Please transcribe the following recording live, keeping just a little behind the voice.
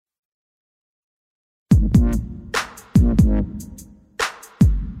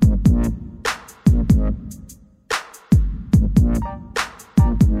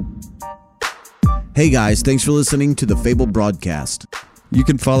Hey guys, thanks for listening to the Fabled Broadcast. You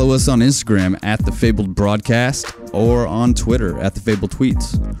can follow us on Instagram at The Fabled Broadcast or on Twitter at The Fabled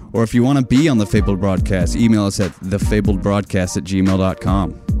Tweets. Or if you want to be on The Fabled Broadcast, email us at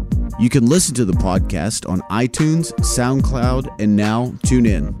thefabledbroadcast@gmail.com. You can listen to the podcast on iTunes, SoundCloud, and now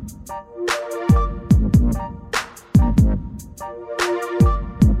TuneIn.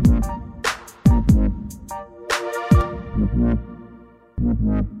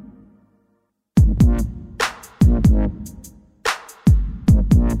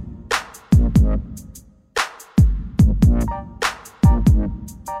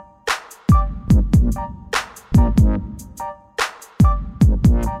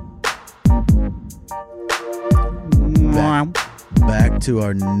 Back to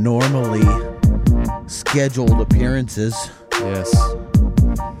our normally scheduled appearances. Yes.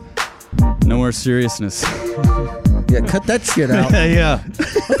 No more seriousness. Yeah, cut that shit out. Yeah.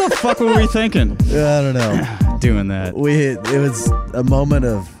 What the fuck were we thinking? I don't know. Doing that. It was a moment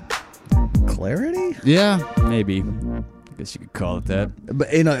of clarity. Yeah, maybe. I guess you could call it that.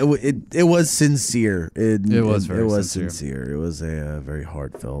 But you know, it was sincere. It was very sincere. It was a very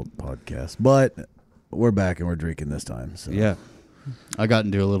heartfelt podcast. But we're back and we're drinking this time. So. Yeah. I got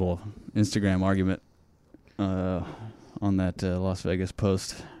into a little Instagram argument on that Las Vegas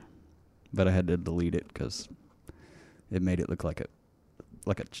post, but I had to delete it because it made it look like a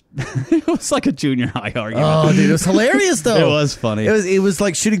it was like a junior high argument. Oh, dude, it was hilarious though. It was funny. It was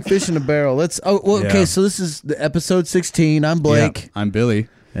like shooting fish in a barrel. Okay, so this is the episode 16. I'm Blake. Yeah, I'm Billy.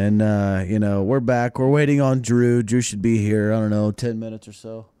 And we're back. We're waiting on Drew. Drew should be here, I don't know, 10 minutes or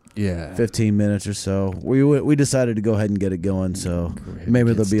so. Yeah. 15 minets or so. We decided to go ahead and get it going, so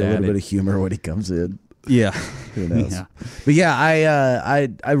maybe there'll be a little bit of humor when he comes in. Yeah. Who knows? Yeah. But yeah,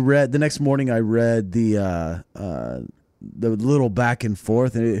 I read the next morning. I read the little back and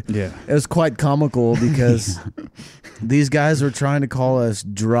forth, and it was quite comical because these guys were trying to call us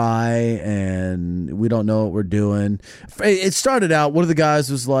dry, and we don't know what we're doing. It started out. One of the guys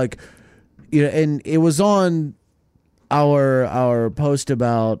was like, and it was on our post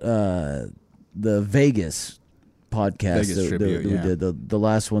about the Vegas podcast that we did, the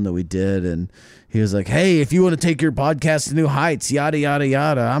last one that we did, and he was like, hey, if you want to take your podcast to new heights, yada yada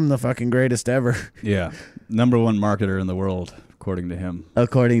yada, I'm the fucking greatest ever. Yeah, number one marketer in the world according to him.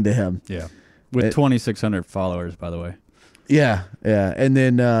 Yeah, with 2,600 followers, by the way. Yeah, and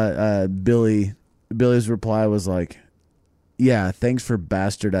then Billy's reply was like, yeah, thanks for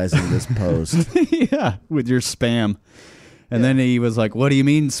bastardizing this post. Yeah, with your spam. And then he was like, what do you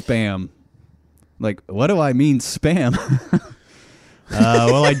mean spam? Like, what do I mean spam?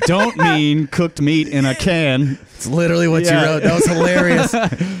 Well, I don't mean cooked meat in a can. It's literally what you wrote. That was hilarious.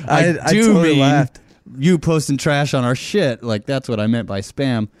 I totally laughed. You posting trash on our shit. Like, that's what I meant by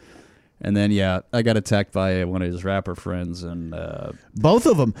spam. And then, I got attacked by one of his rapper friends, and both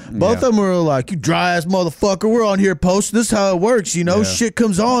of them were like, "You dry ass motherfucker, we're on here posting. This is how it works, Shit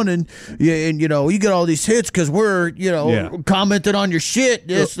comes on, and you get all these hits because we're commenting on your shit,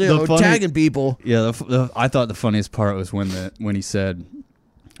 tagging people." Yeah, I thought the funniest part was when he said,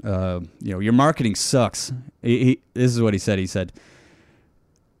 "Your marketing sucks." This is what he said. He said,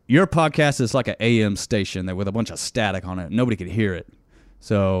 "Your podcast is like an AM station with a bunch of static on it. Nobody could hear it.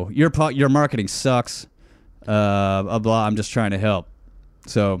 So your marketing sucks, blah, blah, I'm just trying to help."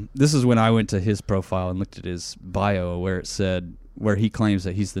 So this is when I went to his profile and looked at his bio where he claims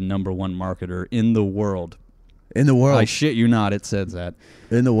that he's the number one marketer in the world. In the world. I shit you not, it says that.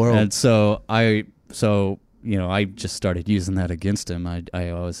 In the world. And so I just started using that against him. I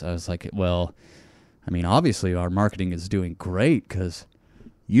was like, well, I mean, obviously our marketing is doing great because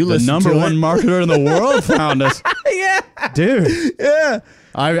the number one marketer in the world found us. Yeah. Dude. Yeah.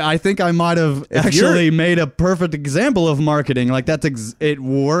 I think I might have actually made a perfect example of marketing. Like, it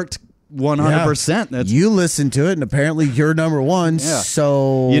worked 100%. Yeah. You listened to it, and apparently you're number one,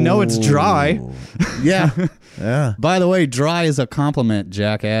 so... it's dry. Yeah. Yeah. By the way, dry is a compliment,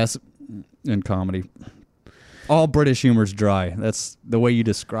 jackass, in comedy. All British humor's dry. That's the way you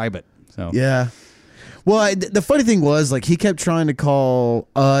describe it. So yeah. Well, the funny thing was, like, he kept trying to call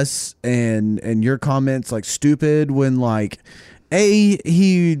us and your comments, like, stupid when, like, A,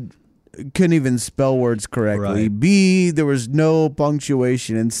 he couldn't even spell words correctly. Right. B, there was no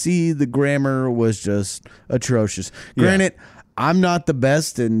punctuation. And C, the grammar was just atrocious. Granted, I'm not the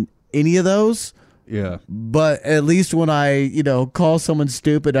best in any of those. Yeah. But at least when I, call someone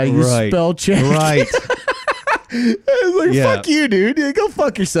stupid, I use spell check. Right. I was like, fuck you, dude. Yeah, go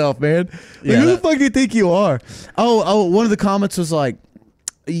fuck yourself, man. Like, who the fuck do you think you are? Oh, one of the comments was like,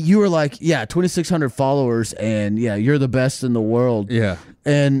 you were like, 2,600 followers, and you're the best in the world. Yeah.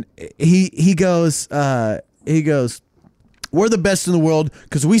 and he goes, we're the best in the world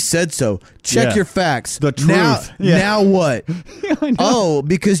because we said so. Check your facts. The truth. Now what? Oh,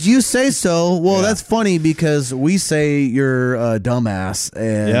 because you say so. Well, that's funny because we say you're a dumbass,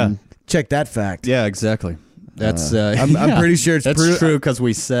 and check that fact. Yeah, exactly. That's I'm pretty sure it's true because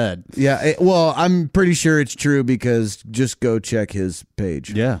we said. Yeah, well, I'm pretty sure it's true because just go check his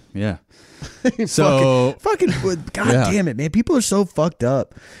page. Yeah. So fucking God damn it, man! People are so fucked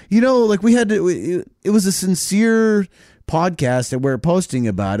up. You know, like we had to. It was a sincere podcast and we're posting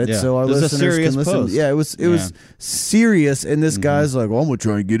about it, so our listeners can listen. Post. Yeah, it was serious, and this guy's like, "Well, I'm gonna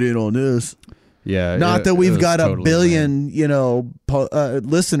try and get in on this." Yeah, not that we've got totally 1 billion,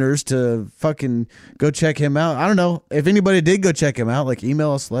 listeners to fucking go check him out. I don't know if anybody did go check him out. Like,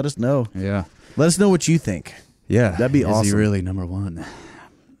 email us, let us know. Yeah, let us know what you think. Yeah, that'd be awesome. Is he really number one?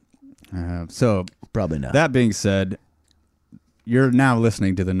 So probably not. That being said, you're now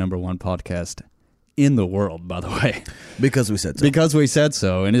listening to the number one podcast in the world, by the way, because we said so. Because we said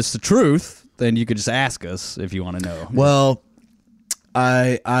so, and it's the truth. Then you could just ask us if you want to know. Well,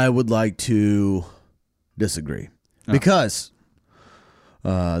 I would like to disagree because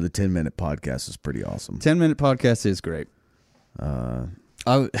the 10-minute podcast is pretty awesome. 10-minute podcast is great. I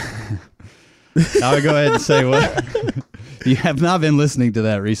would go ahead and say what you have not been listening to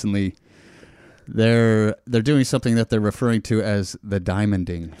that recently. They're doing something that they're referring to as the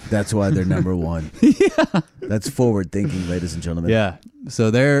diamonding. That's why they're number one. Yeah, that's forward thinking, ladies and gentlemen. Yeah,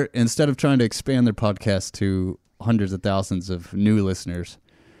 so they're, instead of trying to expand their podcast to hundreds of thousands of new listeners,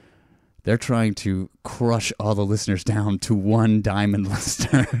 they're trying to crush all the listeners down to one diamond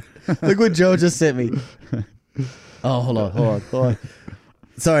listener. Look what Joe just sent me. Oh, hold on.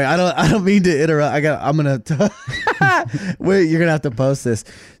 Sorry, I don't mean to interrupt. I'm gonna wait. You're gonna have to post this.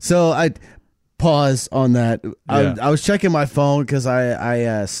 So I pause on that. I was checking my phone because I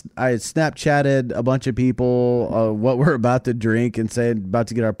had Snapchatted a bunch of people what we're about to drink and saying about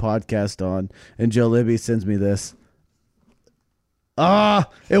to get our podcast on, and Joe Libby sends me this.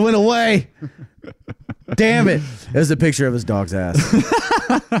 It went away. Damn it! It was a picture of his dog's ass.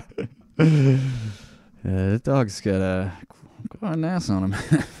 The dog's got quite an ass on him.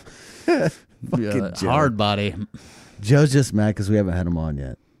 Fucking Joe. Hard body. Joe's just mad because we haven't had him on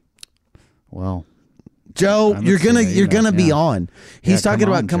yet. Well, Joe, you're gonna be on. He's talking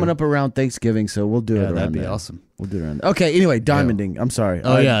about coming up around Thanksgiving, so we'll do it around that'd be there. Awesome. We'll do it around there. Okay, anyway, diamonding. I'm sorry.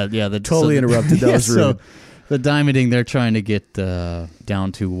 Totally interrupted. That was rude. So the diamonding, they're trying to get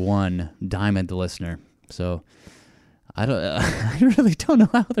down to one diamond listener. So I really don't know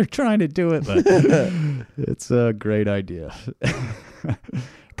how they're trying to do it, but it's a great idea.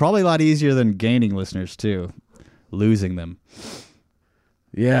 Probably a lot easier than gaining listeners too, losing them.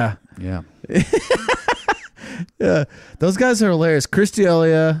 Yeah. Yeah. Yeah. Those guys are hilarious. Chris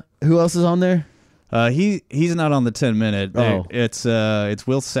D'Elia. Who else is on there? He's not on the 10-minute. Oh. It's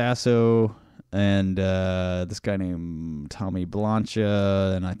Will Sasso and this guy named Tommy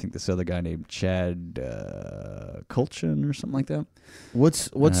Blancha, and I think this other guy named Chad Kulchin or something like that. What's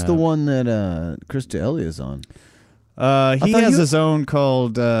the one that Chris D'Elia is on? He has his own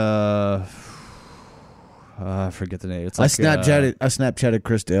called I forget the name. It's like, I Snapchatted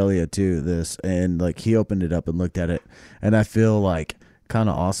Chris D'Elia too. And like he opened it up and looked at it, and I feel like kind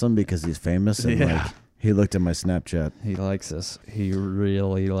of awesome because he's famous and like he looked at my Snapchat. He likes us. He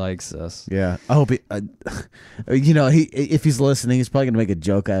really likes us. Yeah, I hope if he's listening, he's probably gonna make a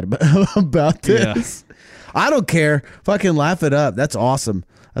joke out about this. Yeah. I don't care. Fucking laugh it up. That's awesome.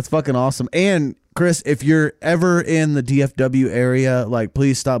 That's fucking awesome. And Chris, if you're ever in the DFW area, like,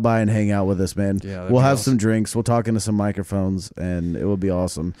 please stop by and hang out with us, man. Yeah, we'll have some drinks. We'll talk into some microphones, and it will be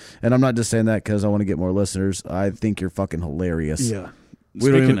awesome. And I'm not just saying that because I want to get more listeners. I think you're fucking hilarious. Yeah.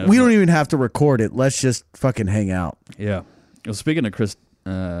 We don't even have to record it. Let's just fucking hang out. Yeah. Well, speaking of Chris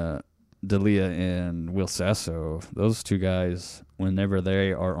D'Elia and Will Sasso, those two guys, whenever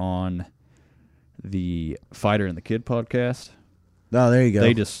they are on the Fighter and the Kid podcast, oh, there you go.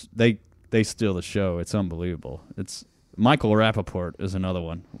 They steal the show. It's unbelievable. It's Michael Rappaport is another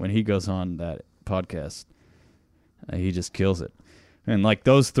one. When he goes on that podcast, he just kills it. And like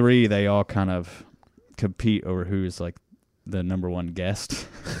those three, they all kind of compete over who's like the number one guest.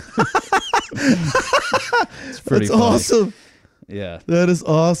 It's pretty funny. Awesome. Yeah. That is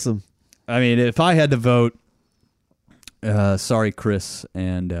awesome. I mean, if I had to vote, sorry, Chris,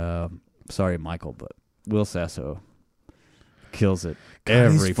 and sorry, Michael, but Will Sasso kills it. God,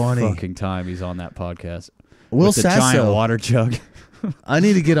 every fucking time he's on that podcast. Will Sasso, giant water jug. I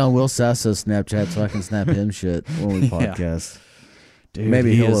need to get on Will Sasso's Snapchat so I can snap him shit when we podcast. Dude,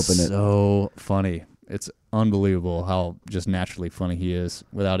 maybe he'll open it. So funny. It's unbelievable how just naturally funny he is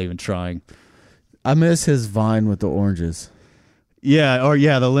without even trying. I miss his Vine with the oranges. Yeah,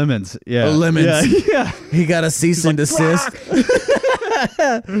 the lemons. Yeah, the lemons. Yeah. He got a cease and desist.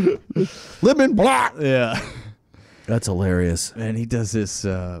 Lemon block. Yeah, that's hilarious. And he does this.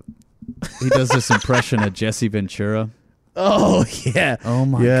 He does this impression of Jesse Ventura. Oh yeah. Oh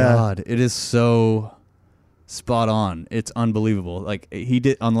my God! It is so spot on. It's unbelievable. Like he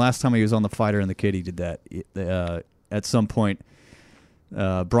did on the last time he was on The Fighter and the Kid. He did that. At some point,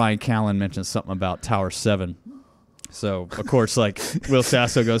 Brian Callen mentioned something about Tower 7. So of course, like Will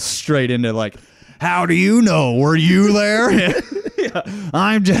Sasso goes straight into like, "How do you know? Were you there?" Yeah.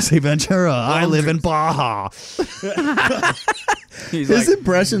 I'm Jesse Ventura. I live in Baja. His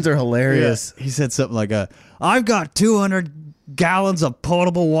impressions are hilarious. Yeah. He said something like, "I've got 200 gallons of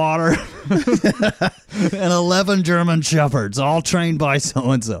potable water and 11 German shepherds, all trained by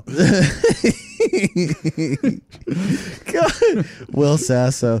so-and-so." God. Will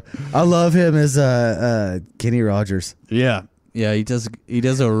Sasso. I love him as Kenny Rogers. Yeah. Yeah, he does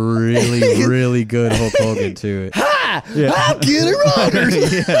a really, really good Hulk Hogan too. Hi! Yeah. I'm Kenny Rogers!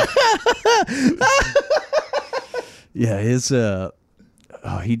 Yeah, his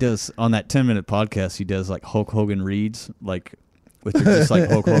he does on that 10-minute podcast, he does like Hulk Hogan reads, like with just like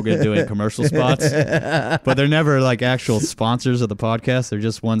Hulk Hogan doing commercial spots. But they're never like actual sponsors of the podcast. They're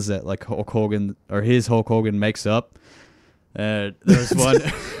just ones that like Hulk Hogan or his Hulk Hogan makes up. There's one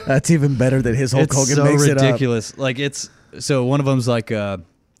that's even better than his Hulk Hogan so makes ridiculous. It up. Like it's so one of them's like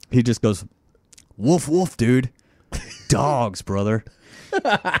he just goes, "Woof woof, dude. Dogs, brother."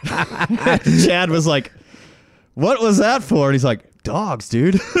 Chad was like, "What was that for?" And he's like, "Dogs,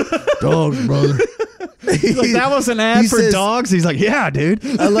 dude." Dogs, brother. He's like, that was an ad for dogs. He's like, "Yeah, dude."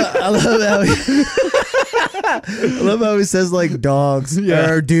 I love how he says like dogs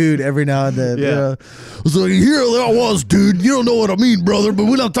or dude every now and then. Yeah. You know? It's like, here I was, dude. You don't know what I mean, brother. But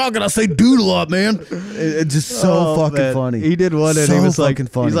when I'm talking, I say dude a lot, man. It's just so fucking funny. He did one and so he was like,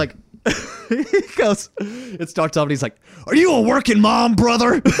 funny. He's like, he goes, it starts off and he's like, "Are you a working mom,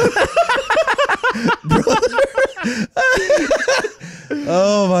 brother?"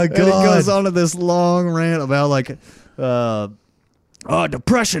 Oh my God. And he goes on to this long rant about like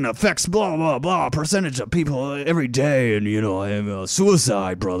depression affects blah blah blah percentage of people every day, and you know, and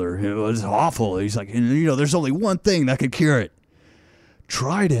suicide, brother, you know, it's awful. He's like, and, you know, there's only one thing that could cure it: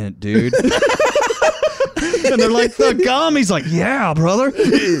 Trident, dude. And they're like, "The gum." He's like, "Yeah, brother."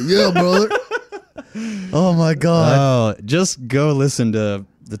 Yeah, brother. Oh my God. Oh, just go listen to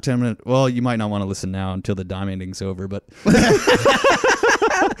the 10-minute. Well, you might not want to listen now until the diamonding's over, but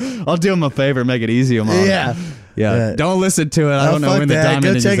I'll do him a favor, make it easy on him. Yeah. Don't listen to it. I don't know when the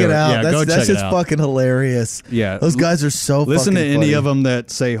diamonding is over. Go check it out. Yeah, that's just fucking hilarious. Yeah, those guys are so. Listen fucking to any funny. of them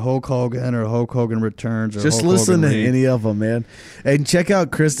that say Hulk Hogan or Hulk Hogan Returns. Or just Hulk listen Hogan to Reed. any of them, man. And check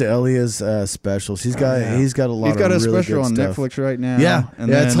out Krista Elia's specials. He's got a lot. He's got of a really special good on stuff. Netflix right now. Yeah,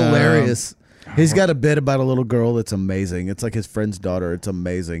 and it's then, hilarious. He's got a bit about a little girl that's amazing. It's like his friend's daughter. It's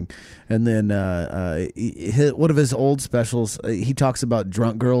amazing. And then one of his old specials, he talks about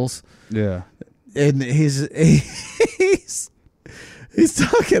drunk girls. Yeah, and he's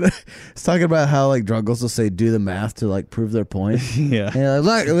talking about how like drunk girls will say do the math to like prove their point. Yeah, and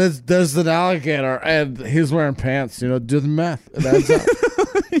like there's an alligator and he's wearing pants. You know, do the math.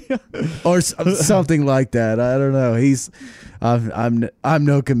 Or something like that. I don't know. I'm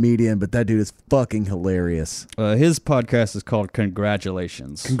no comedian, but that dude is fucking hilarious. His podcast is called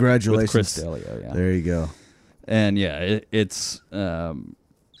Congratulations. Congratulations, with Chris D'Elia. Yeah, there you go. And yeah, it's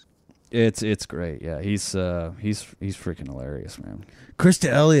great. Yeah, he's freaking hilarious, man. Chris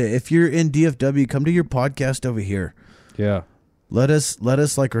D'Elia, if you're in DFW, come to your podcast over here. Yeah. Let us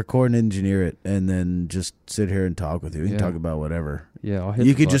like record and engineer it, and then just sit here and talk with you. We can talk about whatever. Yeah, I'll hit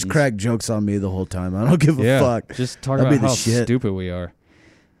you the could buttons. just crack jokes on me the whole time. I don't give a fuck. Just talk That'd about be the how shit. stupid we are.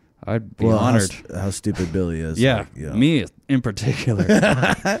 I'd be honored. How stupid Billy is. Yeah, like, you know. me in particular.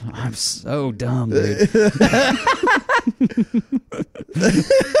 I'm so dumb, dude.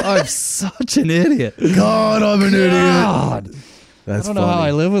 I'm such an idiot. God, I'm an God. idiot. That's I don't know how I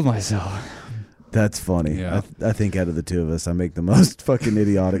live with myself. That's funny. Yeah. I think out of the two of us, I make the most fucking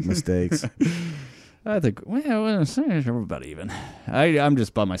idiotic mistakes. I think, well, everybody even. I'm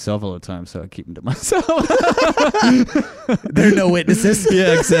just by myself all the time, so I keep them to myself. There are no witnesses.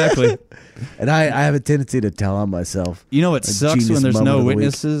 Yeah, exactly. And I have a tendency to tell on myself. You know what sucks genius when there's moment no of the week.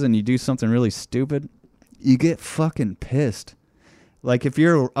 witnesses and you do something really stupid? You get fucking pissed. Like if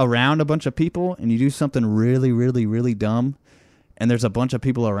you're around a bunch of people and you do something really, really, really dumb and there's a bunch of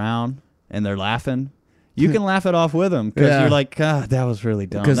people around and they're laughing, you can laugh it off with them because you're like, God, that was really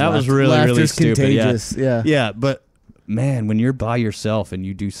dumb. That was really stupid. Contagious. Yeah, but man, when you're by yourself and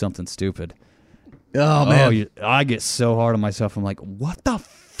you do something stupid, oh man, I get so hard on myself. I'm like, what the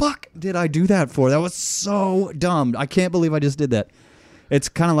fuck did I do that for? That was so dumb. I can't believe I just did that. It's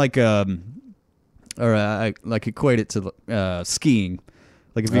kind of like, I like equate it to skiing.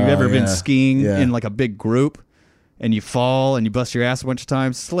 Like if you've ever been skiing in like a big group and you fall and you bust your ass a bunch of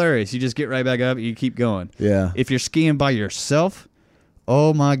times, it's hilarious. You just get right back up and you keep going. Yeah. If you're skiing by yourself,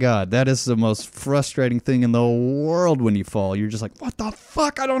 oh my God, that is the most frustrating thing in the world when you fall. You're just like, what the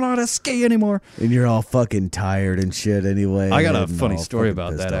fuck? I don't know how to ski anymore. And you're all fucking tired and shit anyway. I got a funny story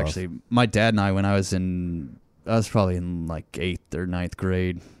about that, actually. My dad and I, when I was probably in like 8th or 9th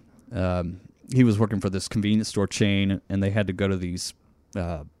grade, he was working for this convenience store chain, and they had to go to these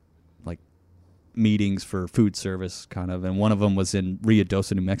like meetings for food service, kind of, and one of them was in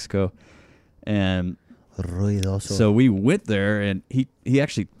Ruidoso, New Mexico, and so we went there, and he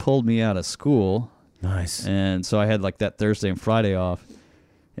actually pulled me out of school. Nice. And so I had like that Thursday and Friday off,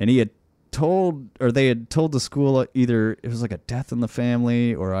 and they had told the school either it was like a death in the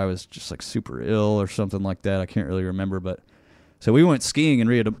family or I was just like super ill or something like that. I can't really remember, but so we went skiing in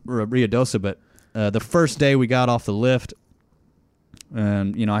Ruidoso, but the first day we got off the lift,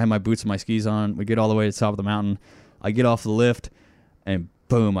 and I had my boots and my skis on. We get all the way to the top of the mountain. I get off the lift, and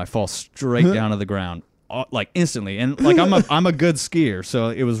boom, I fall straight down to the ground, like instantly. And like I'm a good skier, so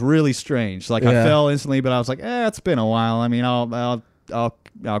it was really strange. Like I fell instantly, but I was like, it's been a while. I mean, I'll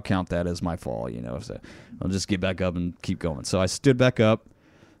count that as my fall, So I'll just get back up and keep going. So I stood back up,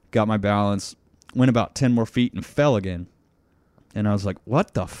 got my balance, went about 10 more feet, and fell again. And I was like,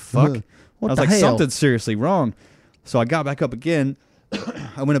 what the fuck? I was like, something's seriously wrong. So I got back up again.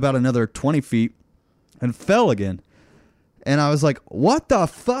 I went about another 20 feet and fell again. And I was like, what the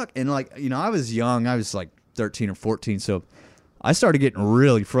fuck? And like, I was young. I was like 13 or 14. So I started getting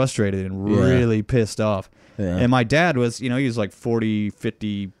really frustrated and really pissed off. Yeah. And my dad was, he was like 40,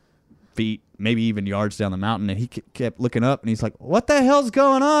 50 feet, maybe even yards down the mountain. And he kept looking up and he's like, what the hell's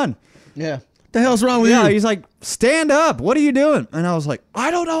going on? Yeah. The hell's wrong with you? Yeah, he's like, stand up. What are you doing? And I was like,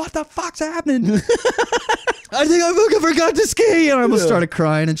 I don't know what the fuck's happening. I think I fucking forgot to ski. And I almost started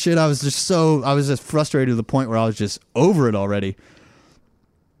crying and shit. I was just frustrated to the point where I was just over it already.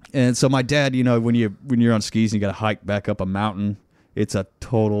 And so my dad, when you're on skis and you got to hike back up a mountain, it's a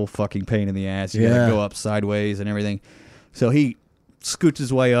total fucking pain in the ass. You got to go up sideways and everything. So he scoots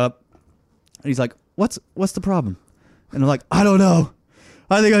his way up. And he's like, what's the problem? And I'm like, I don't know.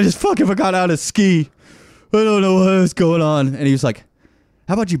 I think I just fucking forgot how to ski. I don't know what is going on. And he was like,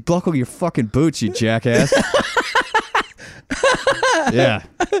 how about you buckle your fucking boots, you jackass? Yeah.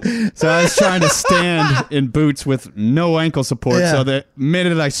 So I was trying to stand in boots with no ankle support. Yeah. So the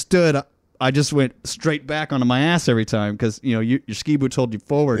minute I stood, I just went straight back onto my ass every time because, your ski boots hold you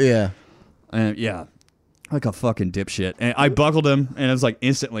forward. Yeah. And like a fucking dipshit. And I buckled him, and it was like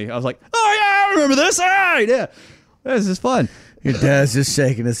instantly. I was like, oh, yeah, I remember this. All right, yeah. This is fun. Your dad's just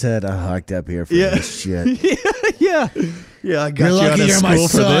shaking his head. I hiked up here for this shit. Yeah, I got you're you out of school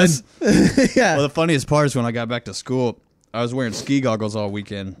for this. Yeah. Well, the funniest part is when I got back to school, I was wearing ski goggles all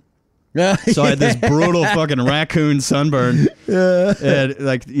weekend. So I had this brutal fucking raccoon sunburn. Yeah. And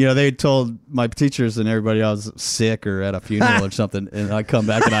they told my teachers and everybody I was sick or at a funeral or something. And I come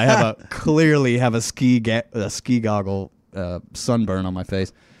back and I clearly have a ski goggle sunburn on my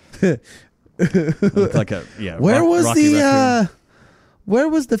face. Like where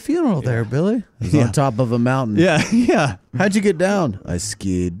was the funeral there, Billy? It was on top of a mountain. Yeah. How'd you get down? I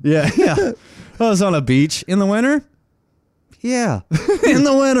skied. Yeah. I was on a beach in the winter. Yeah, in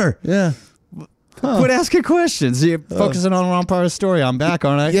the winter. Yeah. Quit asking questions. You're focusing on the wrong part of the story. I'm back,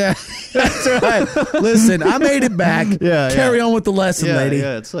 aren't I? Yeah, that's right. Listen, I made it back. Carry on with the lesson, lady.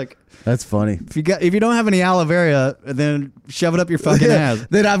 Yeah, it's like that's funny. If you don't have any aloe vera, then shove it up your fucking ass.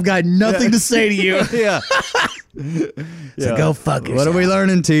 Then I've got nothing to say to you. Yeah. So go fuck yourself. What are we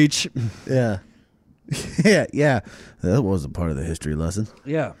learning, Teach? Yeah. Yeah. That wasn't part of the history lesson.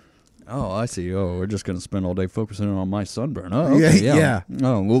 Yeah. Oh, I see. Oh, we're just going to spend all day focusing on my sunburn. Oh, okay, yeah.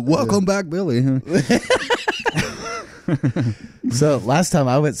 Oh, well, welcome back, Billy. So last time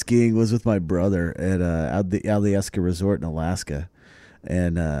I went skiing was with my brother at the Alyeska Resort in Alaska,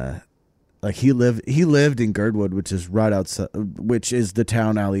 and he lived in Girdwood, which is right outside, which is the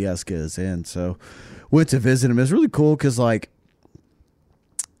town Alyeska is in. So went to visit him. It was really cool because the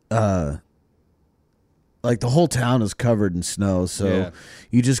whole town is covered in snow, so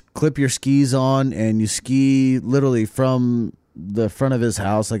you just clip your skis on and you ski literally from the front of his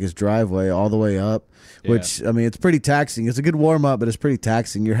house, like his driveway, all the way up. Yeah. Which, I mean, it's pretty taxing. It's a good warm up, but it's pretty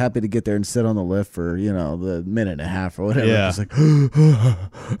taxing. You're happy to get there and sit on the lift for, you know, the minute and a half or whatever. Yeah. It's like,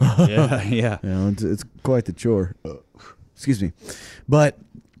 yeah. You know, it's quite the chore. Excuse me. But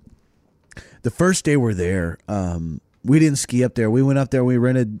the first day we're there, we didn't ski up there. We went up there. We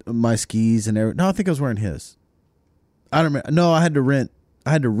rented my skis and everything. No, I think I was wearing his. I don't remember. No, I had to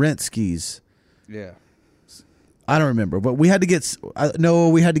rent skis. Yeah. I don't remember, but we had to get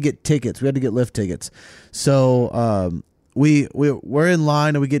we had to get tickets. We had to get lift tickets. So we're in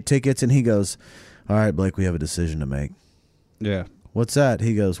line and we get tickets, and he goes, "All right, Blake, we have a decision to make." Yeah. What's that?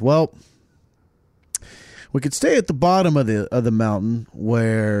 He goes, "Well, we could stay at the bottom of the mountain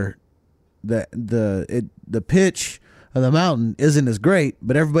where the pitch of the mountain isn't as great,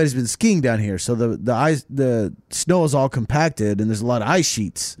 but everybody's been skiing down here, so the snow is all compacted and there's a lot of ice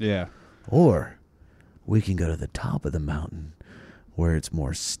sheets. Yeah. Or we can go to the top of the mountain where it's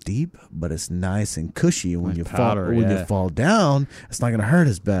more steep, but it's nice and cushy. And when you fall down, it's not going to hurt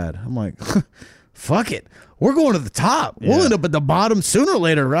as bad." I'm like, "Fuck it, we're going to the top. Yeah. We'll end up at the bottom sooner or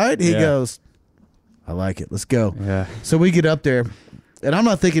later, right?" He goes, "I like it. Let's go." Yeah. So we get up there, and I'm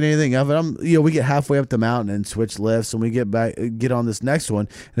not thinking anything of it. We get halfway up the mountain and switch lifts, and we get on this next one.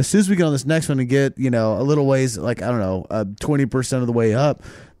 And as soon as we get on this next one and get, a little ways, like, I don't know, 20% of the way up,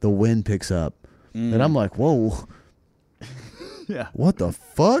 the wind picks up. And I'm like, "Whoa." Yeah. What the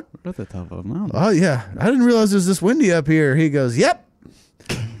fuck? We're at the top of a mountain. Oh, yeah. I didn't realize it was this windy up here. He goes, "Yep.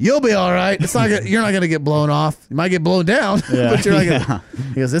 You'll be all right. You're not going to get blown off. You might get blown down, but you're not going to."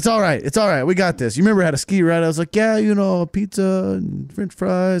 He goes, "It's all right. It's all right. We got this. You remember how to ski, right?" I was like, "Yeah, pizza and French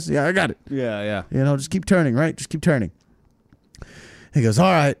fries. Yeah, I got it. Yeah, yeah. Just keep turning, right? Just keep turning." He goes,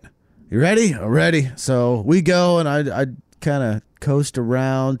 "All right. You ready?" "I'm ready." So we go, and I kind of coast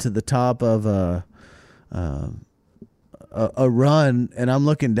around to the top of a run, and I'm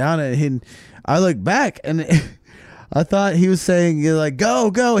looking down at him. I look back, and I thought he was saying, like,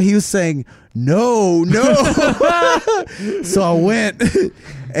 "Go, go." He was saying, "No, no." So I went,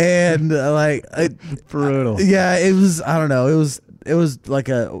 and brutal. Yeah, it was. I don't know. It was like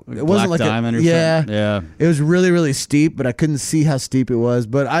it wasn't like diamond or yeah, something. Yeah. It was really, really steep, but I couldn't see how steep it was.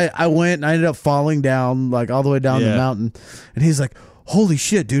 But I went, and I ended up falling down, like, all the way down the mountain. And he's like, "Holy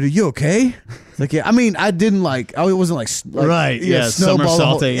shit, dude, are you okay?" Like, yeah, I mean, I didn't it wasn't like right, yeah,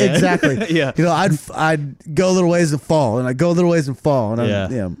 somersaulting, yeah. Exactly. Yeah, I'd go a little ways and fall, and I'd go a little ways and fall, and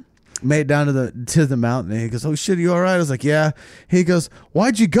I made it down to the mountain. And he goes, "Oh shit, are you all right?" I was like, "Yeah." He goes,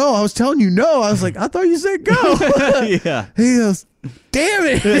 "Why'd you go?" I was telling you no. I was like, "I thought you said go." Yeah. He goes, "Damn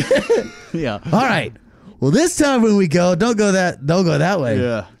it." Yeah. All right. Well, this time when we go, don't go that way.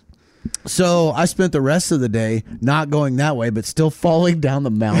 Yeah. So I spent the rest of the day not going that way, but still falling down the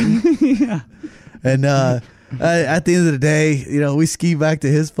mountain. Yeah. And at the end of the day, we ski back to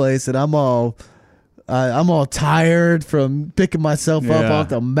his place, and I'm all tired from picking myself up off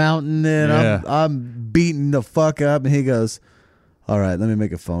the mountain, and I'm beating the fuck up. And he goes, "All right, let me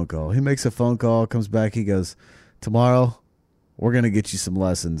make a phone call." He makes a phone call, comes back. He goes, "Tomorrow, we're gonna get you some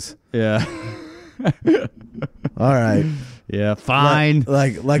lessons." Yeah. All right. Yeah, fine.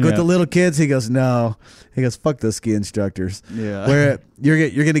 Like with the little kids, he goes, "No." He goes, "Fuck those ski instructors." Yeah. Where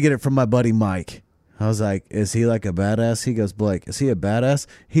you're gonna get it from my buddy Mike. I was like, "Is he like a badass?" He goes, "Blake, is he a badass?"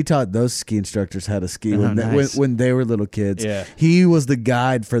 He taught those ski instructors how to ski when they were little kids. Yeah. He was the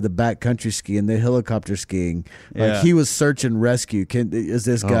guide for the backcountry skiing, the helicopter skiing. Like he was search and rescue. Is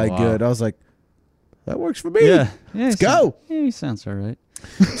this guy good? I was like, that works for me. Yeah. Let's go. Yeah, he sounds all right.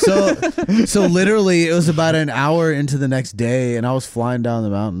 So literally it was about an hour into the next day, and I was flying down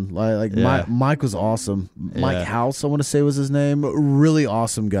the mountain. Mike was awesome. Mike House, I want to say, was his name. Really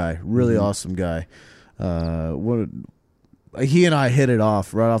awesome guy. Awesome guy. He and I hit it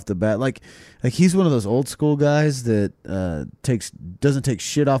off right off the bat. Like he's one of those old school guys that doesn't take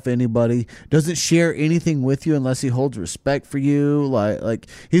shit off anybody, doesn't share anything with you unless he holds respect for you. Like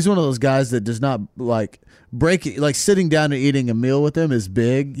he's one of those guys that does not break it. Like sitting down and eating a meal with him is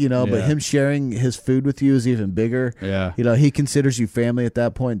big, but him sharing his food with you is even bigger. Yeah. He considers you family at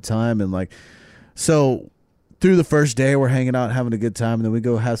that point in time. And so through the first day, we're hanging out, having a good time, and then we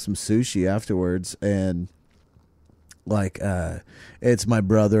go have some sushi afterwards. And it's my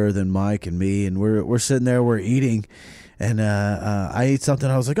brother, then Mike, and me, and we're sitting there, we're eating, and I ate something.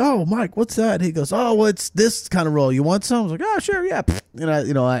 I was like, "Oh, Mike, what's that?" He goes, "Oh, well, it's this kind of roll. You want some?" I was like, "Oh, sure, yeah."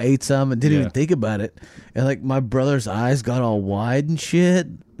 And I ate some and didn't even think about it. And my brother's eyes got all wide and shit.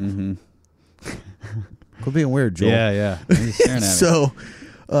 Mm-hmm. Quit being weird, Joel. Yeah. He's staring at me. So,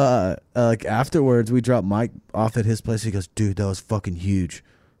 afterwards, we dropped Mike off at his place. He goes, "Dude, that was fucking huge."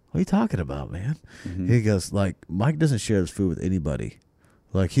 what are you talking about, man? He goes, like, Mike doesn't share his food with anybody.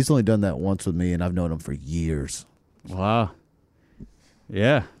 Like, he's only done that once with me, and I've known him for years. Wow.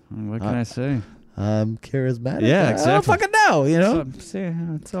 Yeah. What can I say? I'm charismatic. Yeah, exactly. I don't fucking know, you know?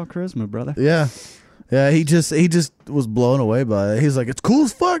 It's all charisma, brother. Yeah. Yeah, he just was blown away by it. He's like, it's cool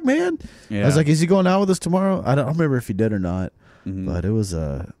as fuck, man. Yeah. I was like, is he going out with us tomorrow? I don't remember if he did or not. But it was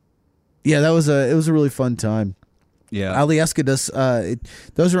it was a really fun time. Yeah. Alyeska does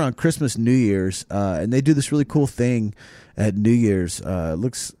those are on Christmas, New Year's, and they do this really cool thing at New Year's.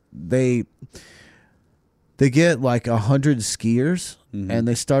 They get like 100 skiers, and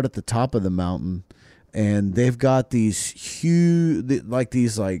they start at the top of the mountain, and they've got these huge,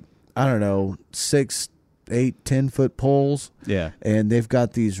 I don't know, 6, 8, 10-foot poles. Yeah. And they've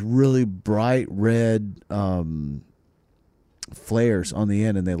got these really bright red flares on the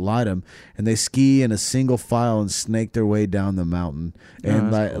end, and they light them, and they ski in a single file and snake their way down the mountain.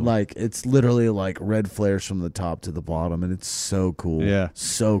 And cool. It's literally like red flares from the top to the bottom, and it's so cool. Yeah.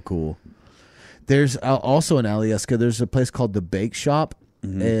 So cool. There's also in Alyeska, there's a place called the Bake Shop,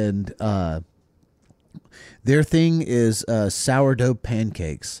 and their thing is sourdough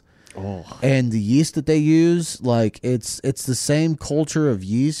pancakes. Oh. And the yeast that they use, like it's the same culture of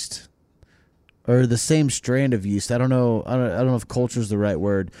yeast, or the same strand of yeast. I don't know if culture is the right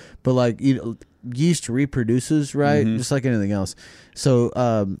word, but like, you know, yeast reproduces, right? Just like anything else.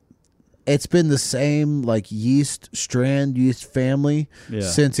 So it's been the same like yeast family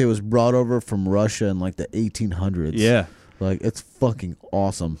since it was brought over from Russia in like the 1800s. Yeah. Like, it's fucking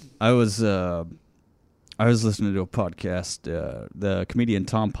awesome. I was listening to a podcast, the comedian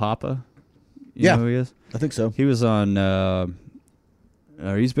Tom Papa. You know who he is? I think so. He was on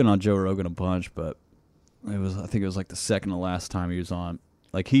he's been on Joe Rogan a bunch, but I think it was like the second to last time he was on.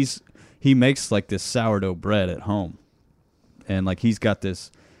 Like, he makes like this sourdough bread at home. And like, he's got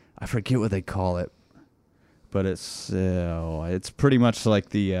this, I forget what they call it, but it's pretty much like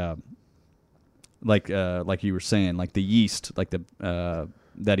the like you were saying, like the yeast, like the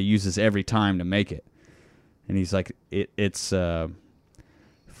that he uses every time to make it. And he's like, it's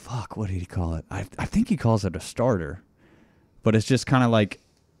fuck, what did he call it? I think he calls it a starter, but it's just kind of like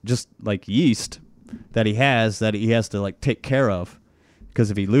yeast that he has to like take care of, because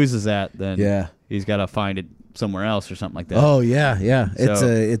if he loses that, then he's got to find it somewhere else or something like that. Oh yeah.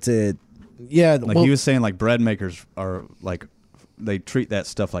 It's a like, he was saying, like, bread makers are like, they treat that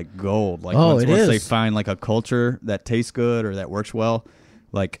stuff like gold. Like, once they find like a culture that tastes good or that works well,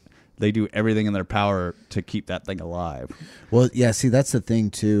 like, they do everything in their power to keep that thing alive. Well, yeah. See, that's the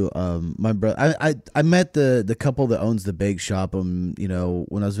thing too. My brother, I met the couple that owns the bake shop. You know,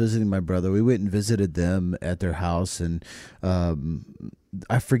 when I was visiting my brother, we went and visited them at their house, and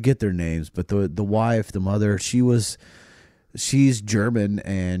I forget their names, but the wife, the mother, she's German,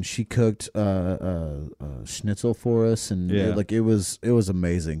 and she cooked schnitzel for us, and it was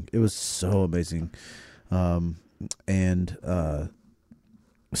amazing. It was so amazing,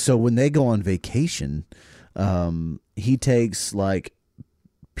 so when they go on vacation, he takes like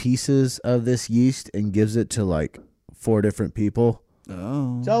pieces of this yeast and gives it to like 4 different people.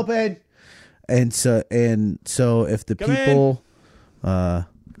 Oh, it's open. And so if the Come people,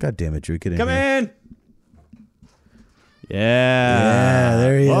 God damn it, Drew, get in Come here. in. Yeah,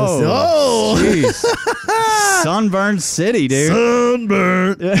 there he is. Oh, jeez. Sunburned City, dude.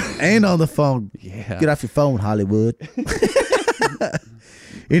 Sunburned. And on the phone. Yeah. Get off your phone, Hollywood.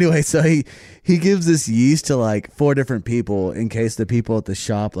 Anyway, so he gives this yeast to like 4 different people in case the people at the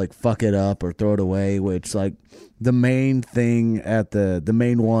shop like fuck it up or throw it away, which like the main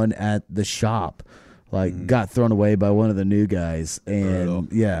one at the shop like got thrown away by one of the new guys.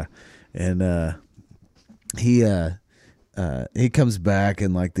 And he comes back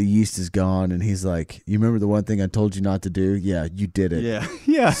and like the yeast is gone, and he's like, you remember the one thing I told you not to do? Yeah, you did it.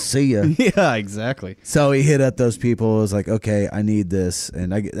 Yeah. See ya. Yeah, exactly. So he hit up those people. It was like, okay, I need this.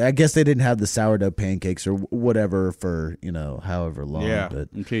 And I guess they didn't have the sourdough pancakes or whatever for, you know, however long. Yeah,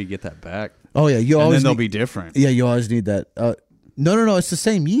 but until you get that back. Oh, yeah. And then they'll be different. Yeah, you always need that. No. It's the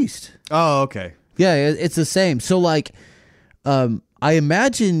same yeast. Oh, okay. Yeah, it's the same. So, like, I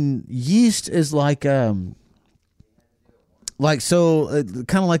imagine yeast is like kind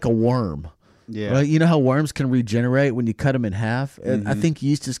of like a worm. Yeah. Right? You know how worms can regenerate when you cut them in half? I think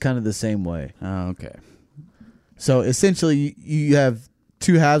yeast is kind of the same way. Oh, okay. So essentially, you have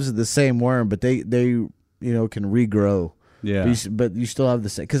 2 halves of the same worm, but they can regrow. Yeah. But you still have the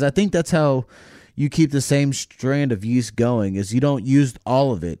same, because I think that's how you keep the same strand of yeast going. Is you don't use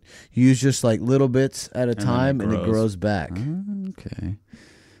all of it. You use just like little bits at a time, and it grows back. Okay,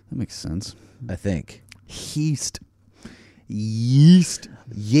 that makes sense. I think. Yeast. Yeast.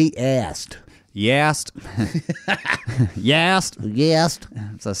 Yeast. Yast. Yast. Yeast.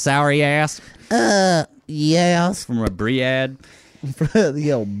 It's a sour yast. Yes. From a Briad.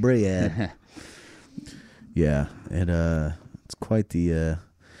 The old bread. Yeah, and it's quite the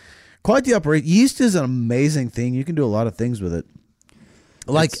operation. Yeast is an amazing thing. You can do a lot of things with it.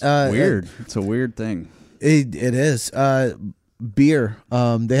 Like It's weird. It's a weird thing. It is. Beer.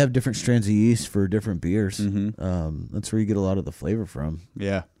 They have different strains of yeast for different beers. That's where you get a lot of the flavor from.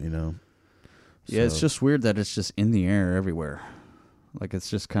 Yeah. You know. Yeah, it's just weird that it's just in the air everywhere. Like it's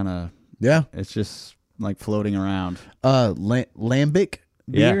just kind of. Yeah. It's just like floating around. Lambic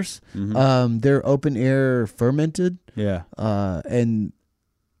beers. Yeah. They're open air fermented. Yeah. And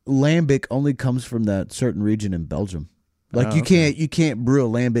lambic only comes from that certain region in Belgium. Like you can't brew a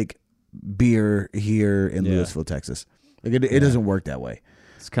lambic beer here in Louisville, Texas. Like it doesn't work that way.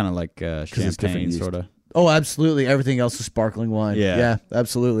 It's kind of like champagne, sort of. Oh, absolutely. Everything else is sparkling wine. Yeah,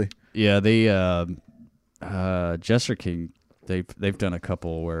 absolutely. Yeah, they Jester King. They've done a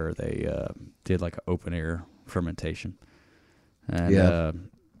couple where they did like an open air fermentation, and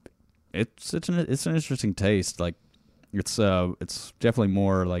it's an interesting taste. Like it's definitely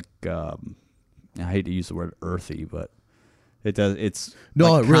more like I hate to use the word earthy, but it does. It's it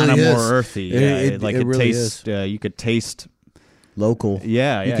really kind of is more earthy. It really tastes. You could taste local.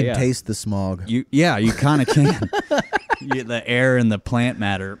 Yeah, you can taste the smog. You kind of can. The air and the plant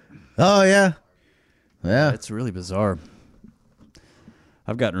matter. Oh yeah. It's really bizarre.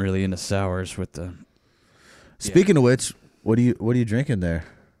 I've gotten really into sours with the. Speaking of which, what are you drinking there?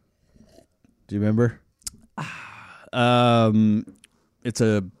 Do you remember? It's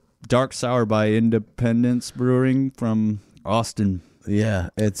a dark sour by Independence Brewing from Austin. Yeah,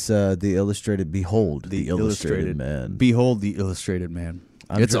 it's the illustrated. Behold the illustrated man. Behold the illustrated man.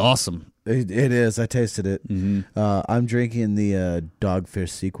 It's awesome. It is. I tasted it. Mm-hmm. I'm drinking the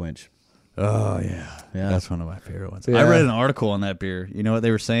Dogfish Sequench. Oh yeah, that's one of my favorite ones. Yeah. I read an article on that beer. You know what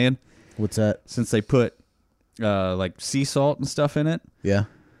they were saying? What's that? Since they put like sea salt and stuff in it, yeah,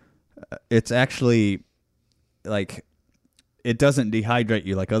 it's actually like it doesn't dehydrate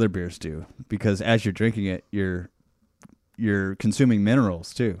you like other beers do, because as you're drinking it, you're consuming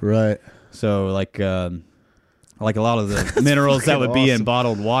minerals too. Right. So like a lot of the minerals that would be in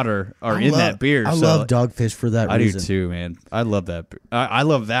bottled water are in that beer. I love Dogfish for that reason. I do too, man. I love that. I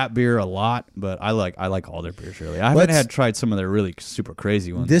love that beer a lot, but I like all their beers really. I haven't tried some of their really super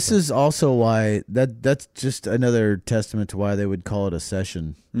crazy ones. This is also why that's just another testament to why they would call it a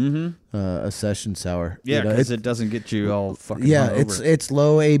session. A session sour. Yeah, because it doesn't get you all fucking. Yeah, hungover. it's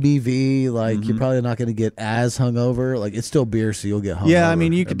low ABV. Like you're probably not going to get as hungover. Like it's still beer, so you'll get hungover. Yeah, I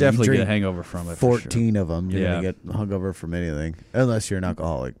mean you could definitely get a hangover from it. 14 of them, you're going to get hungover from anything, unless you're an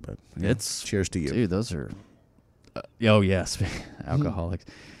alcoholic. But it's cheers to you, dude. Those are alcoholics.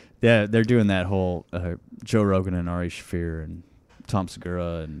 Yeah, they're doing that whole Joe Rogan and Ari Shaffir and Tom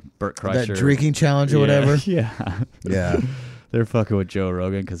Segura and Bert Kreischer. That drinking challenge or whatever. Yeah. They're fucking with Joe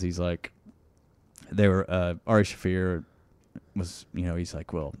Rogan because he's like, Ari Shaffir was, he's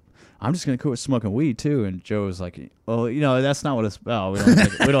like, well, I'm just going to quit smoking weed too. And Joe was like, well, that's not what it's about. We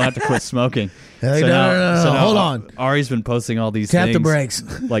don't have to quit smoking. Hey, no, hold on. Ari's been posting all these Tap things. the brakes.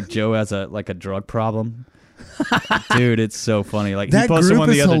 Like Joe has a drug problem. Dude, it's so funny. Like that he posted one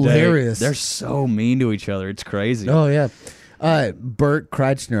the other hilarious. day. They're so mean to each other. It's crazy. Oh yeah. Bert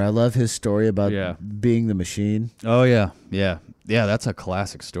Kreischer, I love his story about being the machine. Oh yeah. That's a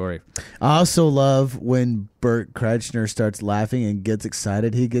classic story. I also love when Bert Kreischer starts laughing and gets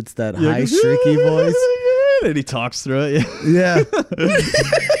excited. He gets that high, shrieky voice, and he talks through it. Yeah.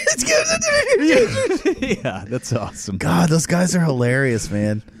 Yeah, that's awesome. God, those guys are hilarious,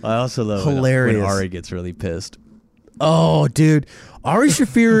 man. I also love hilarious when Ari gets really pissed. Oh, dude. Ari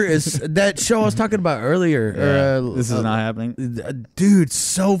Shaffir is that show I was talking about earlier. Yeah. This is not happening. Dude,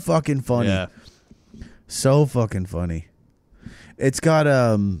 so fucking funny. Yeah. So fucking funny. It's got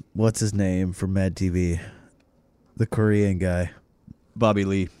what's his name from Mad TV? The Korean guy. Bobby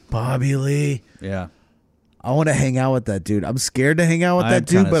Lee. Yeah. I want to hang out with that dude. I'm scared to hang out with that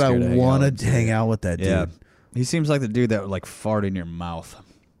dude, but I want to hang out with that dude. Yeah. He seems like the dude that would like fart in your mouth.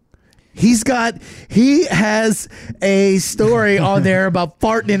 He has a story on there about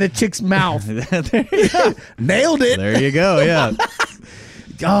farting in a chick's mouth. Nailed it. There you go. Yeah.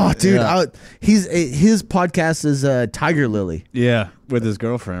 Oh, dude. Yeah. His podcast is Tiger Lily. Yeah. With his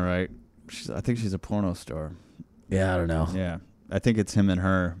girlfriend, right? I think she's a porno star. Yeah, I don't know. Yeah. I think it's him and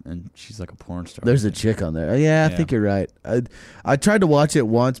her, and she's like a porn star. There's a chick on there. Yeah, I think you're right. I tried to watch it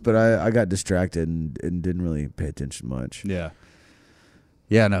once, but I got distracted and didn't really pay attention much. Yeah.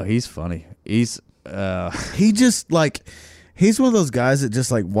 Yeah, no, he's funny. He's he just like He's one of those guys that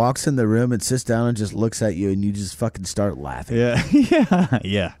just like walks in the room and sits down and just looks at you, and you just fucking start laughing.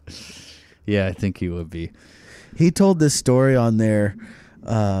 Yeah. I think he would be. He told this story on there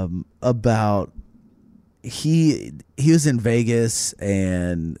about he was in Vegas,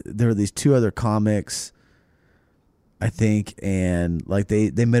 and there were these two other comics, I think, and like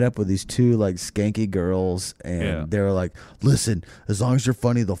they met up with these two like skanky girls, and they were like, listen, as long as you're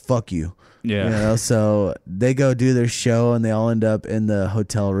funny, they'll fuck you. Yeah. You know, so they go do their show, and they all end up in the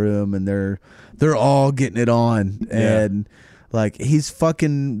hotel room, and they're all getting it on, and like he's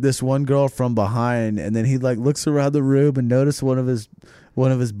fucking this one girl from behind, and then he like looks around the room and notices one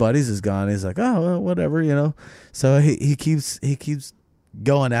of his buddies is gone. He's like, oh well, whatever, you know. So he keeps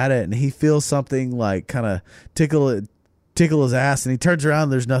going at it, and he feels something like kind of tickle his ass, and he turns around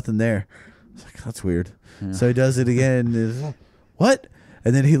and there's nothing there. It's like, that's weird. So he does it again, and is, what?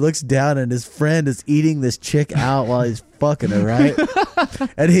 And then he looks down, and his friend is eating this chick out while he's fucking her, right?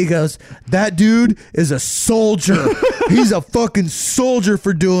 And he goes, that dude is a soldier. He's a fucking soldier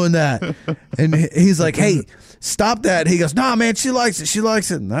for doing that. And he's like, hey, stop that. He goes, nah, man, she likes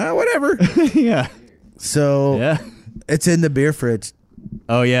it. Nah, whatever. Yeah. So it's in the beer fridge.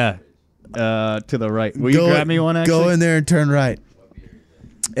 Oh, yeah. To the right. Will you grab me one, actually? Go in there and turn right.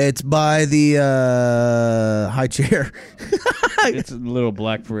 It's by the high chair. It's a little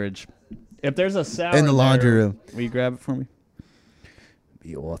black fridge. If there's a sour in the laundry room, will you grab it for me?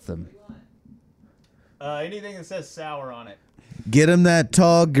 Be awesome. Anything that says sour on it. Get him that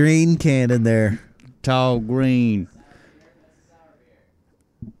tall green can in there. Tall green.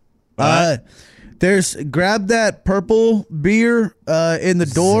 Grab that purple beer in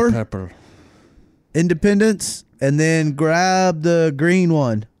the door. Pepper. Independence, and then grab the green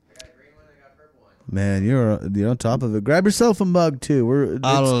one. Man, you're on top of it. Grab yourself a mug too.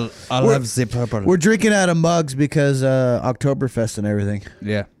 I'll have the purple. We're drinking out of mugs because Oktoberfest and everything.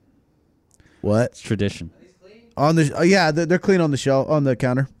 Yeah. What? It's tradition. On the they're clean on the shelf on the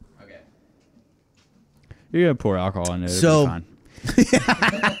counter. Okay. You're gonna pour alcohol in it. So, it'll be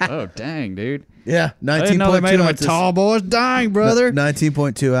fine. Oh dang, dude. Yeah, 19.2 I didn't know they made them with ounces. tall boys. Dang, brother.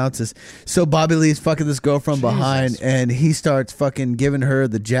 19.2 ounces. So Bobby Lee's fucking this girl from behind, and he starts fucking giving her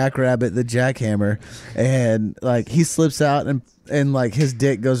the jackrabbit, the jackhammer, and like he slips out and like his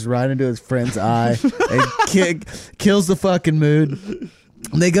dick goes right into his friend's eye and kills the fucking mood.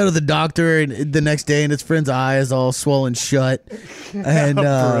 And they go to the doctor and the next day, and his friend's eye is all swollen shut. And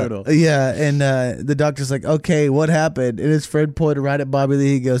brutal. The doctor's like, "Okay, what happened?" And his friend pointed right at Bobby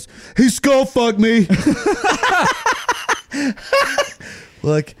Lee. He goes, "He skull fucked me."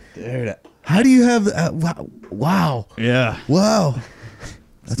 Look, dude, how do you have? Wow. Yeah. Wow.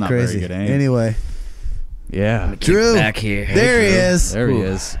 That's That's crazy. Very good aim. Anyway, Yeah. Drew Back here. There he is. There he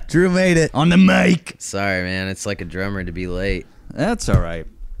is. Drew made it. On the mic. Sorry, man. It's like a drummer to be late. That's all right.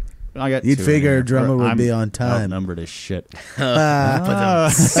 I got You'd two figure in a here. drummer would I'm be on time. Outnumbered as shit. Ah.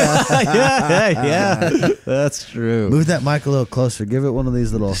 Yeah. That's true. Move that mic a little closer. Give it one of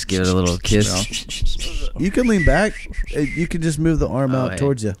these little. Just give it a little kiss. You can lean back. You can just move the arm out hey.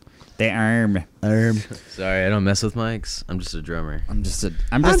 towards you. The arm. Sorry, I don't mess with mics. I'm just a drummer. I'm just a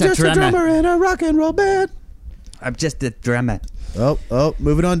drummer in a rock and roll band. I'm just a drummer. Oh,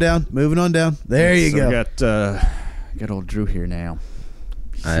 moving on down. There you go. We got old Drew here now.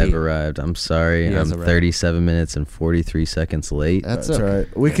 I have arrived. I'm sorry. He I'm has arrived. 37 minutes and 43 seconds late. That's all okay.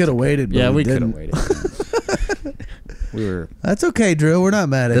 right. We could have waited. But Yeah, we could didn't. have waited. We were. That's okay, Drew. We're not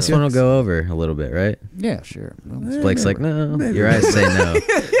mad at This you. one will go over a little bit, right? Yeah, sure. Blake's like, no. Your eyes say no.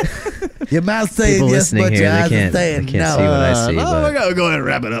 Your mouth saying People yes, listening but here, your eyes they are can't saying see no. what I see. but gotta go ahead and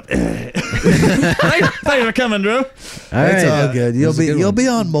wrap it up. Thanks for coming, Drew. all It's right. all good. This is a good You'll one. be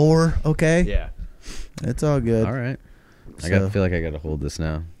on more. Okay. Yeah. It's all good. All right. I So- feel like I got to hold this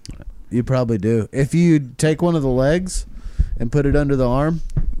now. You probably do. If you take one of the legs and put it under the arm,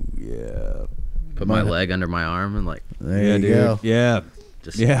 Yeah. Put my leg under my arm and like there you go. Yeah.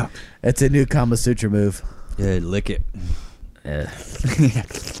 just Yeah. It's a new Kama Sutra move. Yeah, lick it. eh.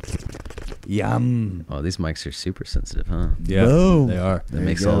 Yum. Oh, these mics are super sensitive, huh? Yeah. Boom. They are. That There you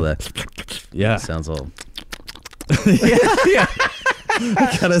makes go. all that Yeah. sounds all. Yeah.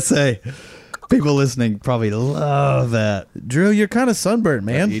 I gotta say, people listening probably love that. Drew, you're kind of sunburnt,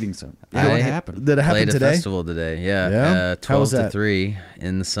 man. Eating some. I what happened? Did it happen Played a today? festival today. Yeah. Yeah? How 12 was to that? 3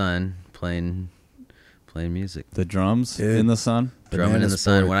 in the sun playing music. The drums Dude. in the sun. Drumming in Banana the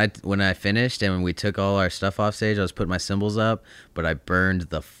sun. sport. When I finished and when we took all our stuff off stage, I was putting my cymbals up, but I burned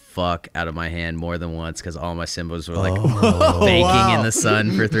the fuck out of my hand more than once because all my cymbals were like baking in the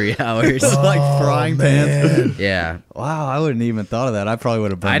sun for 3 hours. Like frying pans. Yeah. Wow, I wouldn't even thought of that. I probably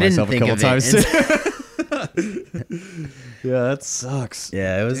would have burned I didn't myself a think couple of times it. too. Yeah, that sucks.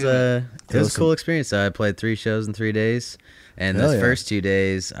 Yeah, it was a cool experience. I played 3 shows in 3 days, and the first 2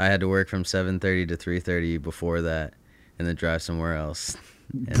 days I had to work from 7:30 to 3:30 before that, and then drive somewhere else.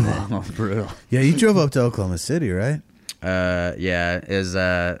 And then, Brutal. Yeah, you drove up to Oklahoma City, right? yeah, it was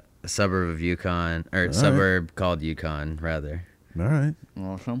a suburb of Yukon, or suburb called Yukon, rather. All right.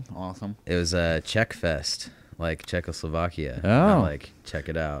 Awesome. It was a Czech Fest, like Czechoslovakia. Oh. Not like check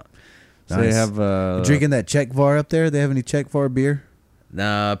it out. So they have You drinking that Czech Var up there? They have any Czech Var beer?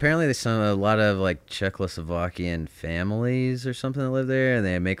 No, apparently there's a lot of like Czechoslovakian families or something that live there, and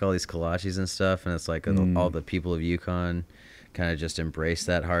they make all these kolaches and stuff, and it's like all the people of Yukon kind of just embrace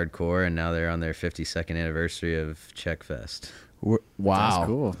that hardcore, and now they're on their 52nd anniversary of Czech Fest. Wow. That's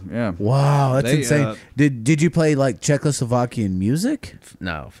cool. Yeah. Wow, that's insane. Did you play like Czechoslovakian music?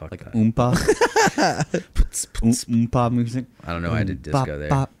 No, fuck Like that. oompa. Oompa music. I don't know. I did disco there.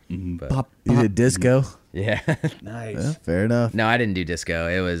 Bop, but- bop, You did disco? Yeah. Nice. Yeah, fair enough. No, I didn't do disco.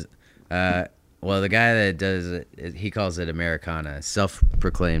 It was, well, the guy that does it, he calls it Americana,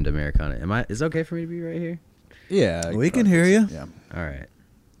 self-proclaimed Americana. Is it okay for me to be right here? Yeah. We can hear you. Yeah. All right.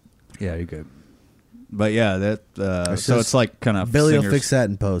 Yeah, you're good. But yeah, that It's so just- it's like kind of Billy will fix that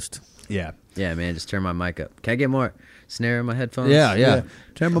in post. Yeah. Yeah, man, just turn my mic up. Can I get more snare in my headphones? Yeah.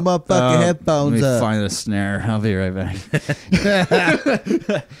 Turn my motherfucking headphones Let me up. find the snare. I'll be right back.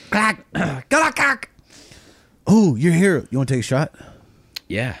 Oh, you're here. You want to take a shot?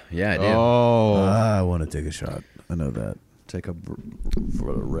 Yeah, I do. Oh. I want to take a shot. I know that. Take a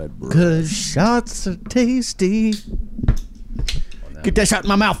for the Red Bull. 'Cause shots are tasty. Get that shot in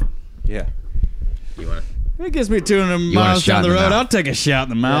my mouth. Yeah. You want to? It gets me 200 want a miles shot down the in the road. mouth? I'll take a shot in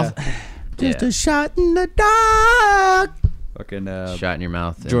the mouth. Just a shot in the dark. Fucking Shot in your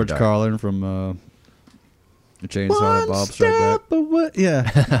mouth. in George the dark. Carlin from Chainsaw Bob Strike Back. step away.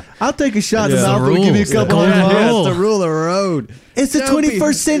 Yeah. I'll take a shot in the Yeah. mouth. We'll give you a Rules. couple Yeah, of yeah, miles. it's the rule of the road. It's the Don't be-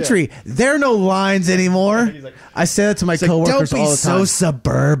 21st century. There are no lines anymore. I say that to my coworkers all the time. so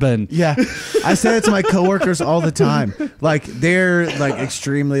suburban. Yeah, I say that to my coworkers all the time. Like they're like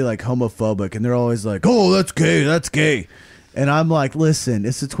extremely like homophobic, and they're always like, "Oh, that's gay, that's gay," and I'm like, "Listen,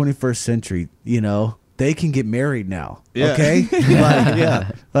 it's the 21st century. You know, they can get married now. Yeah. Okay,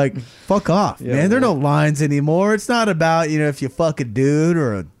 like fuck off, man. There are no lines anymore. It's not about if you fuck a dude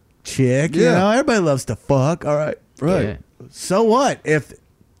or a chick. You Yeah. know, everybody loves to fuck. All right, Right. Yeah. So what if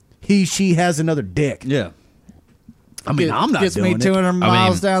she has another dick? Yeah. I mean, I'm not Gets doing me 200 I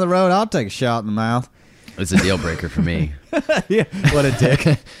miles mean- down the road. I'll take a shot in the mouth. It's a deal breaker for me. Yeah. What a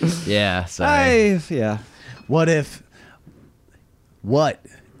dick. Yeah, sorry. Yeah. What if? What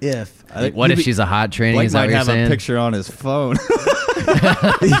if she's a hot tranny? Blake Is that might what you're have saying? a picture on his phone.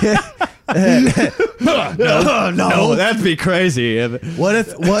 no, that'd be crazy.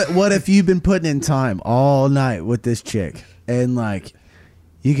 What if you've been putting in time all night with this chick and like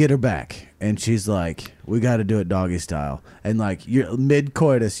you get her back and she's like, we got to do it doggy style, and like you're mid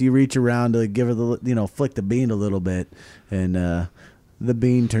coitus, you reach around to give her the flick the bean a little bit, and the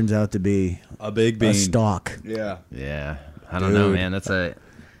bean turns out to be A big bean. a stalk. Yeah. Yeah, I don't know, Dude. man. That's a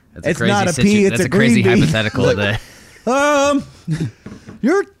It's crazy not a pea, it's that's a a crazy green bean. hypothetical. That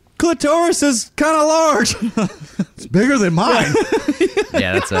Your clitoris is kind of large. It's bigger than mine.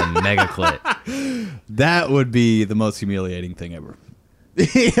 yeah, that's a mega clit. That would be the most humiliating thing ever.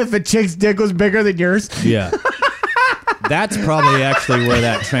 If a chick's dick was bigger than yours. Yeah. That's probably actually where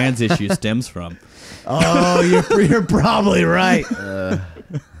that trans issue stems from. Oh, you're probably right.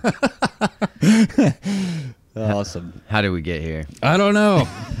 Awesome. How did we get here? I don't know.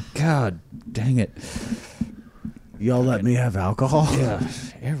 God dang it. Y'all let me have alcohol. Yeah.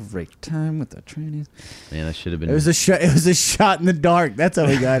 Every time with the trannies. Man, that should have been. It was a shot. It was a shot in the dark. That's how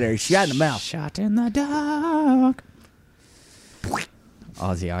we got here. Shot in the mouth. Shot in the dark.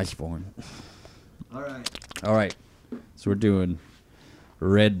 Ozzy Osbourne. All right. So we're doing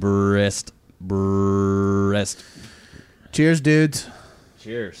red breast. Cheers, dudes.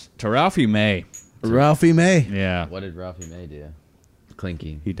 Cheers to Ralphie May. Ralphie May. Yeah. What did Ralphie May do?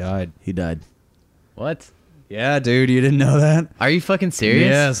 Clinky. He died. He died. What? Yeah, dude. You didn't know that? Are you fucking serious?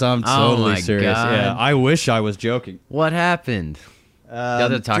 Yes, I'm Oh totally my serious. God. Yeah. I wish I was joking. What happened? Y'all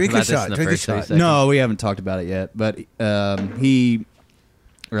did talk drink a about this shot, in the drink a first 3 shot. seconds. No, we haven't talked about it yet. But I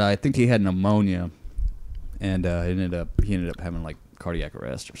think he had pneumonia, and he ended up having like cardiac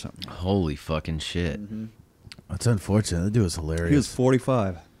arrest or something. Holy fucking shit. That's unfortunate. That dude was hilarious. He was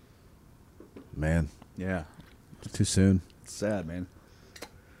 45. Man, Yeah, too soon. it's sad, man.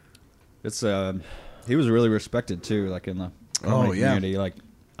 It's he was really respected too, like in the comedy yeah. community. Like,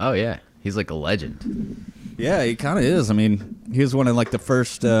 Oh yeah, he's like a legend. yeah, he kind of is. I mean, he was one of like the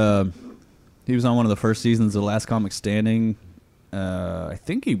first. He He was on one of the first seasons of Last Comic Standing. I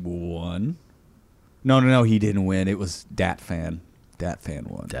think he won. No, he didn't win. It was Dat Fan. Dat Fan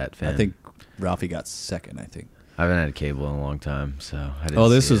won. Dat Fan. I think Ralphie got second, I think. I haven't had cable in a long time, so I didn't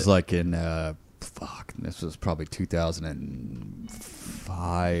this see was it. like in, this was probably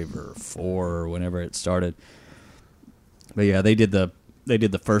 2005 or 4 or whenever it started. But yeah, they did the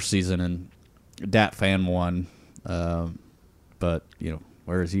first season, and Dat Fan won. But,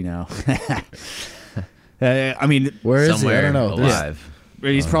 where is he now? I mean, Where is somewhere he? I don't know. alive.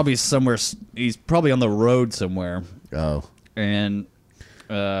 he's probably somewhere. He's probably on the road somewhere, Oh, and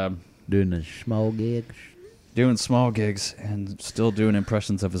doing the small gigs. doing small gigs and still doing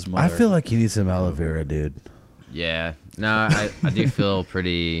impressions of his mother. I feel like you need some aloe vera, dude. Yeah. No, I do feel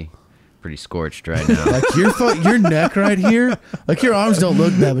pretty scorched right now. Like your neck right here, like your arms don't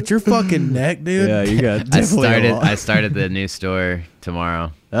look bad, but your fucking neck, dude. Yeah, you got definitely I started the new store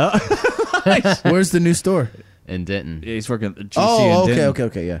tomorrow Where's the new store? in Denton. He's working at the GC. Oh, in Denton.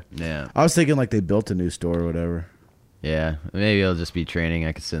 okay, yeah. Yeah. I was thinking like they built a new store or whatever. Yeah. Maybe it'll just be training.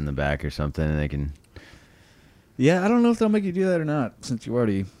 I could sit in the back or something, and they can. Yeah, I don't know if they'll make you do that or not, since you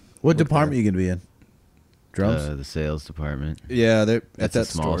already. What worked department there. you gonna be in? Drums. The sales department. Yeah, at It's a that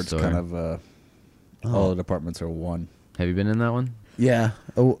small store, it's store. kind of all the departments are one. Have you been in that one? Yeah.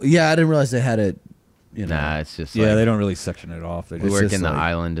 Oh, yeah. I didn't realize they had it. Nah, it's just Yeah, like, they don't really section it off. They we just, work just in the like-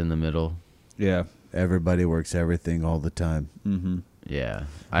 island in the middle. yeah. Everybody works everything all the time. Mm-hmm. Yeah.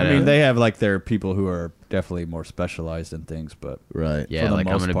 I mean, they have like their people who are definitely more specialized in things, but Right. Yeah, for the like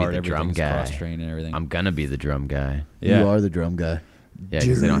I'm most gonna part, be the drum everything's guy. cross-trained and everything. I'm gonna be the drum guy. Yeah. You are the drum guy. Yeah,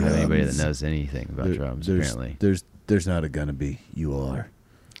 because they don't have anybody that Drums. knows anything about There- drums. there's, Apparently. There's not a gonna be. You are.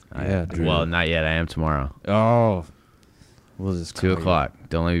 Yeah, dude. Well, not yet. I am tomorrow. Oh, we'll just 2:00.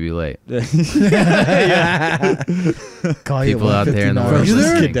 Don't let me be late. Call People out there in the 1:59. world Are you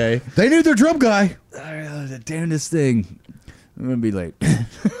there? listening. day. They knew their drum guy. The damnedest thing. I'm gonna be late.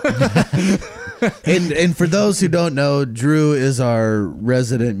 And for those who don't know, Drew is our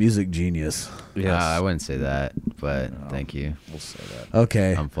resident music genius. I wouldn't say that, but thank you. We'll say that.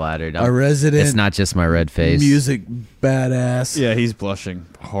 Okay. I'm flattered. Our resident It's not just my red face. music badass. Yeah, he's blushing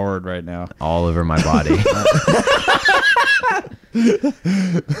hard right now. all over my body.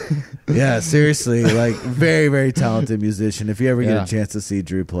 Yeah, seriously, like very, very talented musician. If you ever get Yeah. a chance to see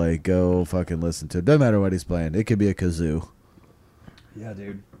Drew play, go fucking listen to it. Doesn't matter what he's playing. It could be a kazoo. Yeah,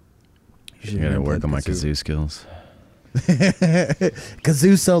 dude. I gotta work on my kazoo skills.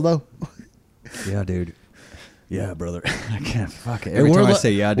 Kazoo solo. Yeah, dude. Yeah, brother. I can't. Fuck it. And Every time I lu-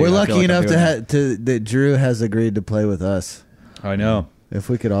 say yeah, dude, we're I feel lucky like I'm enough doing to that Drew has agreed to play with us. it. I know. If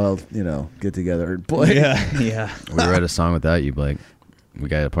we could all, get together and play. Yeah. We wrote a song without you, Blake. We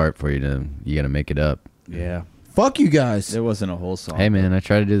got a part for you you gotta make it up. Yeah. Fuck you guys. It wasn't a whole song. Hey man, I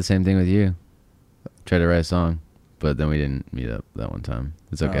tried to do the same thing with you. Tried to write a song, but then we didn't meet up that one time.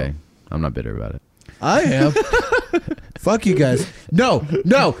 It's okay. I'm not bitter about it. I am. Fuck you guys. No,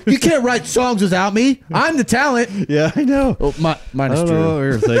 you can't write songs without me. I'm the talent. Yeah, I know. Oh, mine I is don't know what Drew. we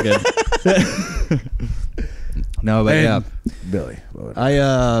were thinking. No, but And yeah. Billy.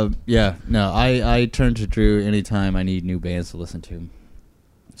 I turn to Drew anytime I need new bands to listen to.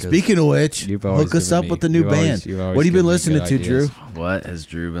 'Cause Speaking of which, you've always hook us given up me- with the new you've always- band. you've always What have you been given me listening good to, ideas. Drew? What has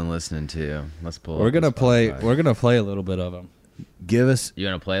Drew been listening to? Let's pull. We're up gonna his play. Spotify. We're gonna play a little bit of them. Give us. You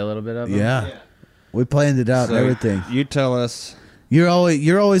wanna play a little bit of it? Yeah. We planned it out and everything. You tell us. You're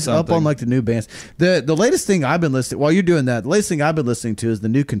always up Something. on like the new bands. The latest thing I've been listening while you're doing that, the latest thing I've been listening to is the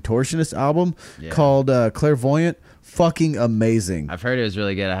new Contortionist album Yeah. called Clairvoyant. Fucking amazing. I've heard it was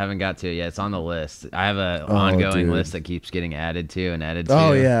really good. I haven't got to it yet. It's on the list. I have a Oh, ongoing dude. list that keeps getting added to and added to.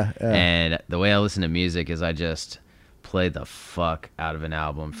 Oh, yeah. And the way I listen to music is I just play the fuck out of an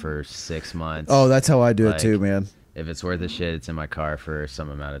album for 6 months. Oh, that's how I do Like, it too, man. If it's worth a shit, it's in my car for some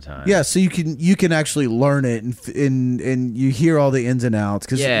amount of time. Yeah, so you can actually learn it and you hear all the ins and outs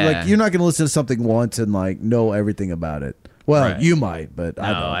because Yeah. like you're not going to listen to something once and like know everything about it. Well, Right. you might, but No,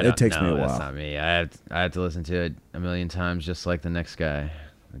 I don't. It takes me a That's while. not me. I have to listen to it a million times, just like the next guy,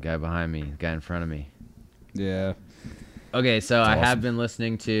 the guy behind me, the guy in front of me. Yeah. Okay, so I awesome. have been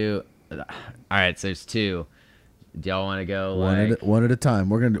listening to. All right, so there's two. Do y'all want to go One at a time.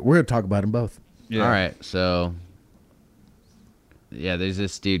 We're gonna talk about them both. Yeah. All right, so yeah, there's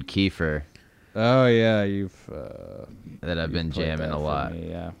this dude Kiefer Oh yeah, you've. that I've been you've played jamming that a for lot. me,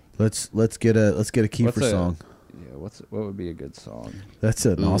 yeah. Let's get a Kiefer What's a- song. Yeah. What would be a good song? That's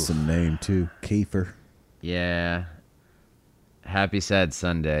an Oof. awesome name too, Kiefer. Yeah, Happy Sad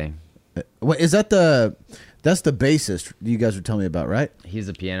Sunday. What is that? That's the bassist you guys were telling me about, right? He's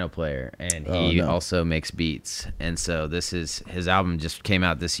a piano player and Oh, he no. also makes beats. And so his album just came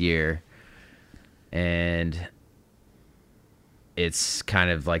out this year. and it's kind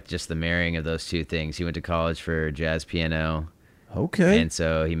of like just the marrying of those two things. He went to college for jazz piano. Okay. And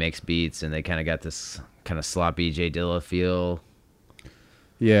so he makes beats, and they kind of got this kind of sloppy Jay Dilla feel.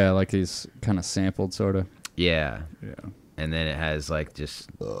 Yeah, like he's kind of sampled, sort of. Yeah. Yeah. And then it has like just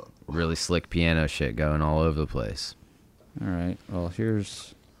really slick piano shit going all over the place. All right. Well,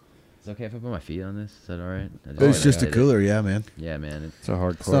 here's... Is it okay if I put my feet on this? Is that all right? It's just a cooler, yeah, man. Yeah, man. It's a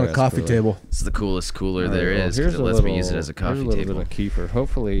hardcore. It's not a coffee table. It's the coolest cooler there Well, is because it lets me use it as a coffee here's a table. little bit of Kiefer.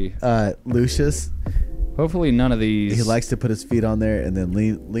 Hopefully, Lucius, hopefully none of these. he likes to put his feet on there and then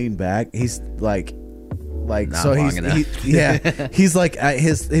lean back. He's like Not so long he's enough. he's like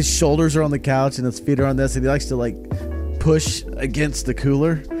his shoulders are on the couch and his feet are on this, and he likes to like push against the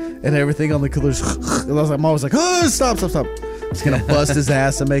cooler and everything on the cooler's. And I was like, I'm always like, oh, stop. It's gonna bust his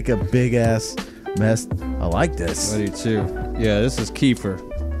ass and make a big ass mess. I like this. I do too. Yeah, this is Kiefer.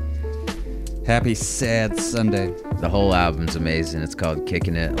 Happy Sad Sunday. The whole album's amazing. It's called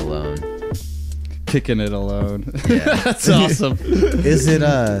Kicking It Alone. Kicking it alone. Yeah. That's awesome. Is it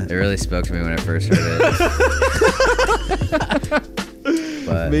It really spoke to me when I first heard it.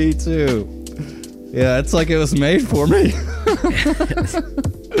 But Me too. Yeah, it's like it was made for me.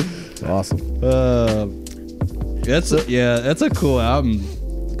 awesome? That's a cool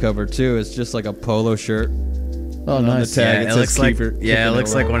album cover too. It's just like a polo shirt. Oh, on the nice. tag. yeah, It it looks says like Kiefer, it Kicking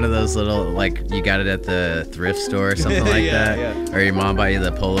looks It like Alone. one of those little like you got it at the thrift store or something like Yeah, that, yeah. or your mom bought you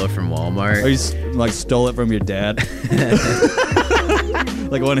the polo from Walmart. Or you like stole it from your dad.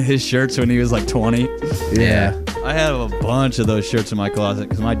 Like one of his shirts when he was like 20. Yeah. I have a bunch of those shirts in my closet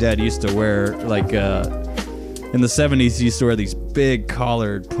because my dad used to wear like in the 70s. He used to wear these big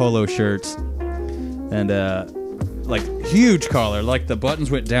collared polo shirts and like huge collar, like the buttons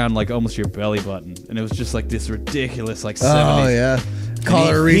went down like almost your belly button, and it was just like this ridiculous like 70s. Oh yeah. And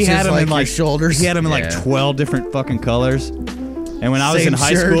Collar he reaches had them like in your like shoulders. He had them in like Yeah. 12 different fucking colors. And when I was Same in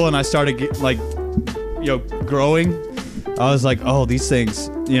high shirt. school and I started growing, I was like, oh, these things.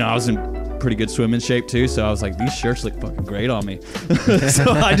 I was in pretty good swimming shape too, so I was like, these shirts look fucking great on me.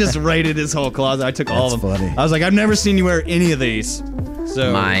 So I just raided his whole closet. I took all of them. That's funny. I was like, I've never seen you wear any of these.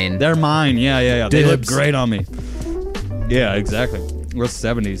 So Mine. They're mine. Yeah. They look Dibs. great on me. Yeah, exactly. Those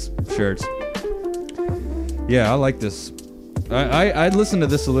 70s shirts. Yeah, I like this. I listened to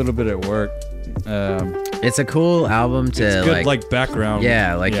this a little bit at work. It's a cool album to It's good, like background.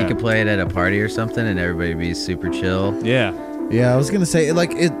 yeah, like you could play it at a party or something and everybody be super chill. Yeah. Yeah, I was gonna say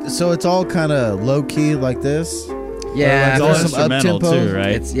like it. So it's all kind of low key like this. Yeah, It's all there's some instrumental up-tempo. too,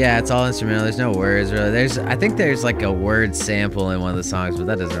 right? it's all instrumental. There's no words really. I think there's like a word sample in one of the songs, but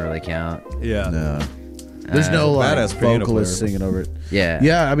that doesn't really count. Yeah. No, there's no like badass piano vocalist player. singing over it. Yeah.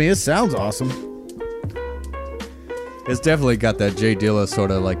 Yeah, I mean it sounds awesome. It's definitely got that Jay Dilla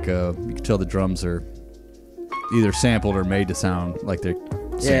sort of like you can tell the drums are either sampled or made to sound like they're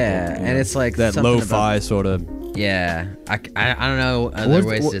sampled, Yeah, and it's like that something lo-fi about- sort of. Yeah, I don't know other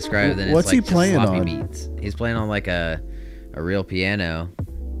ways to describe it than what's it's he like just playing sloppy on? beats. He's playing on like a real piano,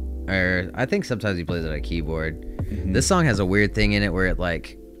 or I think sometimes he plays it on a keyboard. Mm-hmm. This song has a weird thing in it where it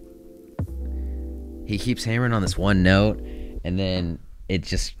like he keeps hammering on this one note, and then it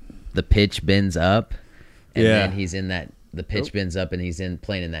just the pitch bends up, and Yeah. then he's in that the pitch bends up, and he's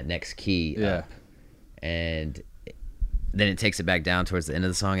playing in that next key up, and then it takes it back down towards the end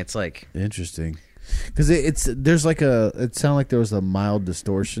of the song. It's like Interesting, because there's like it sounded like there was a mild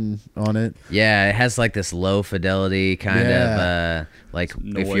distortion on it. yeah, it has like this low fidelity kind Yeah. of like if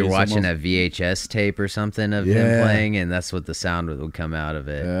noise you're watching almost. a VHS tape or something of him Yeah. playing, and that's what the sound would come out of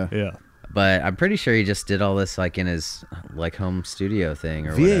it. Yeah, Yeah. But I'm pretty sure he just did all this like in his like home studio thing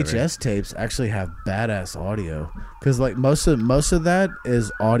or whatever. VHS tapes actually have badass audio because like most of that is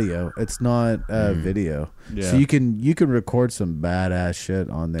audio. It's not video. Yeah. So you can record some badass shit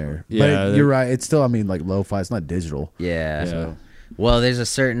on there. Yeah, but you're right. It's still like lo-fi. It's not digital. Yeah. Yeah. Well, there's a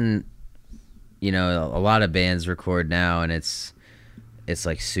certain, a lot of bands record now, and it's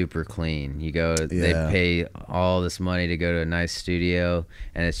like super clean. You go, they Yeah. pay all this money to go to a nice studio,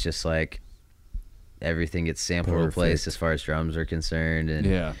 and it's just like everything gets sample Perfect. replaced as far as drums are concerned, and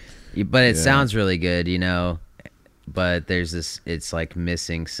Yeah. but it Yeah. sounds really good, But there's this, it's like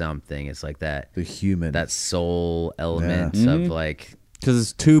missing something. It's like that The human. soul element Yeah. of Mhm. like, Because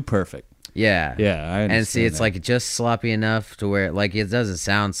it's too perfect. yeah, Yeah. I and see, understand it's that. like just sloppy enough to where like it doesn't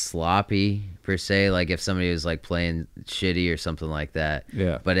sound sloppy per se, like if somebody was like playing shitty or something like that.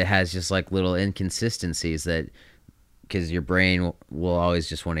 Yeah. But it has just like little inconsistencies that, because your brain will always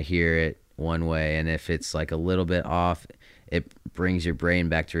just want to hear it one way, and if it's like a little bit off, it brings your brain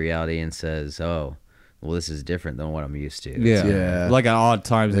back to reality and says, oh, well, this is different than what I'm used to. Yeah. Like an odd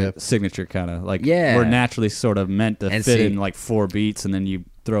times signature kind of like Yeah. we're naturally sort of meant to And fit see- in like 4 beats, and then you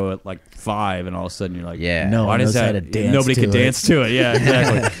throw it like 5, and all of a sudden you're like, Yeah. No why one does knows how that? to dance Nobody to could it. dance to it. Yeah,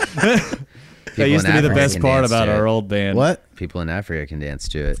 exactly. That used to be the best part about our old band. What? People in Africa can dance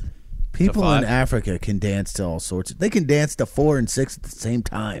to it. People in 5? Africa can dance to all sorts. They can dance to 4 and 6 at the same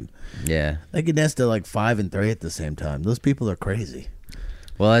time. Yeah. They can dance to like 5 and 3 at the same time. Those people are crazy.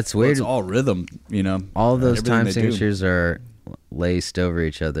 Well, that's Well, weird. it's all rhythm, you know. All of those Everything time they do. signatures are laced over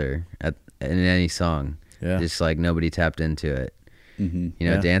each other in any song. Yeah. Just like nobody tapped into it. Mhm. You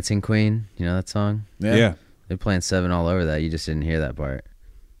know, Yeah. Dancing Queen, you know that song? Yeah. They're playing 7 all over that. You just didn't hear that part.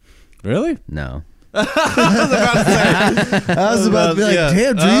 Really? No. I was about to be like,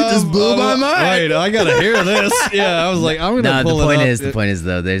 damn, dude, you just blew my mind. Wait, I gotta hear this. Yeah, I was like, I'm gonna No, pull the it point up. is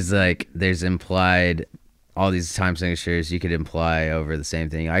though, there's implied all these time signatures you could imply over the same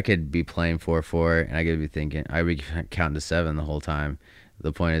thing. I could be playing 4/4 and I could be thinking I would be counting to 7 the whole time.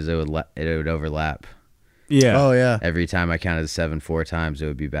 The point is it would overlap. Yeah. Oh, yeah. Every time I counted to 7 4 times, it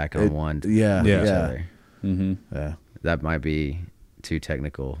would be back on 1. Yeah. Yeah. Each Yeah. other. Mm-hmm. Yeah. That might be too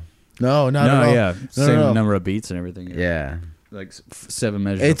technical. No, not No, at all. yeah. No, Same no. number of beats and everything. Yeah. Like 7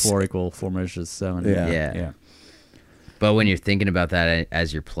 measures It's- of 4 equal 4 measures of 7. Yeah. Yeah. But when you're thinking about that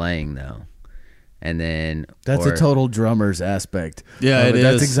as you're playing though, and then That's a total drummer's aspect. Yeah, of it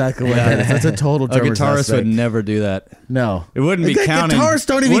That's is. exactly what that is. That's a total A drummer's guitarist aspect. would never do that. No. It wouldn't be counting. Guitarists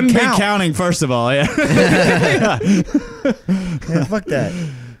don't even wouldn't count. be counting, first of all. Yeah. Yeah, fuck that.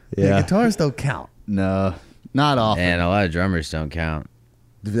 Yeah. Guitarists don't count. No, not often. and a lot of drummers don't count.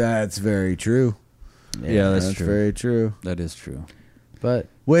 That's very true. Yeah, that's true. very true. That is true. But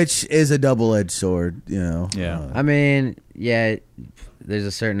Which is a double-edged sword, you know. Yeah. I mean, yeah, there's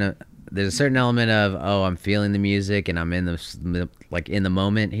a certain element of I'm feeling the music and I'm in the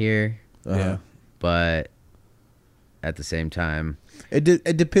moment here, Yeah. Uh-huh. but at the same time,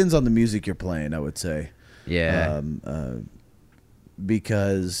 It depends on the music you're playing, I would say. yeah,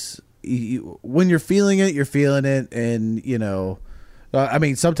 Because when you're feeling it, and you know, I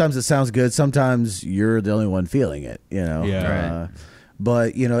mean, sometimes it sounds good, sometimes you're the only one feeling it, you know. Yeah. Right.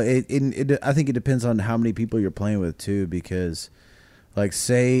 But you know, I think it depends on how many people you're playing with too, because, like,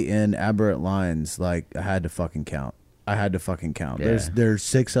 say in Aberrant Lines, like I had to fucking count. Yeah. There's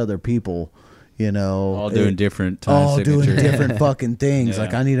 6 other people, you know, All doing different time all signatures. doing different fucking things. Yeah.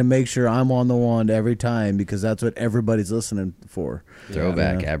 Like, I need to make sure I'm on the wand every time because that's what everybody's listening for.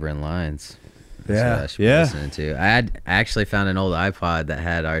 throwback Yeah. Aberrant Lines. That's Yeah. what I should be Yeah. listening to. I actually found an old iPod that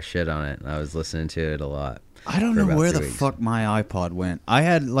had our shit on it, and I was listening to it a lot. I don't for know about where 3 the weeks. fuck my iPod went. I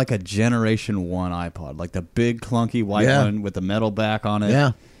had like a Generation 1 iPod, like the big clunky white Yeah. one with the metal back on it.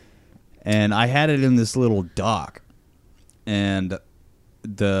 Yeah. And I had it in this little dock. And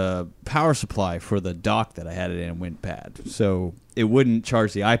the power supply for the dock that I had it in went bad. So it wouldn't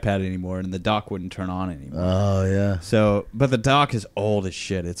charge the iPad anymore, and the dock wouldn't turn on anymore. Oh yeah. So, but the dock is old as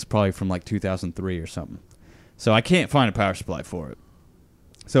shit. It's probably from like 2003 or something. So I can't find a power supply for it.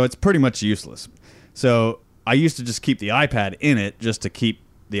 So it's pretty much useless. So I used to just keep the iPad in it just to keep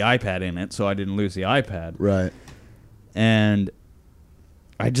the iPad in it so I didn't lose the iPad. Right. And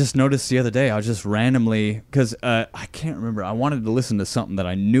I just noticed the other day, I was just randomly, because I can't remember, I wanted to listen to something that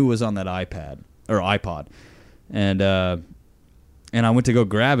I knew was on that iPad, or iPod. And I went to go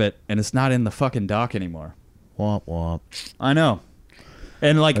grab it, and it's not in the fucking dock anymore. Womp womp. I know.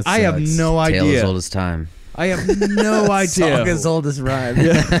 And like, That I have sucks. no Tale as idea. old as time. I have no idea. Song as old as rhyme.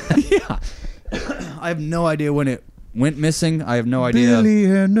 Yeah. I have no idea when it went missing. I have no idea. Billy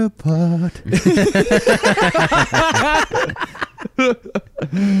and the pot.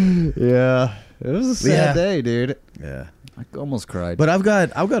 Yeah. It was a sad Yeah. day, dude. Yeah. I almost cried. But I've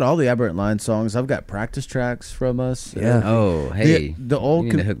got all the Aberrant Line songs. I've got practice tracks from us. Yeah. Oh, hey, The old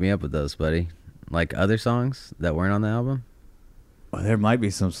you need to hook me up with those, buddy. Like other songs that weren't on the album. Well, there might be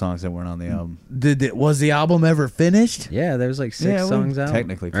some songs that weren't on the album. was the album ever finished? Yeah, there was like 6 songs out.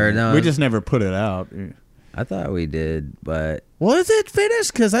 Technically. or no, we just never put it out. I thought we did, but Was it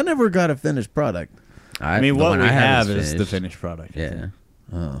finished? Because I never got a finished product. I mean, the what one we I have is is the finished product. I Yeah, think.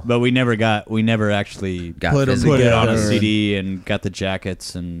 Oh. But we never actually got Put 'em physical. put it on a together. CD and got the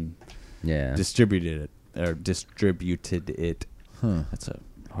jackets and Yeah, distributed it. Huh. That's a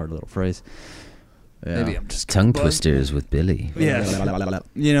hard little phrase. Yeah. Maybe I'm just tongue buzzed. twisters with Billy. Yeah.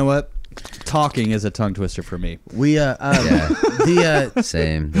 You know what? Talking is a tongue twister for me. We Yeah, the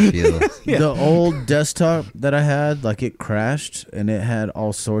same. The feel. the old desktop that I had, like, it crashed, and it had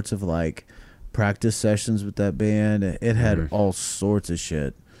all sorts of like practice sessions with that band. It had all sorts of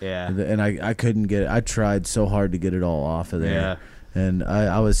shit. Yeah. And I couldn't get it. I tried so hard to get it all off of there. Yeah. And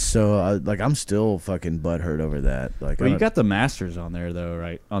I was so like I'm still fucking butthurt over that. Like, well, you got the masters on there though,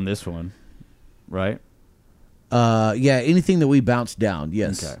 right? On this one, right? Yeah, anything that we bounced down,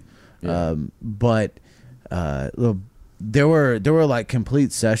 yes. Okay. Yeah. But there were like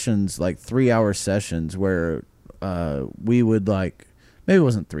complete sessions, like 3-hour sessions where we would like, maybe it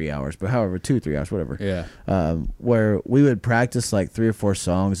wasn't 3 hours, but however, 2-3 hours, whatever. Yeah. Where we would practice like 3 or 4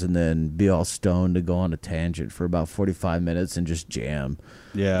 songs and then be all stoned to go on a tangent for about 45 minutes and just jam.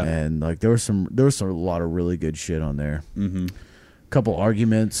 Yeah. And like there was a lot of really good shit on there. Mm-hmm. Couple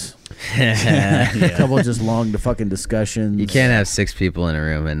arguments, a couple just long fucking discussions. You can't have 6 people in a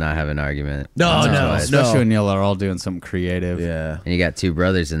room and not have an argument. No, Especially when y'all are all doing something creative. Yeah. And you got 2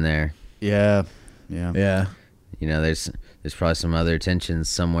 brothers in there. Yeah. You know, there's probably some other tensions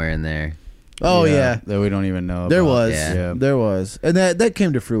somewhere in there. Oh yeah. That we don't even know. There about. was, Yeah. there was, and that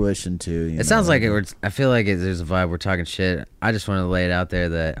came to fruition too. It sounds like I feel like there's a vibe. We're talking shit. I just want to lay it out there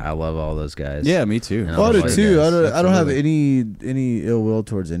that I love all those guys. Yeah, me too. And Oh, I do Otherwise, too. yes, I don't have any ill will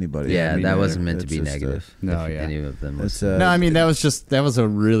towards anybody. Yeah, Me that neither. wasn't meant to It's be just, negative. No, if yeah. Any of them. It's, Was. No, I mean that was a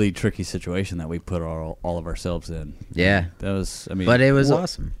really tricky situation that we put all of ourselves in. Yeah. That was. I mean, But it was well,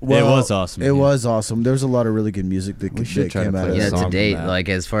 awesome. it was awesome. It was awesome. There was a lot of really good music that should try to came out play of a Yeah, it. song to from date, that. like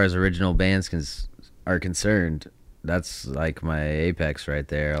as far as original bands are concerned, that's like my apex right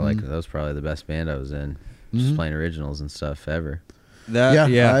there. Like that was probably the best band I was in, just playing originals and stuff ever. That, Yeah,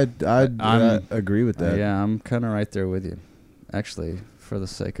 yeah. I agree with that. Yeah, I'm kind of right there with you. Actually, for the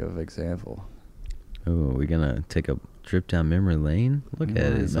sake of example. Oh, are we gonna take a trip down memory lane? Look at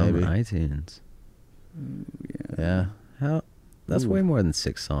it, it's on Maybe. iTunes. Yeah. How? That's Ooh. way more than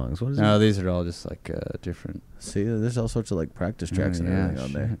 6 songs. What is No, it? these are all just like different. See, there's all sorts of like practice tracks and yeah, everything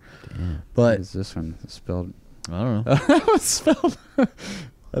on there. Damn. What But is this one spelled? I don't know. It's spelled.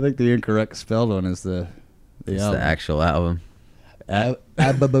 I think the incorrect spelled one is the It's album. the actual album.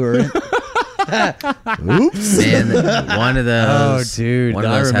 Oops. Man, one of those. Oh, dude, one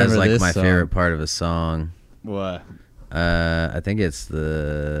of I those has remember like this my song. favorite part of a song. What? I think it's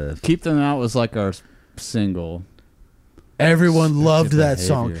the. Keep Them Out was like our single. Everyone loved that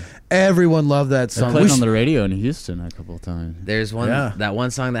song. Behavior. Everyone loved that I song. played We it on sh- the radio in Houston a couple of times. There's one Yeah. that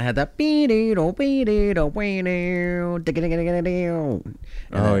one song that had that.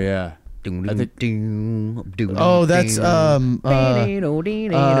 Oh yeah. I think- Oh, that's that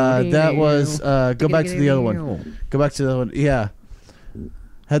was go back to the other one. Go back to the other one. Yeah.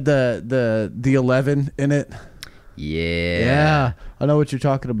 Had the 11 in it. Yeah. I know what you're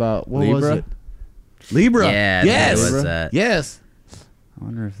talking about. What was Libra? it? Libra. Yeah, Yes. it was that. Yes. I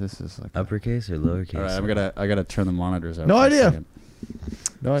wonder if this is like. Uppercase or lowercase? All right, I gotta turn the monitors up. No for a idea. second,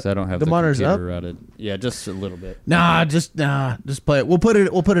 No, 'cause I don't have the the monitor's computer up? routed. Yeah, just a little bit. Just play it. We'll put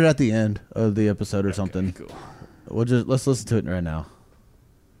it at the end of the episode or something. Cool. Let's listen to it right now.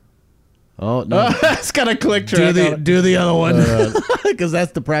 Oh no. It's got a click track. Do the other one because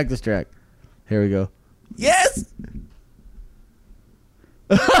that's the practice track. Here we go. Yes.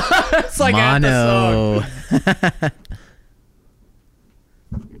 It's like half the song. Mono.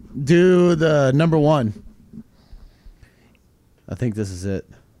 Do the number 1. I think this is it.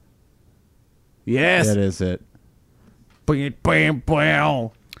 Yes. That is it.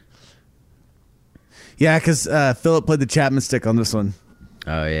 Yeah, because Philip played the Chapman stick on this one.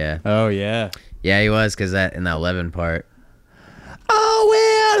 Oh yeah, Oh yeah. yeah, he was because that in that 11 part. Oh,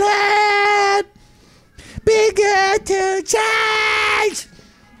 will it be good to change?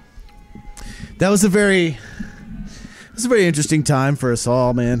 That was a very interesting time for us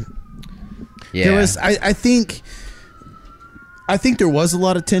all, man. Yeah, There was, I think there was a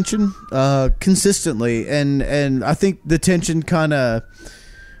lot of tension, consistently, and I think the tension kind of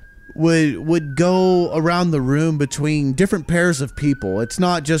would go around the room between different pairs of people. It's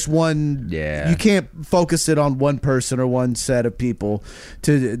not just one. Yeah. You can't focus it on one person or one set of people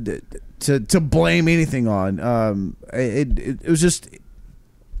to blame anything on. It was just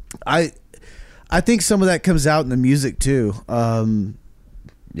I think some of that comes out in the music too.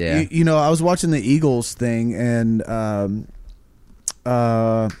 yeah. You know, I was watching the Eagles thing, and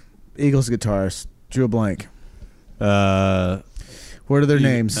Eagles guitarist drew a blank. What are their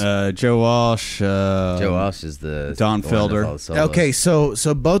names? Joe Walsh. Joe Walsh is the Don the one that Felder. follows solo. Okay, so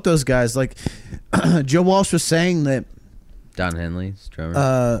both those guys, like Joe Walsh was saying that Don Henley's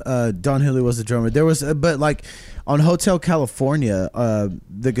drummer. Don Henley was the drummer. There was, but like on Hotel California,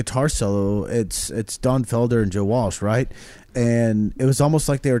 the guitar solo, it's Don Felder and Joe Walsh, right? and it was almost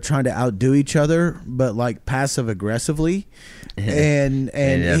like they were trying to outdo each other, but like passive aggressively, and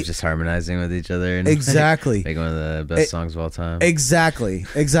ended up just harmonizing with each other and exactly make one of the best songs of all time. Exactly.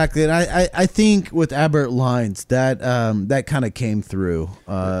 And I think with Aberrant Lines that that kind of came through.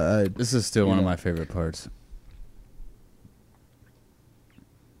 This is still one of my favorite parts.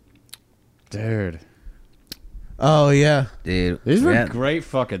 Dude. Oh yeah, dude, these were great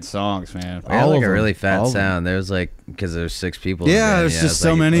fucking songs, man. We had like a really fat sound. There was like, because there's 6 people. Yeah, there's just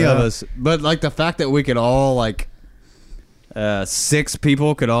so many of us. But like the fact that we could all like 6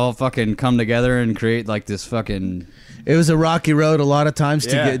 people could all fucking come together and create like this fucking. It was a rocky road a lot of times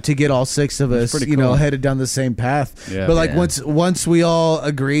to get all 6 of us, you know, headed down the same path. Yeah. But like once we all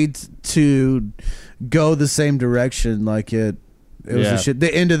agreed to go the same direction, like it was a shit.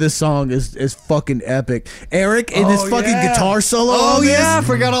 The end of this song is fucking epic. Eric in his fucking guitar solo. Oh yeah, I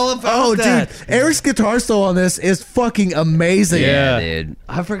forgot all about that. Dude, Eric's guitar solo on this is fucking amazing. Yeah, dude,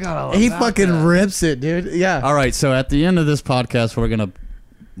 I forgot all about He fucking rips it, dude. Yeah. All right, so at the end of this podcast,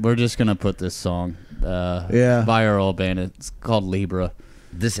 we're just gonna put this song by our old band. It's called Libra.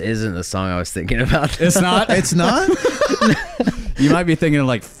 This isn't the song I was thinking about. It's not. It's not. You might be thinking of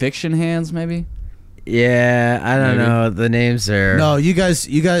like Fiction Hands, maybe. Yeah, I don't know. The names are no. You guys.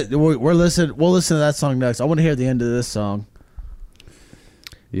 We're listening. We'll listen to that song next. I want to hear the end of this song.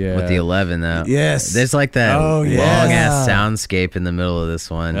 Yeah, with the 11 though. Yes, there's like that long ass soundscape in the middle of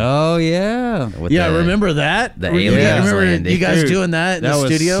this one. Oh yeah, remember that? The aliens remember landing. you guys doing that in the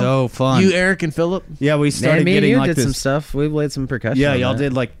studio? That was so fun. You, Eric, and Philip. Yeah, we started me getting and you like did this. some stuff. We played some percussion. Yeah, y'all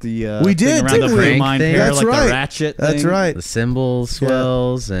did like the we did around the crank mine thing. pair, That's like right. the ratchet. That's thing. right. The cymbal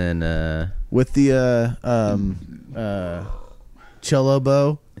swells and with the cello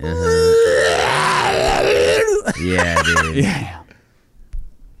bow. Yeah, dude.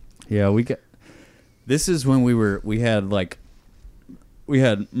 Yeah, we got. This is when we had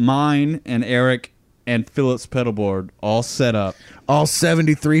mine and Eric and Philip's pedal board all set up. All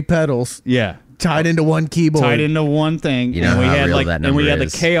 73 pedals. Yeah. Tied into one keyboard. Tied into one thing. You know and we how had real that number and we had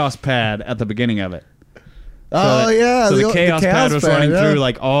is. the chaos pad at the beginning of it. So the chaos pad was running yeah. through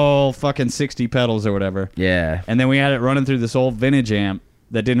like all fucking 60 pedals or whatever. Yeah. And then we had it running through this old vintage amp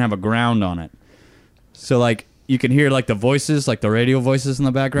that didn't have a ground on it. So like you can hear like the voices, like the radio voices in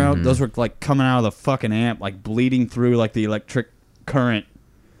the background. Mm-hmm. Those were like coming out of the fucking amp, like bleeding through like the electric current.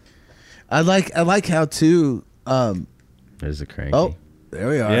 I like how too. There's a cranky. Oh, there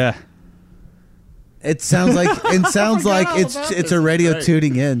we are. Yeah. It sounds like it's a radio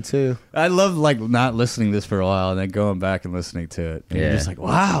tuning in too. I love like not listening to this for a while and then going back and listening to it. And you're just like,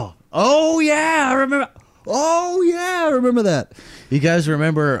 wow. Oh yeah, I remember. Oh yeah, I remember that. You guys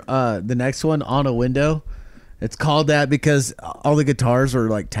remember the next one, On a Window? It's called that because all the guitars are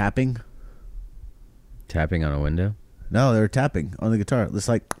like tapping. Tapping on a window? No, they're tapping on the guitar. It's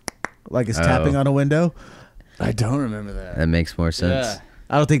like it's tapping on a window. I don't remember that. That makes more sense. Yeah.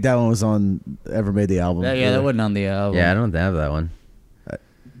 I don't think that one was ever made the album. Yeah, that wasn't on the album. Yeah, I don't have that one.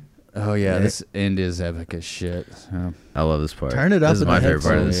 Oh yeah, this end is epic as shit. So. I love this part. Turn it up This is in my the favorite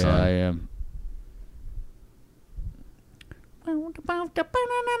part of the Yeah, song. I am.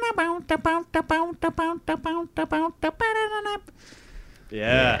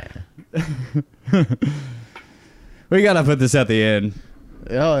 Yeah. We gotta put this at the end.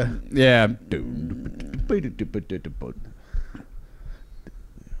 Oh, Yeah.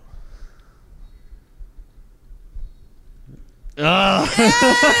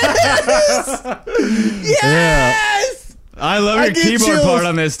 yes! I love I your get keyboard chills. part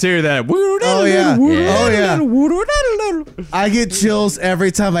on this too. That. Oh yeah. Yeah. Oh yeah. I get chills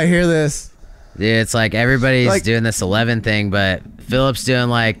every time I hear this. Dude, it's like everybody's Like- doing this 11 thing, but Philip's doing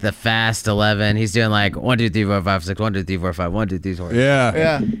like the fast 11. He's doing like 1, 2, 3, 4, 5, 6, 1, 2, 3, 4, 5, 1, 2, 3, 4. Yeah.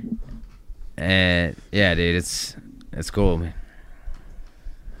 Yeah. And yeah, dude, it's cool, man.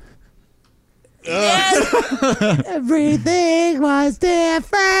 Everything was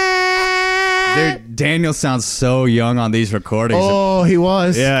different. Dude, Daniel sounds so young on these recordings. Oh, he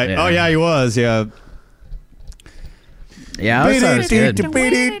was. Yeah. Yeah. Oh yeah, he was. Yeah. Yeah, I always thought it was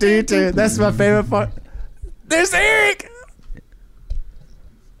good. That's my favorite part. There's Eric.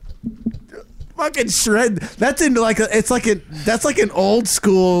 Fucking shred. That's into like that's like an old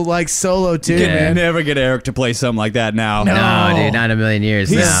school like solo too, You Yeah. can never get Eric to play something like that now. No. No, dude, not in a million years.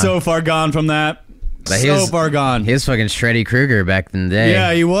 He's now. so far gone from that. But he so was- far gone. He was fucking Shreddy Krueger back in the day.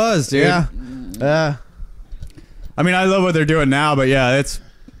 Yeah, he was, dude. Yeah. I mean, I love what they're doing now, but yeah, it's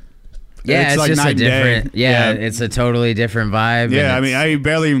it's like just night a and day. different. Yeah, it's a totally different vibe. Yeah, I and mean, it's- he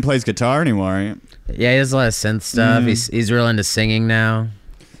barely even plays guitar anymore. Right? yeah, he does a lot of synth stuff. He's real into singing now.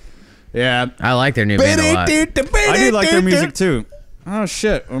 Yeah, I like their new band a lot. I do like their music too. Oh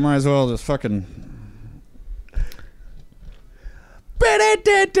shit, we might as well just fucking.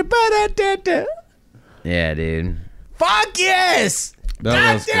 Yeah, dude. Fuck yes!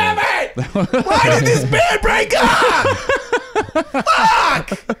 That God damn it! Why did this band break up?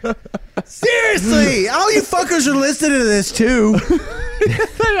 Fuck! Seriously, all you fuckers are listening to this too,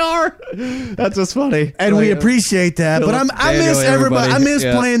 They are. That's just funny. and we appreciate that. But I miss everybody. I miss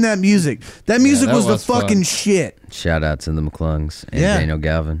playing that music. That music that was the was fun. fucking shit. Shout out to the McClungs and Yeah. Daniel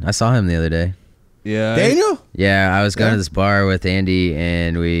Galvin. I saw him the other day. Yeah, Daniel? Yeah, I was going Yeah. to this bar with Andy,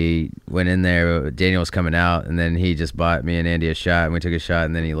 and we went in there. Daniel was coming out, and then he just bought me and Andy a shot, and we took a shot,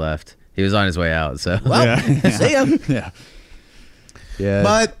 and then he left. He was on his way out, so. Well, see ya. Yeah. Yeah.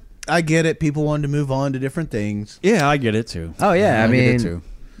 But I get it. People wanted to move on to different things. Yeah, I get it too. Oh, yeah, I get it mean- too.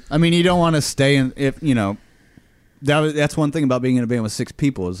 I mean, you don't want to stay in if you know. That's one thing about being in a band with 6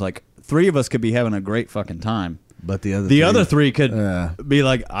 people is like 3 of us could be having a great fucking time. But the Other three could Yeah. be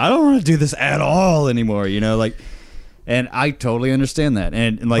like, I don't want to do this at all anymore, you know, like, and I totally understand that.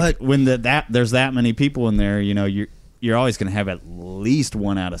 And like But- when there's that many people in there, you know, you're always going to have at least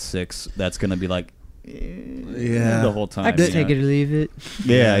 1 out of 6 that's going to be like, Yeah. the whole time. I could you take know? it or leave it.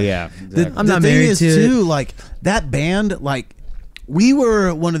 Yeah, yeah. The, exactly. I'm the not thing married is to it. too, like that band, like we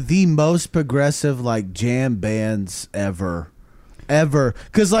were one of the most progressive like jam bands ever.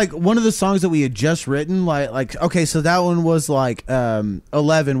 Because like one of the songs that we had just written, like okay, so that one was like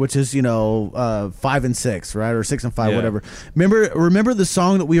 11, which is 5 and 6, right, or 6 and 5, Yeah. whatever. Remember the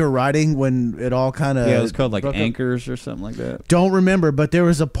song that we were writing when it all kind of Yeah, it was called like Anchors or something like that. Don't remember, but there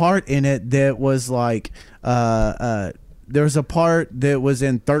was a part in it that was like there was a part that was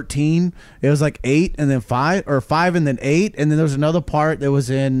in 13. It was like 8 and then 5, or 5 and then 8, and then there was another part that was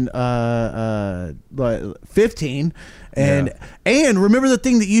in like 15. And remember the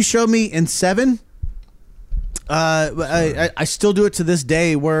thing that you showed me in 7? I still do it to this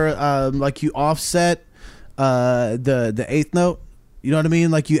day, where like you offset the 8th note. You know what I mean?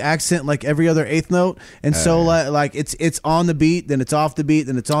 Like you accent like every other 8th note, and so like it's on the beat, then it's off the beat,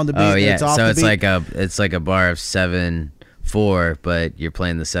 then it's on the beat, Oh then yeah, it's off so the it's beat. like a bar of 7/4, but you're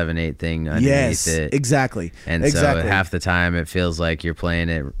playing the 7/8 thing underneath Yes, it. exactly. And exactly. so half the time it feels like you're playing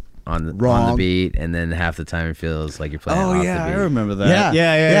it on the Wrong. beat, and then half the time it feels like you're playing it Oh off yeah, the I beat. remember that.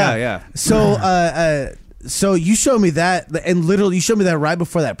 Yeah. So so you showed me that, and literally you showed me that right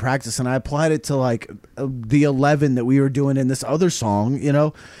before that practice, and I applied it to like the 11 that we were doing in this other song,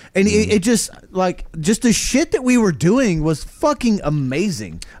 and it just like the shit that we were doing was fucking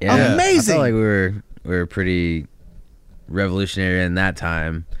amazing. Yeah, Amazing. I felt like we were pretty revolutionary in that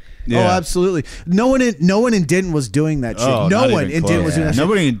time. Oh, absolutely. No one in Denton was doing that shit. Oh, no not one even in Denton was close. doing that shit.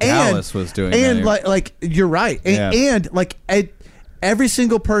 Nobody in Dallas was doing that. And like you're right. And like every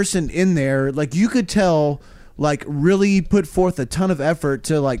single person in there, like you could tell, like really put forth a ton of effort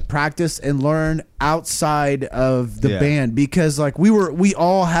to like practice and learn outside of the band, because like we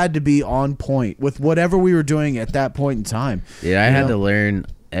all had to be on point with whatever we were doing at that point in time. Yeah, I had to learn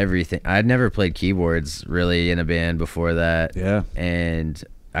everything. I'd never played keyboards really in a band before that. Yeah. And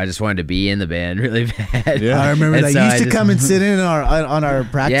I just wanted to be in the band really bad. Yeah. I remember And that. so You I used to just- come and sit in on our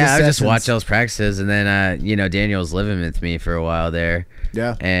practice Yeah, I would just sessions. watch those practices, and then Daniel was living with me for a while there.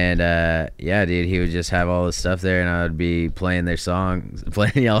 Yeah. And yeah, dude, he would just have all this stuff there, and I would be playing their songs,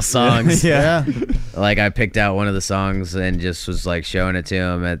 playing y'all songs. Yeah. Like I picked out one of the songs and just was like showing it to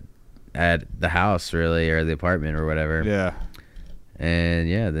him at the house, really, or the apartment or whatever. Yeah. And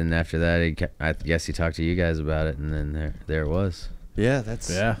yeah, then after that, I guess he talked to you guys about it, and then there it was. Yeah, that's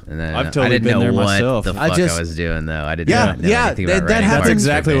And then I've I totally didn't been know there what myself. the I fuck just- I was doing though. I didn't Yeah, know yeah, anything that about writing happens. That's parts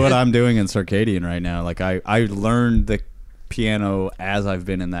exactly for what bands. I'm doing in Circadian right now. Like I learned the piano as I've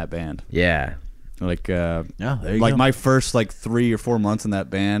been in that band. Yeah. Like Yeah, there you like go. my first like 3 or 4 months in that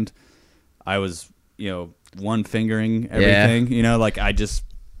band, I was one fingering everything. Like I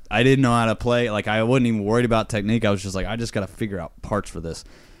didn't know how to play. Like I wasn't even worried about technique. I was just like, I just got to figure out parts for this.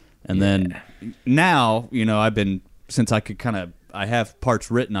 And then now I've been, since I have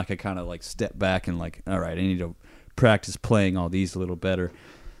parts written, I could kind of like step back and like, all right, I need to practice playing all these a little better.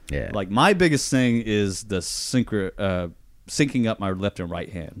 Yeah. Like my biggest thing is the syncing up my left and right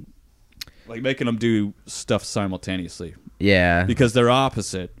hand, like making them do stuff simultaneously Yeah. because they're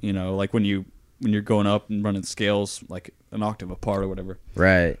opposite. Like when you're going up and running scales like an octave apart or whatever,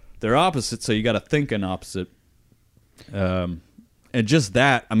 Right. they're opposite. So you got to think an opposite. And just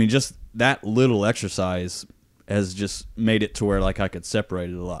that, just that little exercise has just made it to where like I could separate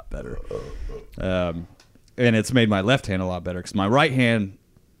it a lot better. And it's made my left hand a lot better because my right hand,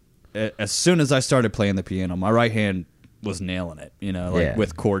 as soon as I started playing the piano, my right hand was nailing it, like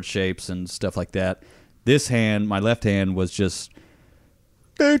with chord shapes and stuff like that. This hand, my left hand, was just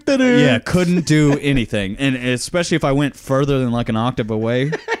couldn't do anything, and especially if I went further than like an octave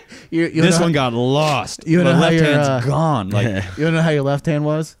away. This one got lost. My left hand's gone. Like you know how your left hand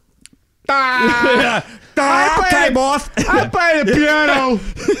was? Okay, boss. I play the piano.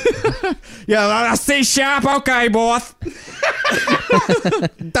 Yeah, C sharp. Okay, boss.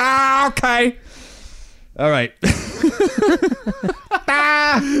 Okay. All right.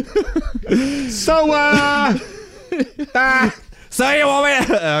 So you want me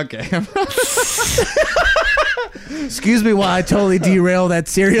to... Okay. Excuse me while I totally derail that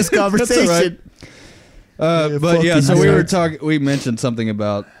serious conversation. But yeah, so we mentioned something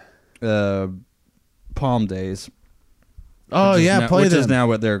about Palm Days. Oh yeah, which them. Is now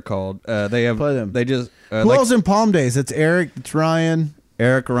what they're called. They have play them. They just who else in Palm Days? It's Eric, it's Ryan,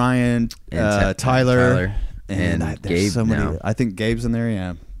 and Tyler, and Gabe. So many. Now. I think Gabe's in there.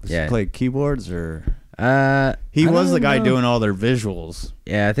 Yeah. Does he play keyboards or? He was the guy doing all their visuals.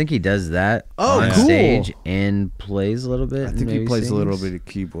 Yeah, I think he does that on cool. stage and plays a little bit. I think he plays a little bit of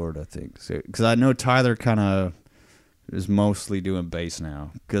keyboard. I think because I know Tyler kind of is mostly doing bass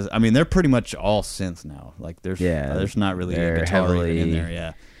now. Because I mean, they're pretty much all synths now. Like there's not really a guitar even in there.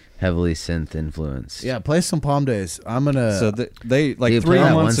 Yeah, heavily synth influenced. Yeah, play some Palm Days. I'm gonna. So they like 3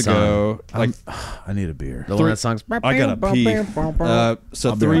 months ago. Like I need a beer. The one that song's. I gotta pee.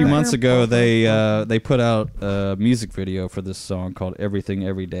 So 3 months ago they put out a music video for this song called "Everything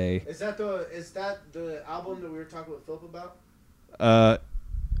Every Day." Is that the album that we were talking with Philip about?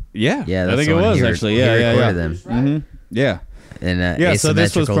 Yeah, I think it was actually. Yeah. Them. Mm-hmm. Yeah. And so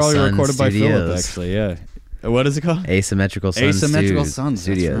this was probably Sun recorded by Studios. Philip actually. Yeah. What is it called? Asymmetrical Sun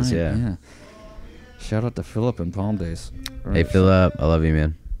Studios. Right, yeah. Shout out to Philip and Palm Days. Right. Hey Philip, I love you,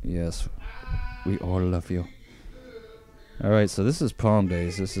 man. Yes, we all love you. All right, so this is Palm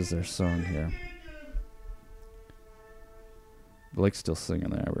Days. This is their song here. Blake's still singing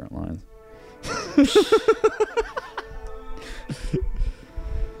the aberrant lines.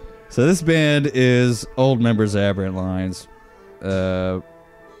 So this band is old members of Aberrant Lines. The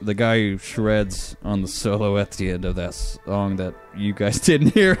guy who shreds on the solo at the end of that song that you guys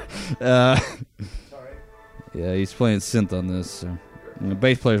didn't hear. Yeah, he's playing synth on this. So. And the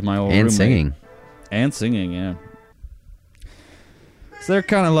bass player's my old roommate. And singing, yeah. So they're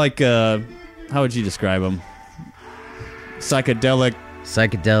kind of like, how would you describe them? Psychedelic,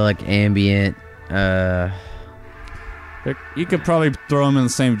 ambient. You could probably throw them in the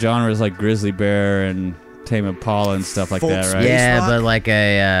same genre as like Grizzly Bear and Tame Impala and stuff like that, right? Yeah, but like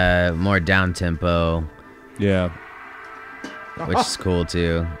a more down tempo. Yeah, which is cool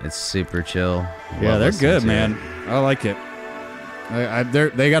too. It's super chill. Yeah, they're good, man. I like it.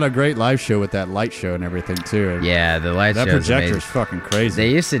 They got a great live show with that light show and everything too. Yeah, the light show. That projector's fucking crazy.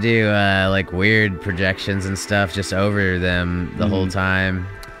 They used to do like weird projections and stuff just over them the whole time.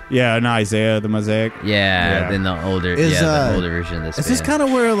 Yeah, and Isaiah the Mosaic. Yeah, then the older, the older version of this. Is this kind of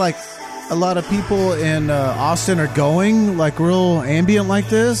where like a lot of people in Austin are going, like real ambient like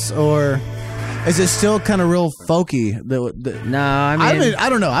this, or is it still kind of real folky? No, I mean, I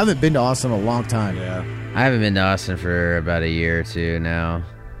don't know. I haven't been to Austin in a long time. Yeah, I haven't been to Austin for about a year or two now,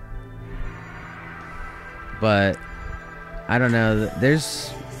 but I don't know.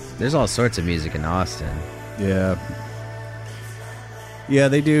 There's all sorts of music in Austin. Yeah. Yeah,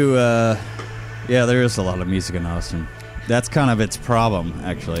 they do. Yeah, there is a lot of music in Austin. That's kind of its problem,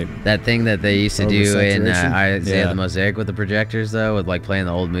 actually. That thing that they used to do in Isaiah the Mosaic with the projectors, though, with like playing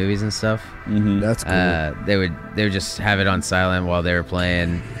the old movies and stuff. Mm-hmm. That's cool. They would just have it on silent while they were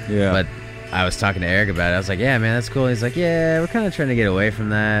playing. Yeah. But I was talking to Eric about it. I was like, "Yeah, man, that's cool." He's like, "Yeah, we're kind of trying to get away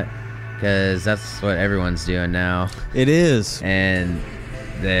from that because that's what everyone's doing now." It is. And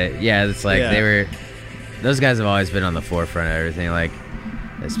it's like they were. Those guys have always been on the forefront of everything. Like.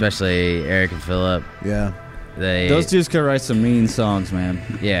 Especially Eric and Philip. Yeah. Those dudes can write some mean songs, man.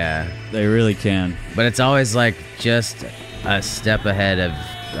 Yeah. They really can. But it's always like just a step ahead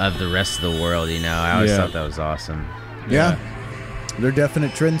of the rest of the world, you know? I always thought that was awesome. Yeah. They're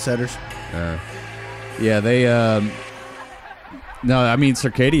definite trendsetters. Yeah, they... No, I mean,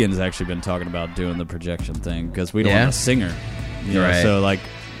 Circadian's actually been talking about doing the projection thing because we don't have a singer. You know? Right. So, like,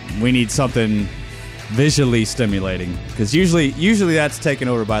 we need something... visually stimulating because usually that's taken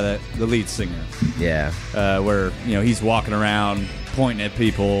over by the lead singer. Yeah. Where he's walking around pointing at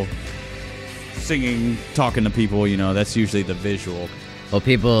people, singing, talking to people. That's usually the visual. Well,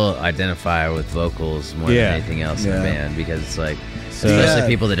 people identify with vocals more than anything else in the band because it's like especially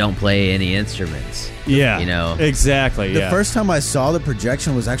people that don't play any instruments. Yeah. Exactly. The first time I saw the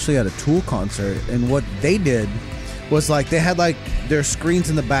projection was actually at a Tool concert, and what they did was like they had like their screens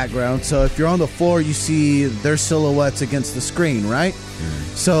in the background. So if you're on the floor, you see their silhouettes against the screen, right?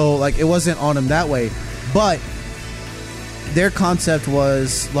 So like it wasn't on them that way, but their concept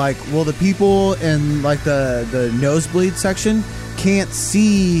was like, well, the people in like the nosebleed section can't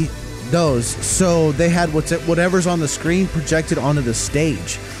see those, so they had whatever's on the screen projected onto the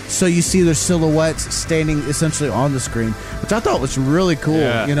stage, so you see their silhouettes standing essentially on the screen, which I thought was really cool.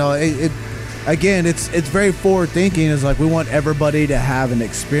 Yeah. You know, it again, it's very forward thinking. It's like we want everybody to have an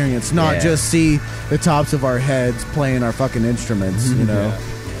experience, not just see the tops of our heads playing our fucking instruments. You know. Yeah.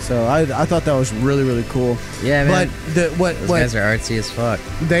 So I thought that was really, really cool. Yeah, man. But those guys are artsy as fuck.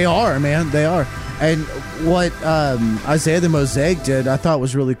 They are, man. They are. And what Isaiah the Mosaic did, I thought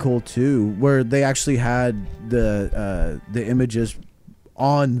was really cool too, where they actually had the images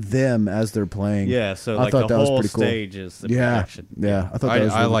on them as they're playing. Yeah, so I like thought the that was whole pretty cool. stage is the projection. Yeah, I thought that was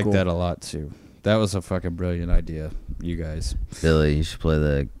really I like cool. that a lot too. That was a fucking brilliant idea, you guys. Billy, you should play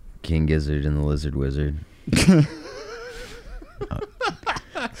the King Gizzard and the Lizard Wizard.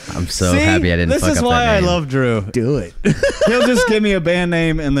 I'm so happy I didn't fuck up that name. This is why I love Drew. Do it. He'll just give me a band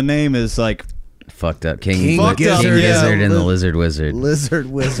name, and the name is like fucked up. King Gizzard and the Lizard Wizard.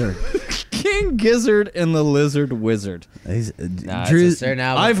 Lizard Wizard. King Gizzard and the Lizard Wizard. Drew's, it's a certain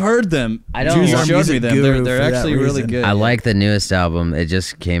album. I've heard them. I don't. Drew's Our showed me music them. guru They're for that actually really reason. good. I like the newest album. It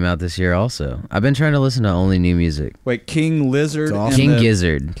just came out this year also. I've been trying to listen to only new music. Wait, King Lizard. Awesome. And King the-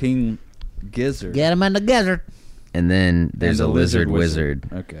 Gizzard. King Gizzard. get him in the gizzard. And then there's And a the Lizard Wizard.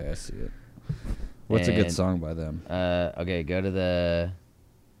 Okay, I see it. What's a good And, song by them? Okay, go to the...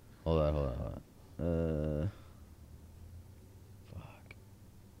 Hold on.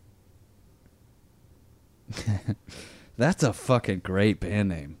 That's a fucking great band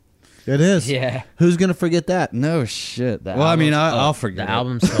name. It is. Yeah. Who's gonna forget that? No shit. The Well, I mean, album's- I'll forget. The it.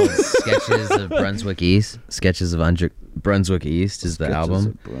 album's called Sketches of Brunswick East. Sketches of Brunswick East is the Sketches album.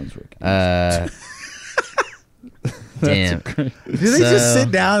 of Brunswick. Damn. Do they just sit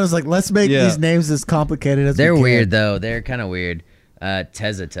down and was like, let's make Yeah. these names as complicated as They're we can? weird, though. They're kind of weird.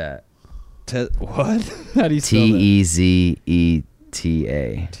 Tezeta. What? How do you spell T-E-Z-E-T-A.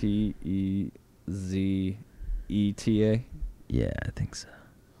 T-E-Z-E-T-A? Yeah, I think so.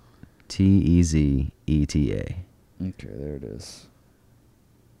 T-E-Z-E-T-A. Okay, there it is.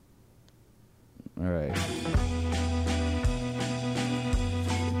 All right.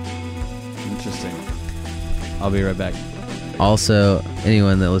 Interesting. I'll be right back. Also,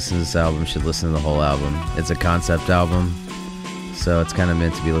 anyone that listens to this album should listen to the whole album. It's a concept album, so it's kind of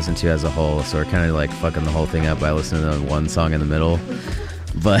meant to be listened to as a whole. So we're kind of like fucking the whole thing up by listening to one song in the middle.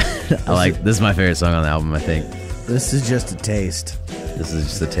 But this is my favorite song on the album, I think. This is just a taste. This is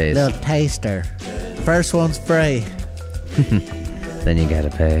just a taste. Little taster. First one's free. Then you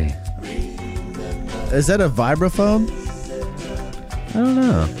gotta pay. Is that a vibraphone? I don't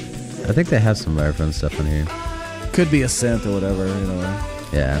know. I think they have some vibraphone stuff on here. Could be a synth or whatever. You know.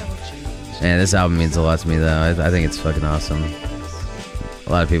 Yeah. Man, this album means a lot to me, though. I think it's fucking awesome. A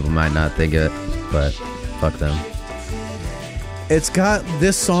lot of people might not think it, but fuck them. It's got,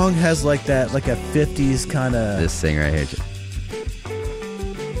 this song has like that, like a 50s kind of. This thing right here.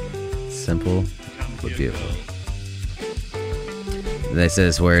 Simple, but beautiful. They say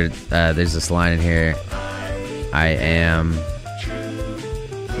this word, there's this line in here. I am,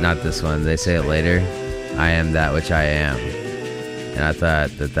 not this one, they say it later. I am that which I am. And I thought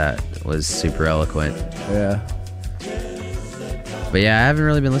that was super eloquent. Yeah. But yeah, I haven't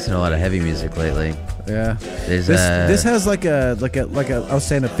really been listening to a lot of heavy music lately. Yeah. There's this has like a I was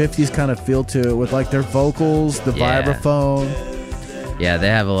saying a 50s kind of feel to it with like their vocals, the Yeah. vibraphone. Yeah, they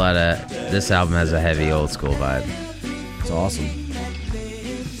have a lot of, this album has a heavy old school vibe. It's awesome.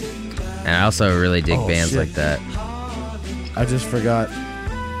 And I also really dig Oh, bands shit. like that. I just forgot.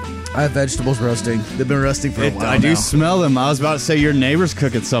 I have vegetables roasting. They've been roasting for a while I do now. smell them. I was about to say your neighbor's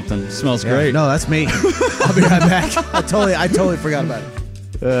cooking something. It smells Yeah. great. No, that's me. I'll be right back. I totally forgot about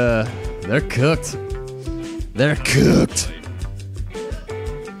it. They're cooked. They're cooked.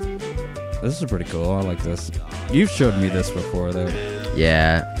 This is pretty cool. I like this. You've showed me this before, though.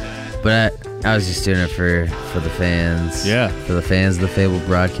 Yeah, but I was just doing it for the fans. Yeah. For the fans of the Fabled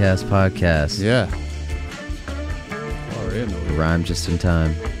Broadcast Podcast. Yeah. Rhyme just in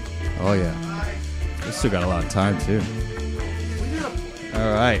time. Oh, yeah. We still got a lot of time, too.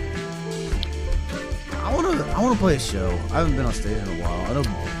 All right. I want to play a show. I haven't been on stage in a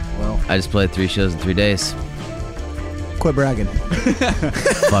while. I just played 3 shows in 3 days. Quit bragging.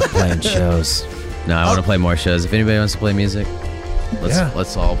 Fuck playing shows. No, I want to play more shows. If anybody wants to play music,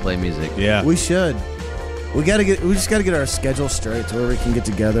 let's all play music. Yeah. We should. We just gotta get our schedule straight to where we can get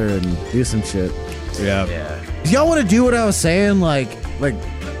together and do some shit. Yeah. Do y'all want to do what I was saying? Like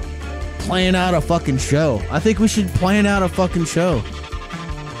plan out a fucking show. I think we should plan out a fucking show.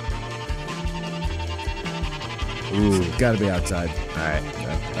 Ooh, gotta be outside. All right.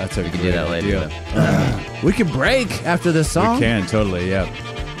 That's a We can do that later. We can break after this song. We can, totally, yeah.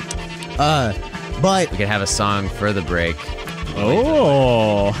 But We can have a song for the break.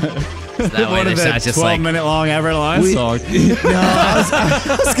 Oh. So that way One of there's that not just 12-minute long Avril Lavigne We- song. no,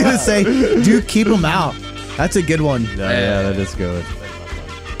 I was gonna say, dude, keep them out. That's a good one. Yeah, that is good.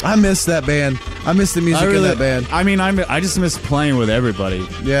 I miss that band. I miss the music in that band. I mean, I just miss playing with everybody.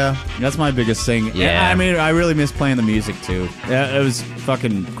 Yeah. That's my biggest thing. Yeah. I mean, I really miss playing the music too. Yeah, it was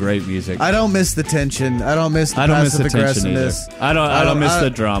fucking great music. I don't miss the tension. I don't miss the I don't miss the passive tension either. aggressiveness. I don't miss the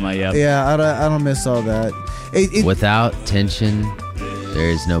drama. Yeah. Yeah, I don't miss all that. Without tension, there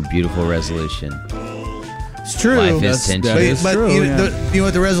is no beautiful resolution. It's true. Life is tension. that is but true, you, yeah. you know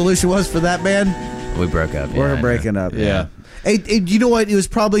what the resolution was for that band? We broke up. We're yeah. breaking up. Yeah. Hey, you know what? It was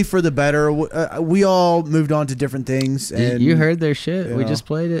probably for the better. We all moved on to different things, and You heard their shit. you We know, just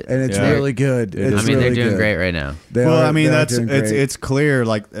played it. and it's Yeah. really good. It It's is. I mean, really they're doing good. great right now. They Well, are- I mean, they are that's doing great. it's clear.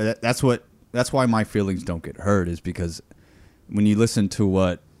 Like that's why my feelings don't get hurt is because when you listen to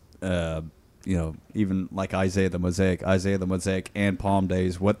what even like Isaiah the Mosaic, and Palm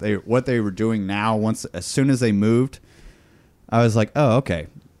Days, what they were doing now. As soon as they moved, I was like, oh, okay.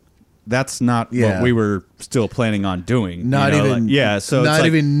 That's not Yeah. what we were still planning on doing. Not even. So not it's like,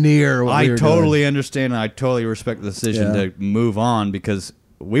 even near. What I we were totally doing. understand and I totally respect the decision Yeah. to move on because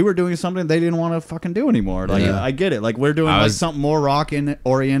we were doing something they didn't want to fucking do anymore. Like Yeah. I get it. Like we're doing like something more rock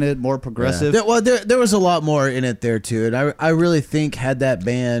oriented, more progressive. There was a lot more in it there too, and I really think had that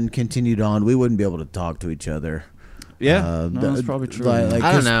band continued on, we wouldn't be able to talk to each other. Yeah, no, that's probably true. I don't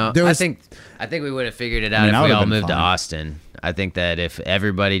 'cause know. there was- I think we would have figured it out mean, I if we would've all been moved to fine. Austin. I think that if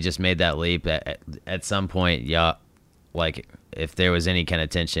everybody just made that leap at some point, yeah, like if there was any kind of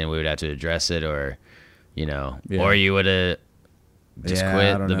tension, we would have to address it, or or you would have just Yeah, I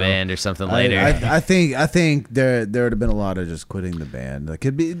quit don't the know. band or something later. I think there would have been a lot of just quitting the band. Like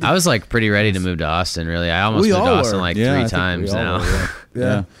it'd be. I was like pretty ready to move to Austin. Really, I almost We moved to all Austin were. like Yeah, I 3 think we times all now. were, yeah.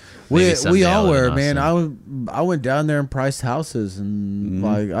 Yeah. Maybe We someday all I'll live were, in man. Austin. I went down there and priced houses, and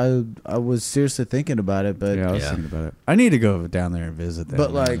like I was seriously thinking about it, but Yeah, I was Yeah. thinking about it. I need to go down there and visit them.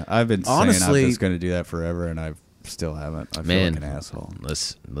 But, man. like, I've been saying honestly- I was going to do that forever, and I still haven't. I feel Man. like an asshole.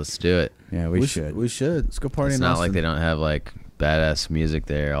 Let's do it. Yeah, we should. We should. Let's go party It's in not Austin. like they don't have like badass music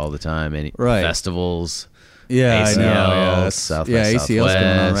there all the time. Any Right. festivals. Yeah, ACL, I know. Yeah, South by ACL's going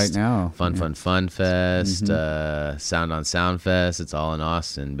on right Southwest, now. Fun Fest, Mm-hmm. Sound on Sound Fest. It's all in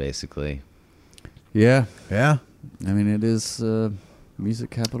Austin, basically. Yeah, Yeah. I mean it is music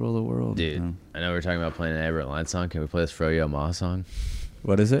capital of the world. Dude, you know. I know we're talking about playing an Everett Line song. Can we play this Froyo Ma song?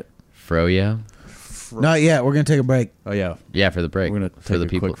 What is it? Froyo? Not yet. We're gonna take a break. Oh yeah, Yeah, for the break. We're gonna For take the a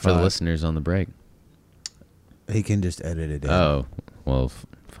people, quick for the five. listeners on the break. He can just edit it in. Oh, well,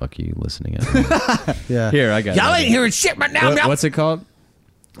 fuck you listening. Yeah. here I got. Y'all it. ain't hearing shit right now. What's it called?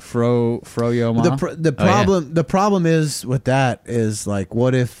 Froyo Ma. The problem is with that is like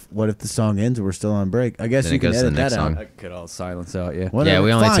what if the song ends and we're still on break? I guess Then you it can goes to the edit next that out. song. I could all silence out. Yeah. Whatever. Yeah,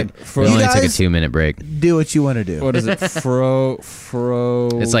 we only Fine. took You a guys 2-minute break. do what you want to do. What is it? Fro.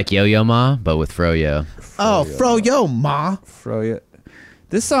 It's like Yo-Yo Ma, but with Froyo. Oh, Froyo Ma. Froyo.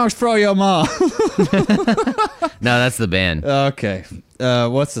 This song's Froyo Ma. No, that's the band. Okay.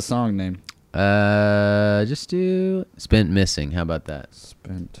 What's the song name? Just do Spent Missing. How about that?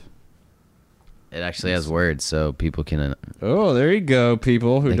 Spent. It actually has words, so people can Oh, there you go,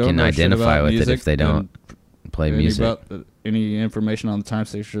 people who They don't can know shit identify about with it music if they don't play and music. About any information on the time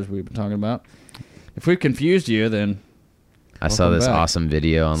signatures we've been talking about. If we've confused you, then I saw welcome this back. awesome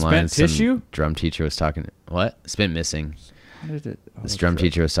video online. Spent Tissue? Drum teacher was talking. What? Spent Missing. how did it? Oh, This that's drum right.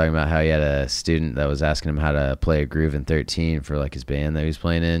 teacher was talking about how he had a student that was asking him how to play a groove in 13 for like his band that he was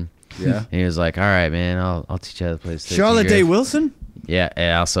playing in. Yeah. And he was like, "All right, man, I'll teach you how to play this 13 Charlotte Day groove." Wilson, Yeah,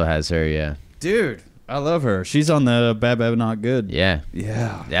 it also has her. Yeah, dude, I love her. She's on the Bad Bad Not Good. yeah.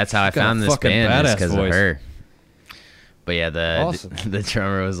 Yeah, That's how I She's got a found this fucking band is badass because of voice. her. But yeah, Awesome. the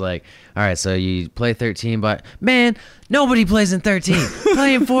drummer was like, "All right, so you play 13, but man, nobody plays in 13.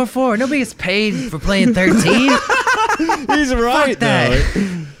 Playing 4/4. Nobody gets paid for playing 13." he's right. that.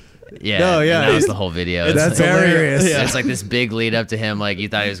 though. Yeah, No, yeah, and that was it's- the whole video. it's That's like, hilarious. Yeah. It's like this big lead up to him. Like you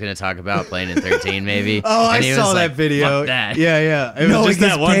thought he was going to talk about playing in 13, maybe. Oh, And I he saw was that like, video. "Fuck that." Yeah, yeah. It was No, he just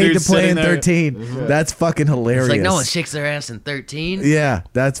gets that one paid dude to play sitting in there. 13. That's fucking hilarious. It's like no one shakes their ass in 13. Yeah,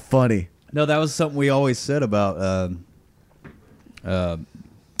 that's funny. No, that was something we always said about in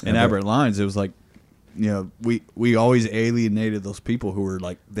Aberrant Lines. It was like we always alienated those people who were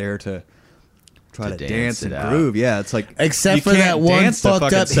like there to try to dance and it out. groove. Yeah, it's like except for that one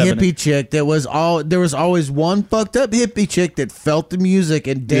fucked up hippie chick there was always one fucked up hippie chick that felt the music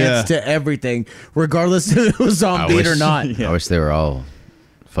and danced to everything, regardless if it was on beat or not. I wish they were all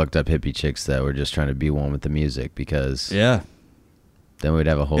fucked up hippie chicks that were just trying to be one with the music, because then we'd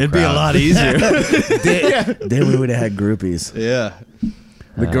have a whole It'd crowd. be a lot easier. Then we would have had groupies. Yeah.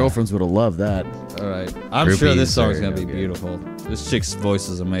 The girlfriends would have loved that. All right. I'm sure this Groupies song's are going to be good. beautiful. This chick's voice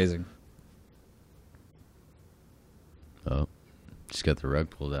is amazing. Oh, just got the rug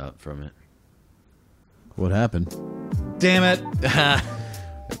pulled out from it. What happened? Damn it.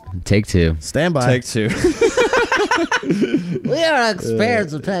 Take two. Stand by. Take two. We are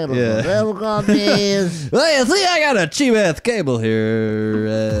experts of technical difficulties. Well, you see, I got a cheap-ass cable here.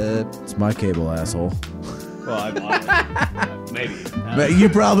 It's my cable, asshole. Well, I bought it. Maybe. But you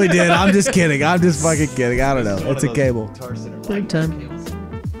probably did. I'm just kidding. I'm just fucking kidding. I don't know. It's a cable. Break time.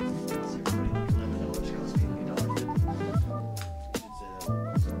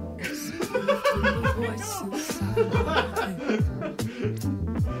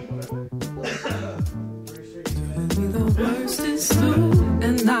 The worst is through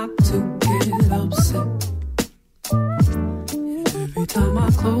and not to get upset. Every time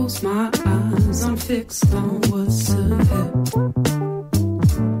I close my eyes, I'm fixed on what's ahead.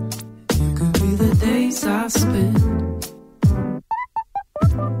 You could be the days I spend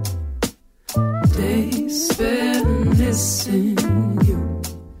missing you.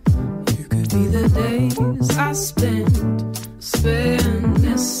 You could be the days I spend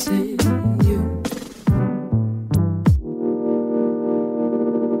missing you.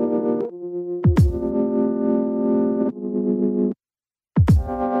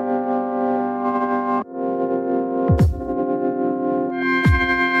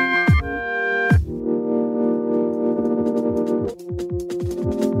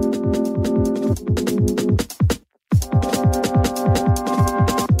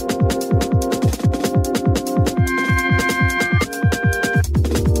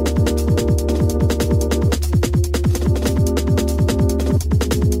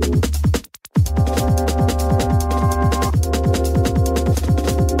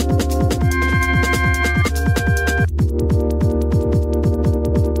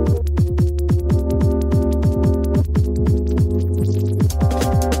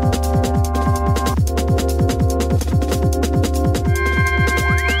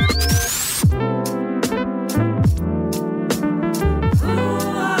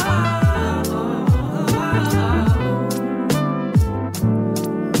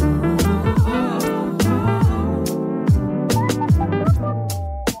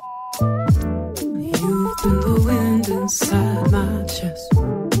 Inside my chest,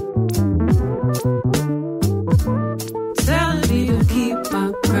 telling me to keep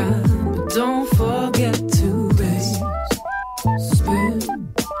my pride, but don't forget to raise. Still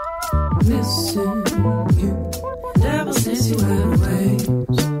missing you, and ever since you went away.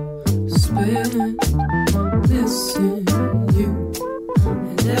 Still missing you,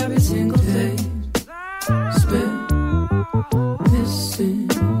 and every single day. Still missing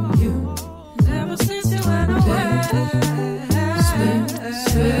you, and ever since you went away.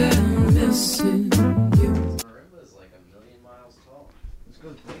 Missing you. Marimbas like 1,000,000 miles tall. This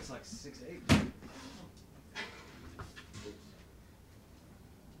goes Blake's like 6'8".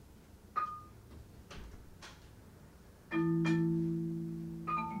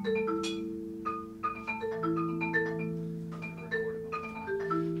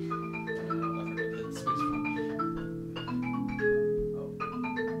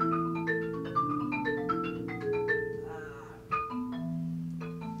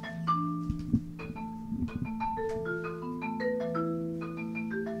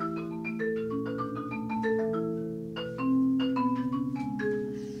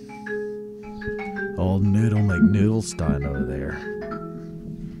 Old Noodle McNoodlestein over there.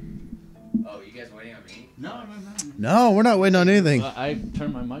 Oh, you guys waiting on me? No. No, we're not waiting on anything. I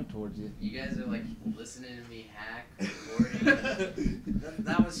turned my mic towards you. You guys are like listening to me hack recording.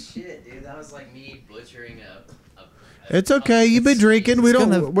 that was shit, dude. That was like me butchering a It's okay. You've been drinking. We're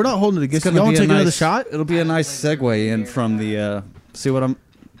not holding it against you. You want to take another shot? It'll be a nice segue in from the. See what I'm.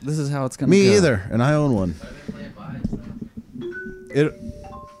 This is how it's gonna. Me go. either, and I own one. It'll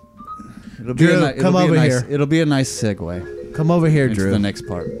Drew, be a nice, come over here. It'll be a nice segue. Come over here, into Drew. the next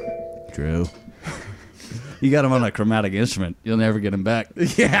part. Drew. You got him on a chromatic instrument. You'll never get him back.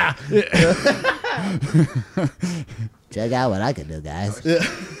 Yeah. Check out what I can do, guys.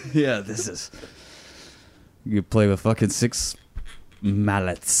 Yeah, this is. You play with fucking 6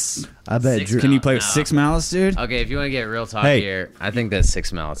 mallets. I bet Six- Drew. Can you play with No. 6 mallets, dude? Okay, if you want to get real talk Hey. here, I think that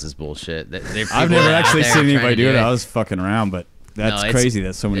 6 mallets is bullshit. I've never actually seen anybody do it. I was fucking around, but that's crazy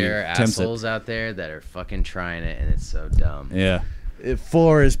that so many There are attempts it. assholes out there that are fucking trying it, and it's so dumb. Yeah.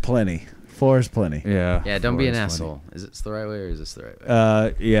 4 is plenty. 4 is plenty. Yeah. Yeah, don't Four be an is asshole. Is it the right way or is this the right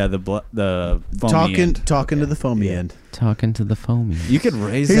way? Yeah, the foamy Talking end. to the foamy end. Talking to the foamy. You could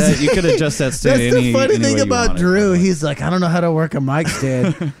raise that. You could adjust that stand. That's the funny any thing way you about want it. Drew. He's like, I don't know how to work a mic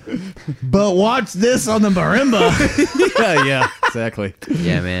stand, but watch this on the marimba. yeah, exactly.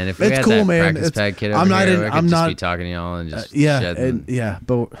 Yeah, man. If we It's had cool, that man. practice It's- pad kid over I'm not here, in- I could I'm just not- be talking to y'all and just Yeah, shed and them. yeah,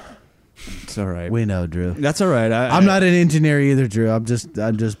 but It's all right. we know, Drew. That's all right. I'm not an engineer either, Drew. I'm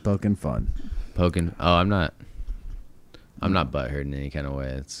just poking fun. Poking. Oh, I'm not butthurt in any kind of way.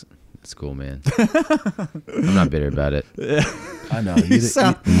 It's cool, man. I'm not bitter about it. I know. You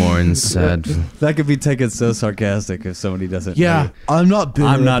sound- More sad. That could be taken so sarcastic if somebody doesn't. yeah, know. I'm not bitter.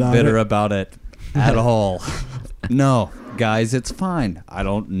 I'm not about bitter it. about it at all. No, guys, it's fine. I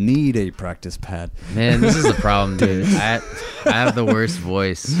don't need a practice pad. Man, this is the problem, dude. I have the worst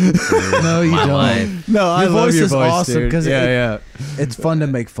voice. For No, you my don't. life. No, I Your love voice your is voice, awesome dude. 'cause yeah. It's fun to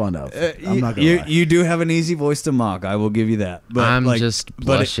make fun of. I'm not gonna you, lie. you do have an easy voice to mock. I will give you that. But I'm like, just but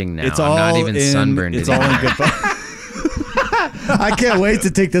blushing now. It's I'm all not even in, sunburned It's all in anymore. good fun. I can't wait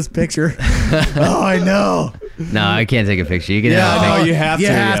to take this picture. Oh, I know. No, I can't take a picture. You can Yeah, have a no, picture. You have You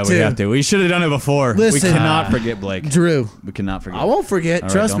to. have Yeah, to. we have to. We should have done it before. Listen. we cannot forget Blake. Drew, We cannot forget. I won't forget. All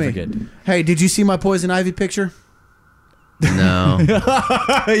right, Trust don't me. forget. Hey, did you see my poison ivy picture? No.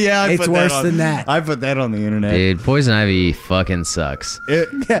 Yeah, It's worse than that. I put that on the internet. Dude, poison ivy fucking sucks. Blake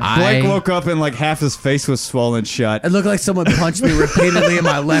I- woke up and like half his face was swollen shut. It looked like someone punched me repeatedly in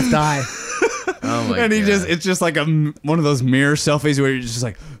my left eye. Oh my And he God. just—it's just like one of those mirror selfies where you're just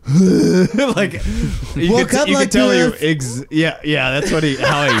like, like you Woke up you like could tell this. yeah. That's how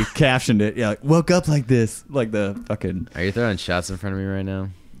he captioned it. Yeah, like, woke up like this, like the fucking Are you throwing shots in front of me right now?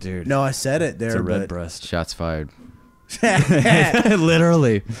 dude. No, I said it there. it's a red but breast. Shots fired.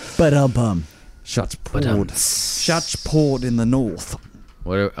 Literally, But shots But, poured. Shots poured in the north.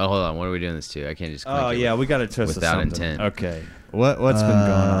 hold on. What are we doing this to? I can't just. Oh click it yeah, with- we got to twist without something. intent. Okay, what's been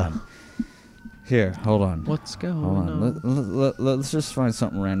going on? Here, hold on. What's going Hold on? on. Let's just find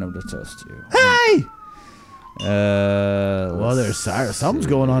something random to toast you. hey, Well, well, there's something's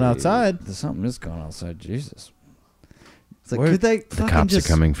going on outside. There's something is going on outside. Jesus. It's like, Where- could they The fucking cops just, are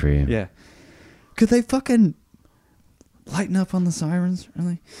coming for you. Yeah. Could they fucking lighten up on the sirens?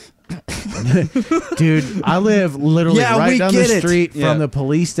 Really? Dude, I live literally Yeah, right we down the get it. street Yeah. from the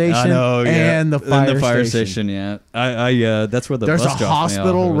police station I know, yeah. and the fire station. Yeah. I that's where the There's a bus drops me off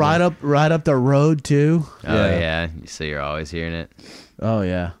hospital over right there. right up the road too. Oh Yeah. yeah. So you're always hearing it. Oh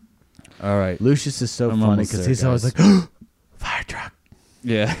yeah, All right. Lucius is so I'm funny almost because there, he's always guys. like, fire truck.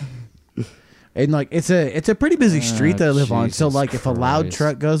 Yeah. And like it's a pretty busy street that I live on. So Jesus like if a loud Christ.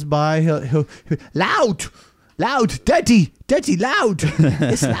 truck goes by, he'll loud, dirty, loud.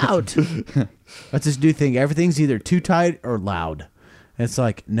 It's loud. That's his new thing. Everything's either too tight or loud. And it's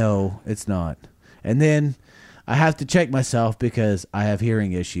like no, it's not. And then I have to check myself because I have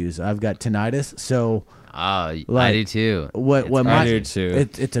hearing issues. I've got tinnitus. So Oh, I Like, do too. what It's my do too.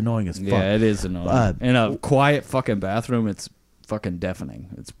 It's annoying as fuck. Yeah, it is annoying. Uh, In a quiet fucking bathroom, it's fucking deafening.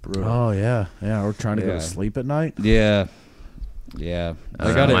 It's brutal. Oh yeah, yeah. We're trying to go Yeah. to sleep at night. Yeah. Yeah.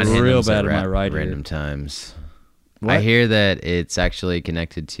 I got mine it hit real them bad in at my right random ear. times. What? I hear that it's actually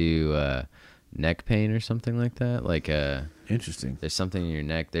connected to neck pain or something like that. Like Interesting. there's something in your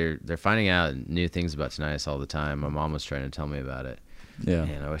neck. They're finding out new things about tinnitus all the time. My mom was trying to tell me about it. Yeah.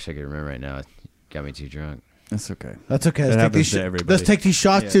 Man, I wish I could remember right now. It got me too drunk. That's okay. That's okay. That Let's take, happens these to everybody. let's take these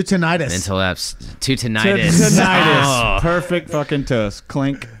shots to tinnitus. Mental apps to tinnitus. Tinnitus. Oh. Perfect fucking toast.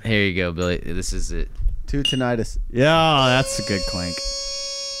 Clink. Here you go, Billy. This is it. To tinnitus. Yeah, that's a good clink.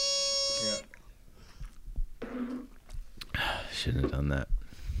 Shouldn't have done that.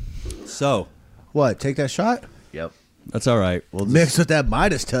 So, What? Take that shot? Yep. that's all right. We'll just, Mixed with that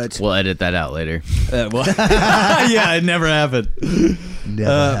Midas touch. We'll edit that out later. yeah, it never happened.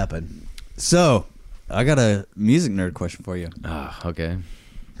 Never happened. So, I got a music nerd question for you. Oh, okay.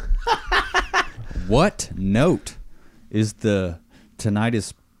 What note is the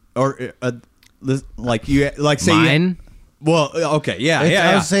tinnitus, or like you like say you- Mine? well, okay, yeah, It's- yeah. I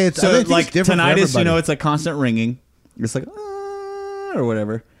would yeah. say it's- I so think it's like different for tinnitus. You everybody. know, it's like constant ringing. It's like or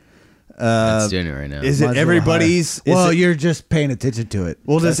whatever. That's doing it right now. Is Might it as well everybody's? higher. Well, is it, you're just paying attention to it.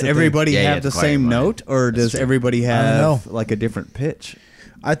 well, That's does the everybody Yeah, have it's the quiet same in mine. note, or does everybody don't have know. like a different pitch?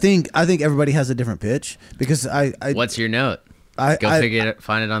 thing. I think everybody has a different pitch because I What's your note? Go I- figure it.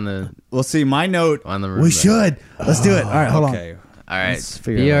 Find it on the Well, see, my note. on the. we should. Let's do it. All right, hold okay. All right. Let's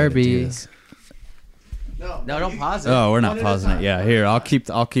figure out how to do BRB. this. No, don't pause it. Oh, we're not pausing it. Yeah, here I'll keep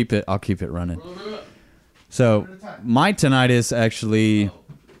it running. So my tinnitus actually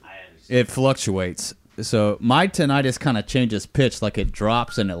it fluctuates. So my tinnitus kind of changes pitch, like it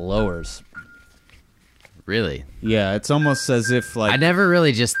drops and it lowers. Really? Yeah, it's almost as if like I never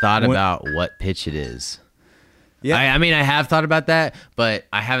really just thought When- about what pitch it is. Yeah. I mean, I have thought about that, but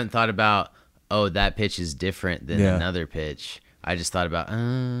I haven't thought about, oh, that pitch is different than Yeah. another pitch. I just thought about,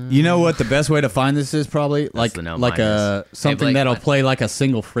 You know what the best way to find this is probably like the note like mine a is. something Hey, Blake, that'll what? play like a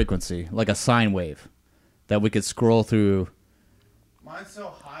single frequency, like a sine wave that we could scroll through. Mine's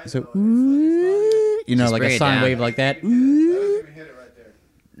so high. So though, it's you know, Just like bring a it sine down. wave like that. I don't even hit it right there.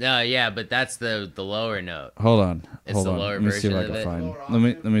 no, yeah, but that's the lower note. Hold on. It's Hold the on. lower Let me see if version I of can it. find.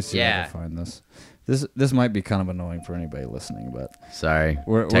 Lower Let me see if I Yeah. can find this. This might be kind of annoying for anybody listening, but Sorry,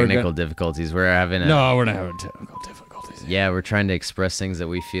 We're technical go- difficulties. We're having a no, we're not having technical difficulties. yeah, we're trying to express things that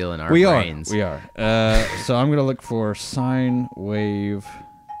we feel in our we brains. are. We are. So I'm gonna look for sine wave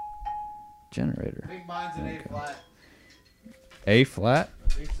generator. I think mine's an A flat. A flat. I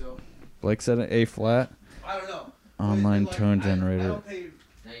think so. Blake said an A flat. I don't know. Online Like, tone I generator. don't think,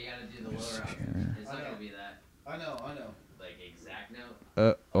 No, you gotta do the Let's lower see option. here. It's not gonna be that I know. like exact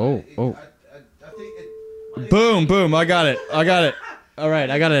note. Oh. I think it. Boom. Boom. I got it. All right.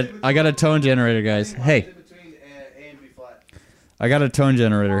 I got a tone generator, guys. Hey, In between A and B flat. I got a tone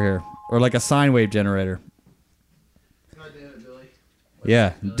generator here, or like a sine wave generator. God damn it, Billy.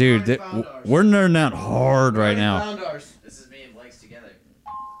 Yeah, dude, we're nerding out hard right now. Found ours. This is me and Blake's together.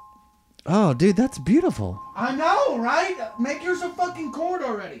 Oh, dude, that's beautiful. I know, right? Make yours a fucking chord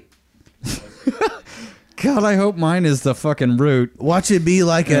already. God, I hope mine is the fucking root. Watch it be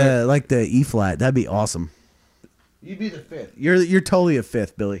like the E flat. That'd be awesome. You'd be the fifth. You're totally a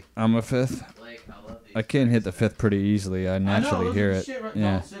fifth, Billy. I'm a fifth. Blake, I love these. I can hit the fifth pretty easily. I naturally hear it. Yeah.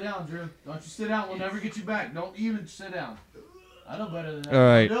 Don't sit down, Drew. Don't you sit down. We'll never get you back. Don't even sit down. I know better than that. All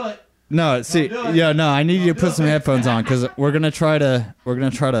right. Don't do it. No, see, do it. yeah, no, I need you to do put some it. headphones on because we're gonna try to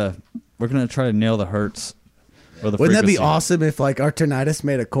nail the hertz. Or the Wouldn't that be frequency. awesome if like our tinnitus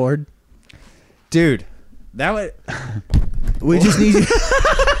made a chord? dude? That would. We just need you.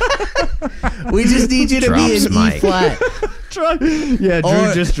 We just need you to Drops be an E mic. flat Yeah, Drew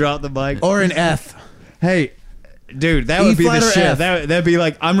Or- just dropped the mic. or an F. Hey, dude, that E would be the flat or shit. F? That'd be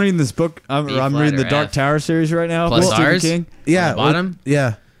like I'm reading this book. I'm E reading flat the or Dark F? Tower series right now. Plus with Stephen ours? King. Yeah, On the bottom?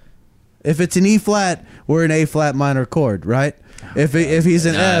 Yeah. If it's an E flat, we're an A flat minor chord, right? If he's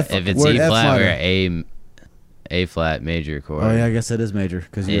an F, if it's we're E an F flat, minor. we're A flat major chord. Oh yeah, I guess that is major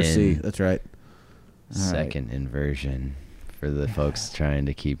because you're a C. In- That's right. Second inversion for the folks trying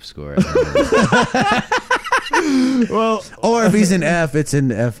to keep score. Well, Or if he's an F, it's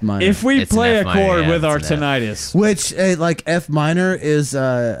an F minor. if we It's an play F a minor, chord yeah, with our it's an F. tinnitus, which like F minor is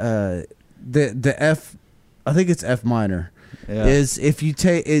the F. I think it's F minor. yeah. Is if you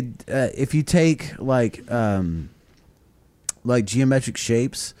take it if you take like geometric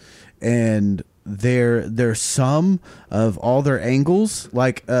shapes and their sum of all their angles,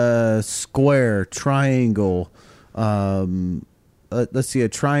 like a square, triangle, let's see, a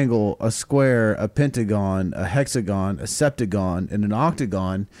triangle, a square, a pentagon, a hexagon, a septagon, and an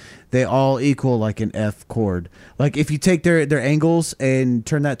octagon, they all equal like an F chord. Like if you take their angles and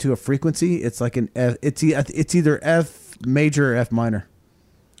turn that to a frequency, it's like an F. It's either F major or F minor.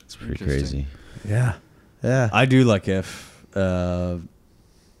 It's pretty crazy. Yeah, yeah. I do like F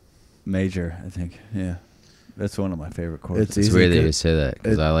major. I think, yeah, that's one of my favorite chords. It's It's easy weird that to- you say that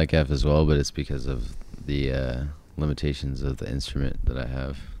because it- I like F as well, but it's because of the limitations of the instrument that I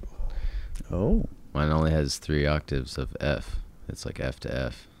have. Oh, Mine only has 3 octaves of F. It's like F to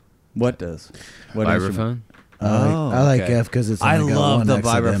F. What does? What instrument? Vibraphone? I like okay. F because it's. I only got love one the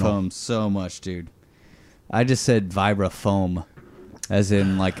accidental. vibraphone so much, dude. I just said vibrafoam, as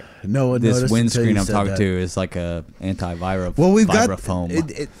in like No one this noticed until windscreen you I'm said talking that. to is like a anti-vibra. Well, we've vibrafoam.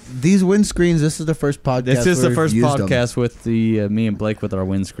 got these windscreens. This is the first podcast. This is the where first we've used them. podcast with the me and Blake with our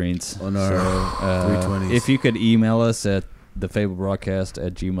windscreens On our 320s. If you could email us at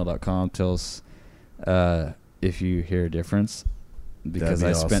thefabledbroadcast@gmail.com, tell us if you hear a difference, because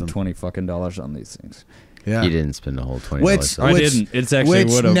That'd I be spent awesome. $20 fucking on these things. Yeah. You didn't spend the whole $20. Which- I Which- didn't. It's actually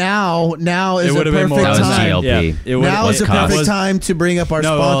Which would have. now is It a would have been more. perfect That was time. CLP. Yeah, it would Now What is a cost? perfect time to bring up our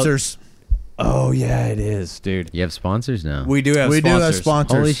No, well, sponsors. Oh yeah, it is, dude. You have sponsors now? We do have We do sponsors. have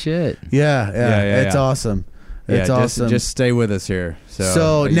sponsors. Holy shit. Yeah, Yeah, it's yeah. awesome. It's yeah, awesome. Just stay with us here.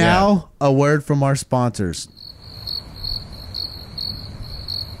 so yeah. now a word from our sponsors.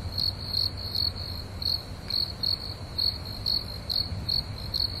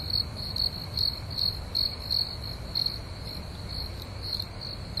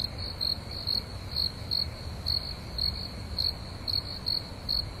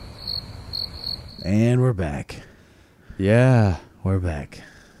 And we're back. Yeah. We're back.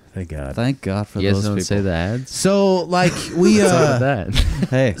 Thank God. Thank God for You those guys don't people. say the ads? So like we What's up with that?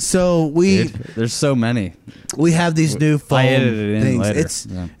 Hey, so we there's so many. we have these new foam I edited it in things. later. It's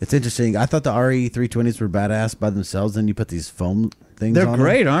Yeah. it's interesting. I thought the RE320s were badass by themselves. Then you put these foam things. They're on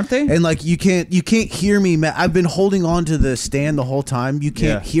great, them. aren't they? And like you can't hear me. I've been holding on to the stand the whole time. You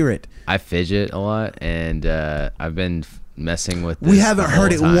can't Yeah. hear it. I fidget a lot, and I've been messing with this We haven't the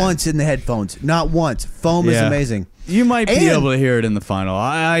heard whole it time. once in the headphones. Not once. Foam is Yeah. amazing. You might be And- able to hear it in the final.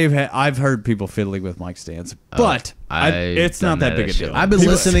 I've heard people fiddling with mic stands, but it's done not that that big a at deal. shit. I've been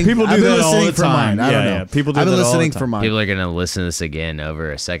People- listening. People do I've been that all listening the for time. mine. I don't Yeah, know. yeah. People do I've been that all the listening for time. mine. People are gonna listen to this again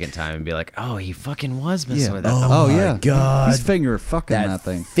over a second time and be like, "Oh, he fucking was messing Yeah. with that." Oh, Oh my yeah, God. he's finger fucking that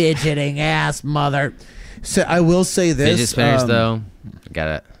thing. fidgeting ass mother. So I will say this. Fidget spinners, though, it's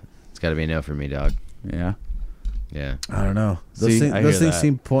gotta be a no for me, dog. Yeah. Yeah, I don't know. See, I Those hear things that.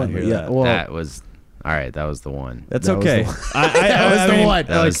 seem I pointless. hear Yeah. that. Well, that was all right. That was the one. That's That was okay. the one. That was the one.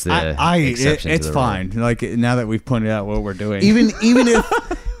 That was the exception to It's the rule. fine. Like now that we've pointed out what we're doing,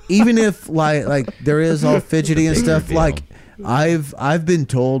 even if like there is all fidgety and Big stuff. reveal. Like I've been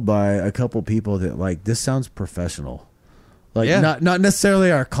told by a couple people that like this sounds professional. Like Yeah. not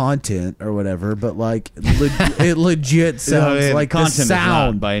necessarily our content or whatever, but like it legit sounds the like the content is not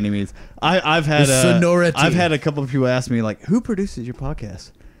sound. by any means. I've had The sonority. I've had a couple of people ask me like, "Who produces your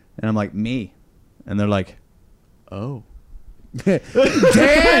podcast?" And I'm like, "Me," and they're like, "Oh." Damn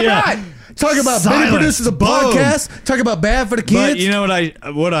Yeah. right. Talk about Silence. Benny produces a Boom. podcast. Talk about bad for the kids. But you know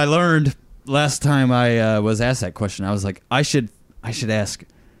what I learned last time I was asked that question. I was like, I should ask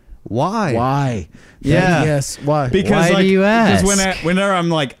why. why? Yeah. Yes. Why? Because Why do like, you ask? Because whenever I'm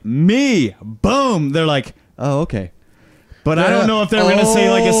like me, boom, they're like, oh okay. But I don't know if they're gonna say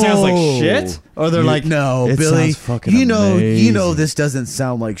like it sounds like shit, or they're like, no, it Billy. sounds fucking You know amazing." this doesn't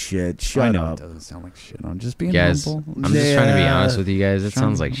sound like shit. Shut I know up. it doesn't sound like shit. I'm just being Guys, humble. I'm just trying to be Yeah. honest with you guys. It Trying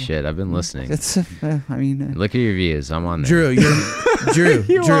sounds to- like shit. I've been listening. It's I mean, Look at your views. I'm on there. Drew, Drew,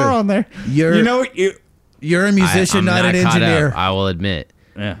 you Drew. are on there. You're You know you. you're a musician, I'm not an caught engineer. up, I will admit,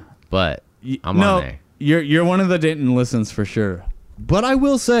 Yeah. but I'm no, on there. You're one of the Dayton listens for sure. But I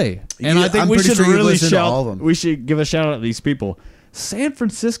will say, and You- I think I'm we pretty should sure you really listen to shout. all of them. We should give a shout out to these people. San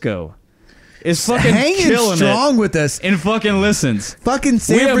Francisco is fucking Hanging killing strong it with us. in fucking listens. Fucking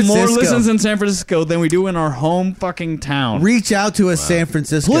San we have Francisco. more listens in San Francisco than we do in our home fucking town. Reach out to us, San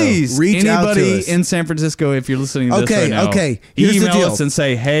Francisco. Please, reach out to anybody us. in San Francisco, if you're listening to this Okay, right now, okay, here's the email deal. us and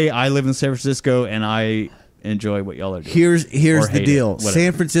say, "Hey, I live in San Francisco and I enjoy what y'all are doing." Here's Or the hate deal, it, whatever.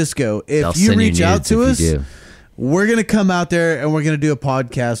 San Francisco. If They'll you send reach out nudes to if us, you do. we're gonna come out there and we're gonna do a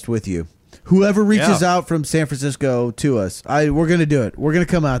podcast with you. Whoever reaches Yeah. out from San Francisco to us, we're gonna do it. We're gonna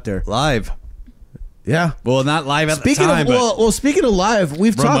come out there. live. Yeah. Well, not live at Speaking the time, of well, speaking of live,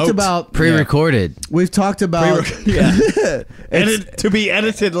 we've talked Remote. about Pre-recorded. we've talked about yeah, it's, to be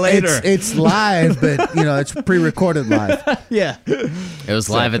edited later. it's live, but it's pre-recorded live. Yeah. It was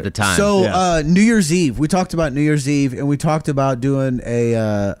live at the time. So Yeah. New Year's Eve, we talked about New Year's Eve, and we talked about doing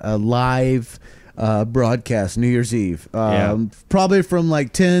a live broadcast New Year's Eve. Probably from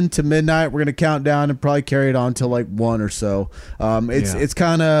like 10 to midnight. We're gonna count down and probably carry it on till like 1 or so. It's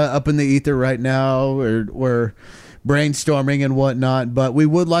kind of up in the ether right now. We're brainstorming and whatnot, but we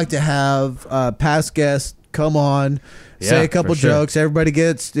would like to have past guests come on. Say Yeah, a couple for sure. jokes. Everybody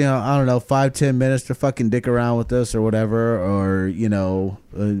gets, I don't know, 5-10 minutes to fucking dick around with us or whatever, or it's or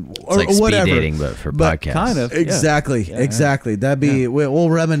like speed whatever. dating, but for But podcasts. kind of. Exactly, Yeah. exactly. That'd be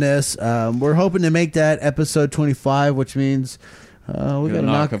we'll reminisce. We're hoping to make that episode 25, which means we gotta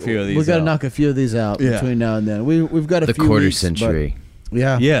knock a few of these We gotta out. knock a few of these out Yeah. between now and then. We've got a The few quarter weeks, but- century.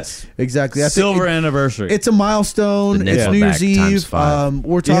 Yeah, Yes. exactly. I think Silver anniversary. it's a milestone. The It's New Year's Nickelback times Eve. 5.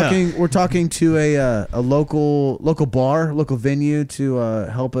 We're talking to a local bar, local venue to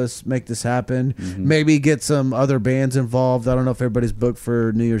help us make this happen. Mm-hmm. Maybe get some other bands involved. I don't know if everybody's booked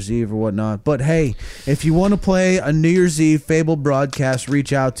for New Year's Eve or whatnot. But hey, if you want to play a New Year's Eve Fable broadcast,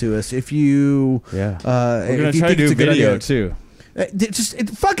 reach out to us. If you yeah. we're We're gonna try to do video too. Just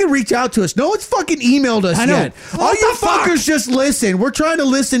fucking reach out to us. No one's fucking emailed us I know. yet. What All the you fuck? fuckers just listen. We're trying to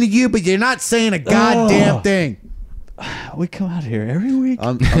listen to you, but you're not saying a goddamn Oh. thing. We come out here every week.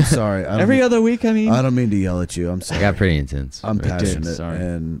 I'm sorry. I don't Every mean- other week, I mean. I don't mean to yell at you. I'm I sorry. got pretty intense. I'm but- passionate, sorry.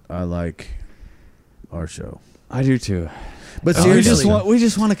 and I like our show. I do too. But we seriously,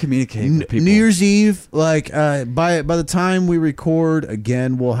 just want to communicate with people. New Year's Eve, like by the time we record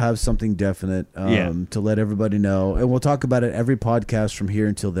again, we'll have something definite to let everybody know, and we'll talk about it every podcast from here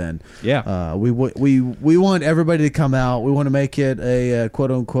until then. Yeah. We want everybody to come out. We want to make it a quote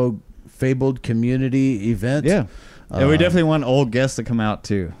unquote fabled community event. Yeah. And we definitely want old guests to come out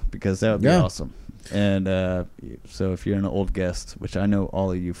too, because that would be yeah. awesome. And so if you're an old guest, which I know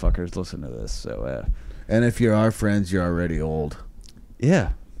all of you fuckers listen to this, so And if you're our friends, you're already old. yeah,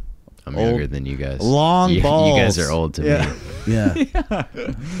 I'm Old- younger than you guys. long You balls. guys are old to Yeah. me. Yeah.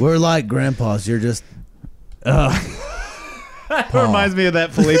 We're like grandpas. You're just That reminds me of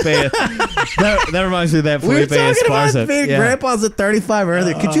that Felipe. that reminds me of that we were Felipe talking Esparza. about being Yeah. grandpas at 35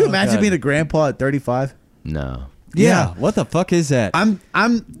 earlier. Could you Oh, imagine God. being a grandpa at 35? No. Yeah. What the fuck is that? I'm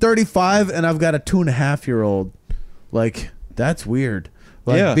 35 and I've got a 2.5-year-old. Like that's weird.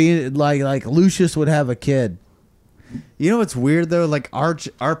 Like Yeah. being like Lucius would have a kid. You know what's weird though? Like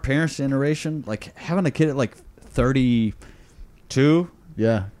our parents' generation, like having a kid at like 32,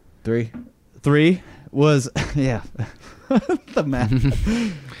 Yeah, 3. 3 was yeah. The math,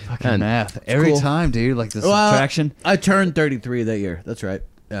 fucking And- math every cool. time, dude. Like the subtraction. I turned 33 that year. That's right.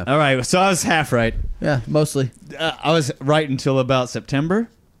 Yeah. All right, so I was half right. Yeah, mostly I was right until about September,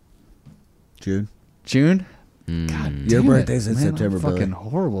 June. June. Mm. Your Damn it, birthday's in man, September, I'm Billy. fucking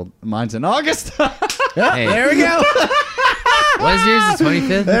horrible. Mine's in August. Hey, There we go. what is yours? The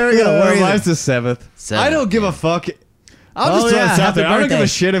 25th? There we go. Where are you? Mine's the 7th. I don't give a fuck. I'll just Oh, throw yeah, this out happy there. I don't give birthday. a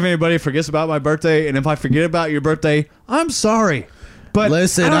shit if anybody forgets about my birthday, and if I forget about your birthday, I'm sorry. But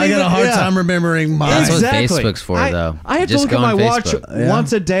Listen, don't I got even- a hard yeah. time remembering mine. That's what Exactly. Facebook's for, though. I have Just to look go at my on watch Facebook. Yeah.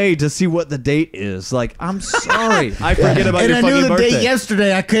 once a day to see what the date is. Like, I'm sorry. I forget about and your I fucking knew the birthday. date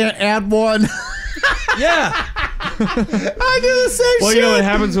yesterday. I can't add one. Yeah. I do the same Well, shit. you know what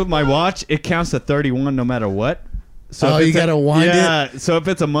happens with my watch? It counts to 31 no matter what. So Oh, if you it's gotta wind it? Yeah. So if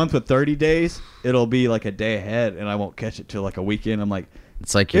it's a month with 30 days, it'll be like a day ahead, and I won't catch it till like a weekend. I'm like,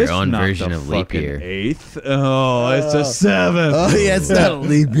 It's like your it's own not version the of leap fucking year. 8th. Oh, it's the 7th. Oh yeah, it's not a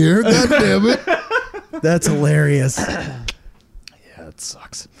leap year. God damn it. That's hilarious. Yeah, it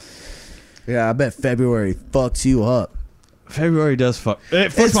sucks. Yeah, I bet February fucks you up. February does fuck.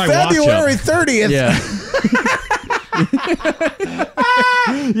 It fucks It's my February watch 30th. up. Yeah.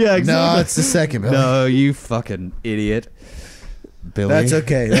 Yeah, exactly. No, it's the second. Billy. No, you fucking idiot. Billy. That's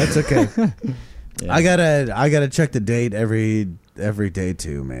okay. That's okay. Yeah. I gotta check the date every day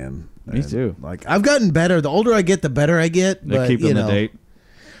too, man. Me too. Like I've gotten better. The older I get, the better I get. They're But keeping you the know, date.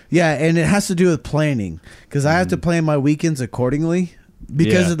 yeah, and it has to do with planning because I have to plan my weekends accordingly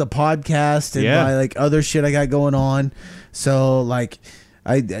because Yeah. of the podcast and Yeah. my like other shit I got going on. So like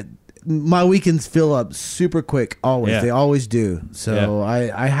my weekends fill up super quick always. Yeah. They always do. So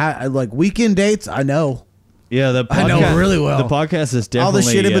I like weekend dates. I know Yeah, the podcast, I know really well. The podcast is definitely all the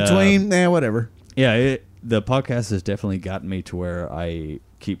shit in between. Whatever. Yeah, the podcast has definitely gotten me to where I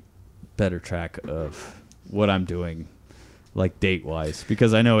keep better track of what I'm doing, like date wise,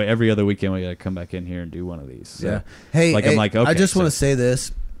 because I know every other weekend we gotta come back in here and do one of these. So, Yeah. Hey, like I'm like, okay, I just want to so- say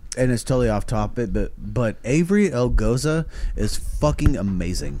this, and it's totally off topic, but Avery Elgoza is fucking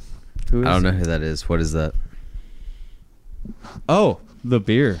amazing. Who is I don't know it? who that is. What is that? Oh, the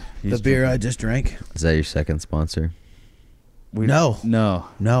beer. The beer I just drank. Is that your second sponsor? No,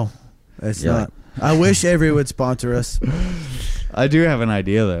 No, it's Yeah. not. I wish Avery would sponsor us. I do have an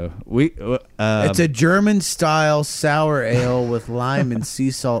idea though. It's a German style sour ale with lime and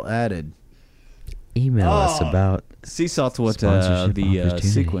sea salt added. Email us Oh. about. sea salt's what Sponsorship the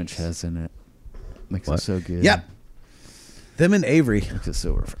opportunities. sequence has in it. Makes What? it so good. Yep. Them and Avery. Makes it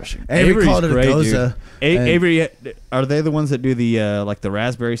so refreshing. Avery Avery's called it a great, Goza, dude. and- Avery, are they the ones that do the like the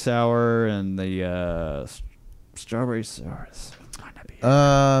raspberry sour and the strawberry sour? Might not be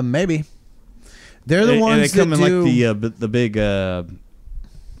it. Maybe. They're the And ones they come that in do. like the big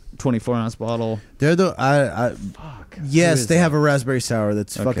 24-ounce bottle. They're the. Fuck. Yes, they have a raspberry sour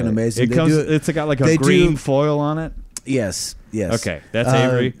that's fucking Okay. amazing. It They comes. do It's got like a they green do- foil on it. Yes. Okay, that's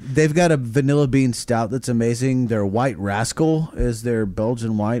Avery. They've got a vanilla bean stout that's amazing. Their White Rascal is their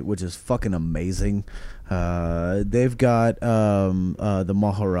Belgian white, which is fucking amazing. They've got the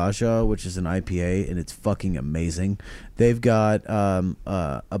Maharaja, which is an IPA, and it's fucking amazing. They've got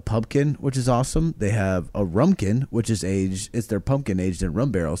a pumpkin, which is awesome. They have a rumkin, which is aged. It's their pumpkin aged in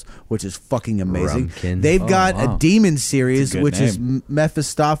rum barrels, which is fucking amazing. Rumkin. They've Oh, got wow. a demon series, That's a good which is name.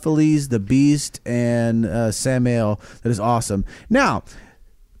 Mephistopheles, the Beast, and Samael. That is awesome. Now,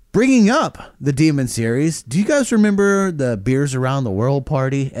 bringing up the Demon series, do you guys remember the Beers Around the World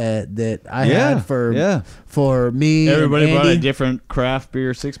party that I had for me? Everybody and brought a Andy? different craft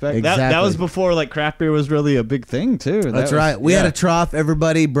beer 6-pack. That Exactly. was before like craft beer was really a big thing too. That That's was- right. We had a trough.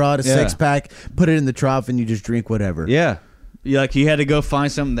 Everybody brought a Yeah. 6-pack, put it in the trough, and you just drink whatever. Yeah, you had to go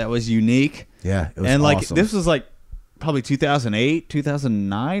find something that was unique. Yeah, it was And like awesome. this was like probably 2008,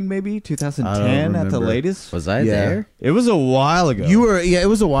 2009, maybe 2010 at the remember. latest. Was I Yeah. there? It was a while ago. You were, yeah, it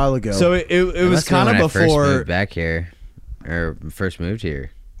was a while ago. so it was must have been kind when of I first before. moved back here, or first moved here.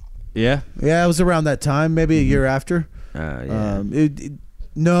 Yeah. Yeah, it was around that time, maybe a year after. Yeah.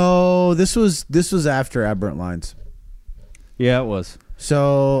 No, this was after Aberrant Lines. Yeah, it was.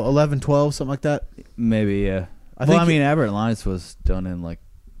 So 11, 12, something like that. Maybe, yeah. I mean, Aberrant Lines was done in like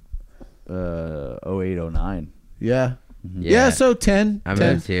 08, 09. Yeah. Yeah, so 10. I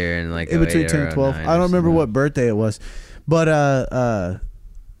 10. moved here in like In between 08 10 or and 12. 09 I don't or remember something. what birthday it was. But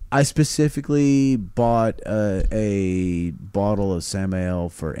I specifically bought a bottle of Sam Ale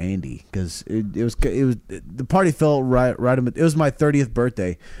for Andy because it was the party fell right. It was my 30th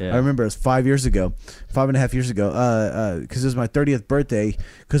birthday. Yeah. I remember it was 5.5 years ago. Because it was my 30th birthday.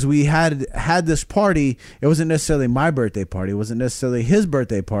 Because we had this party. It wasn't necessarily my birthday party. It wasn't necessarily his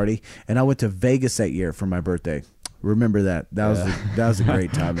birthday party. And I went to Vegas that year for my birthday. Remember that? That was a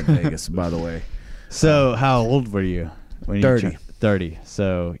great time in Vegas, by the way. So, how old were you? When 30. You 30.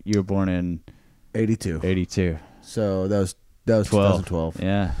 So, you were born in 82. 82. So that was 2012.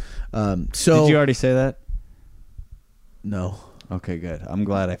 Yeah. So Did you already say that? No. Okay, good. I'm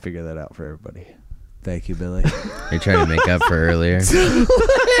glad I figured that out for everybody. Thank you, Billy. You're trying to make up for earlier.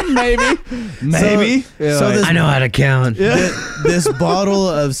 Maybe. So this, I know how to count. this bottle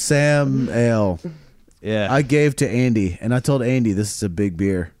of Sam Ale Yeah. I gave to Andy, and I told Andy this is a big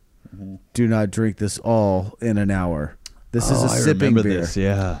beer. Do not drink this all in an hour. This is a sipping beer. This,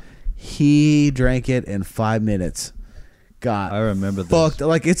 yeah. He drank it in 5 minutes. God, I remember this. fucked.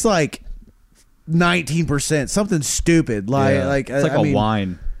 Like it's like 19%, something stupid. Like Yeah. like it's like I a mean,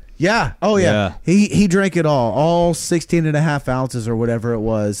 wine. Yeah. Oh yeah. He drank it all 16 and a half ounces or whatever it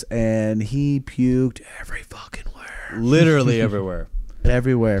was, and he puked every fucking where. Literally everywhere.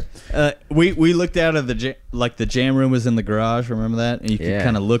 Everywhere. We looked out of the jam room was in the garage. Remember that? And you could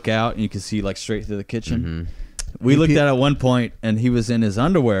kind of look out and you could see like straight through the kitchen. Mm-hmm. We looked out at one point and he was in his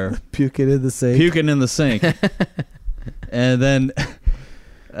underwear, Puking in the sink. puking in the sink. And then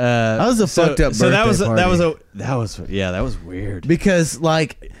That was a fucked up So that birthday was party. that was weird. Because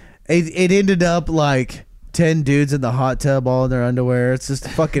like it ended up like 10 dudes in the hot tub all in their underwear. It's just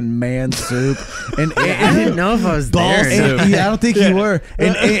fucking man soup. And I didn't know if I was there. or not. Yeah, I don't think you were.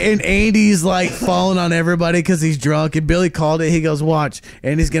 And Andy's like falling on everybody because he's drunk. And Billy called it. He goes, watch.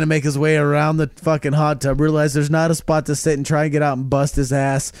 Andy's going to make his way around the fucking hot tub. Realize there's not a spot to sit and try and get out and bust his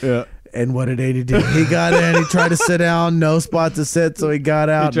ass. Yeah. And what did Andy do? He got in. He tried to sit down. No spot to sit. So he got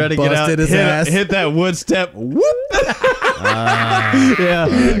out Tried and to get out, busted his ass. hit that wood step. Whoop. Yeah.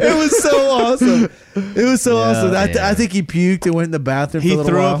 It was so awesome. It was so awesome. I think he puked and went in the bathroom for a He little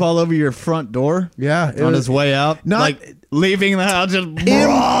threw while. up all over your front door. Yeah. On his way out, Not- like leaving the house, just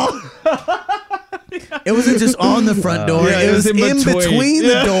It wasn't just on the front door. Yeah, it was in between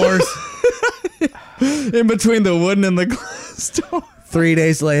the doors. in between the wooden and the glass door. 3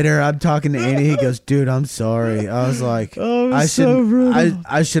 days later, I'm talking to Andy. He goes, "Dude, I'm sorry." I was like, Oh, it "I was should, so brutal.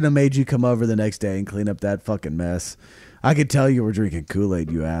 I should have made you come over the next day and clean up that fucking mess." I could tell you were drinking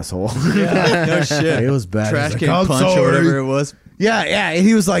Kool-Aid, you asshole. No shit. It was bad. Trash He's can like, "I'm punch or sorry." whatever it was. Yeah, yeah. And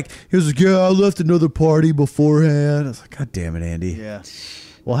he was like, "Yeah, I left another party beforehand." I was like, "God damn it, Andy." Yeah.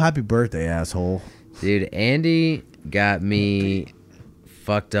 Well, happy birthday, asshole. Dude, Andy got me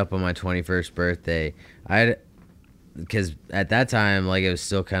fucked up on my 21st birthday. Because at that time, like, it was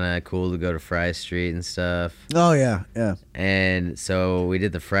still kind of cool to go to Fry Street and stuff. Oh yeah, yeah. And so we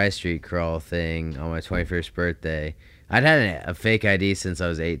did the Fry Street crawl thing on my 21st birthday. I'd had a fake ID since I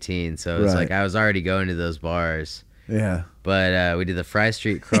was 18, so it was Right. like I was already going to those bars. Yeah. But we did the Fry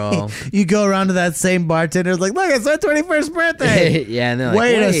Street crawl. You go around to that same bartender, like, look, it's my 21st birthday. Yeah, and they're like,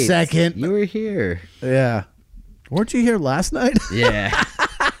 Wait a second. You were here. Yeah. Weren't you here last night? Yeah.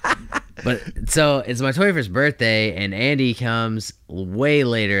 But so it's my 21st birthday, and Andy comes way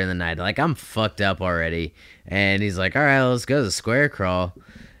later in the night. Like, I'm fucked up already. And he's like, all right, let's go to the square crawl.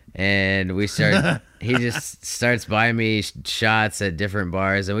 And we start, he just starts buying me shots at different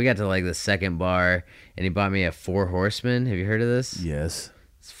bars. And we got to like the second bar, and he bought me a Four Horsemen. Have you heard of this? Yes.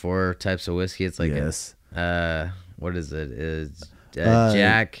 It's 4 types of whiskey. It's like, Yes. what is it? It's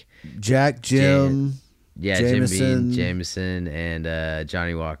Jack. Jack, Jim. Yeah, Jameson. Jim Beam, Jameson, and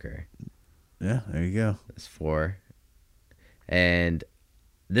Johnny Walker. Yeah, there you go. That's 4. And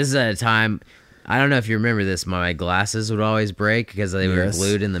this is at a time, I don't know if you remember this, my glasses would always break because they were Yes.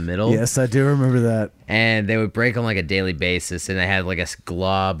 glued in the middle. Yes, I do remember that. And they would break on like a daily basis, and I had like a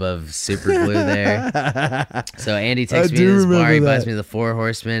glob of super glue there. So Andy takes I me do to this bar, remember he buys that. me the Four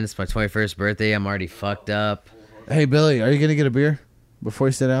Horsemen. It's my 21st birthday. I'm already fucked up. Hey, Billy, are you gonna get a beer before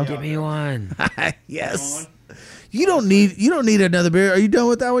you sit down? Give me one. Yes. You don't need another beer. Are you done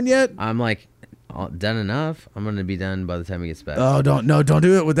with that one yet? I'm like, done enough. I'm going to be done by the time he gets back. Oh, don't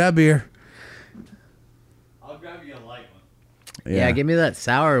do it with that beer. I'll grab you a light one. Yeah, give me that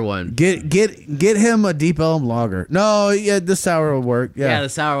sour one. Get him a Deep Elm Lager. No, yeah, the sour will work. Yeah, Yeah, the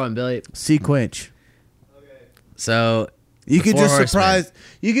sour one, Billy. Sea Quench. So You the could Four just Horsemen. surprise.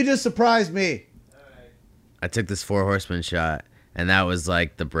 You could just surprise me. I took this 4 Horsemen shot, and that was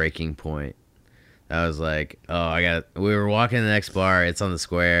like the breaking point. I was like, we were walking to the next bar. It's on the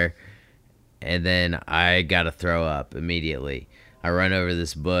square. And then I got to throw up immediately. I run over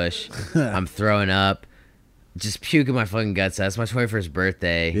this bush. I'm throwing up. Just puking my fucking guts out. It's my 21st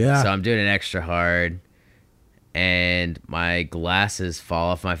birthday. Yeah. So I'm doing it extra hard. And my glasses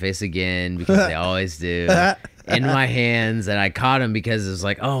fall off my face again because they always do. In my hands, and I caught them because it was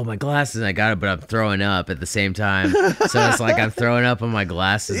like, oh, my glasses, and I got it, but I'm throwing up at the same time. So it's like I'm throwing up on my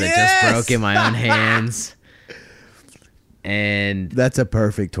glasses that just broke in my own hands. And That's a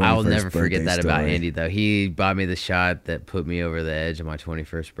perfect 21st I will never forget birthday that about story. Andy, though. He bought me the shot that put me over the edge of my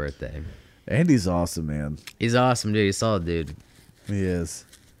 21st birthday. Andy's awesome, man. He's awesome, dude. He's a solid dude. He is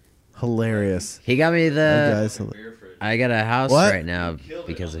hilarious. He got me That the... guy's I got a house What? right now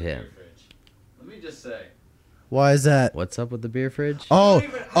because of him. Let me just say. Why is that? What's up with the beer fridge? Oh, I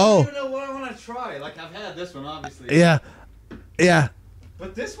don't even know what I want to try. Like, I've had this one, obviously. yeah, yeah.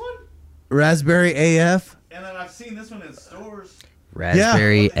 But this one? Raspberry AF. And then I've seen this one in stores.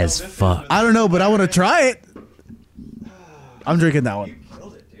 Raspberry as fuck. I don't know, but I want to try it. I'm drinking that one.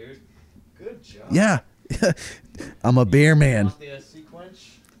 Killed it, dude. Good job. Yeah, I'm a beer man. The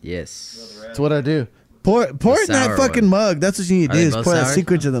sequence? Yes. That's what I do. Pour it in that sour fucking one. mug. That's what you need to Are do. they Is both pour that sour?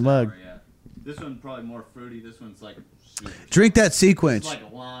 sequence in the mug. Yeah. This one's probably more fruity. This one's like super. Drink that sequence. It's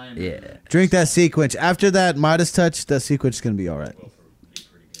like a lime. Yeah. Drink that sequence. After that Midas touch, that sequence is gonna be all right.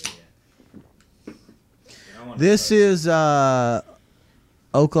 This is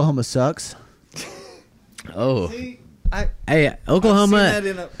Oklahoma sucks. Oh. I Hey, Oklahoma that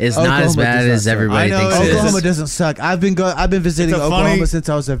in a- is not Oklahoma as bad does not as suck. everybody I know thinks it it is. Oklahoma doesn't suck. I've been visiting It's a Oklahoma funny- since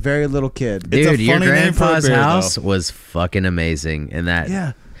I was a very little kid. It's a Dude, your funny name for a grandpa's beer, house though. was fucking amazing. And that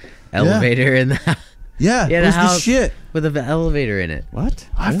Yeah, elevator in that. yeah, Yeah, it the was the house- shit. With an elevator in it. What?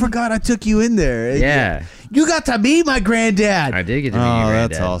 I forgot I took you in there. Yeah. You got to meet my granddad. I did get to meet Oh, your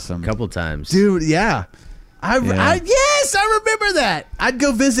that's granddad awesome. a couple times. Dude, yeah. Yeah. Yes, I remember that. I'd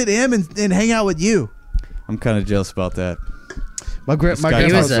go visit him and hang out with you. I'm kind of jealous about that. My This guy grandpa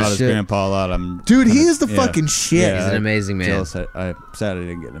talks was about a his shit. grandpa a lot. I'm Dude, he kinda- is the yeah. fucking shit. He's an amazing man. Jealous. I'm sad I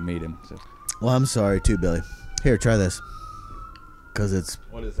didn't get to meet him. So. Well, I'm sorry too, Billy. Here, try this. Because it's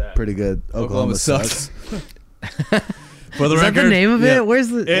What is that? pretty good. Oklahoma sucks. For the Is that record, the name of yeah. it? Where's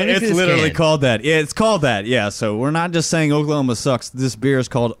the? let me see It's this literally can. called that. Yeah, it's called that. Yeah, so we're not just saying Oklahoma sucks. This beer is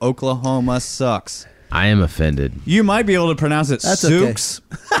called Oklahoma Sucks. I am offended. You might be able to pronounce it That's okay. Sooks.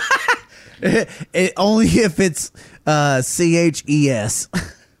 Only if it's CHES.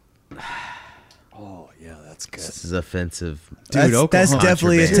 Oh, yeah, that's good. This is offensive. That's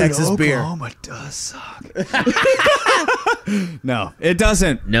definitely a Dude, Texas beer. Oklahoma does suck. No, it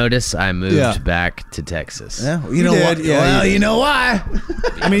doesn't. Notice I moved Yeah. back to Texas. Yeah, you You know did, what? yeah, well, you you know why?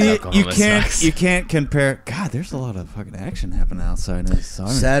 I mean, you Oklahoma can't sucks. you can't compare. God, there's a lot of fucking action happening outside this.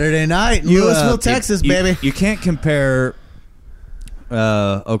 Saturday night, in Louisville, Texas, baby. You can't compare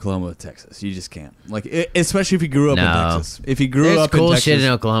Oklahoma with Texas. You just can't. Like, especially if you grew up in No. Texas. If you grew There's up cool in Texas, shit in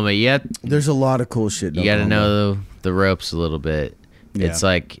Oklahoma. There's a lot of cool shit. You got to know the ropes a little bit. Yeah. It's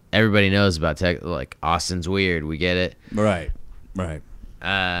like everybody knows about Texas. Like Austin's weird. We get it. right.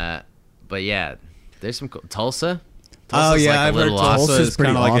 But yeah, there's some cool. Tulsa. Oh Tulsa's yeah, like a I've heard little Tulsa Tulsa's is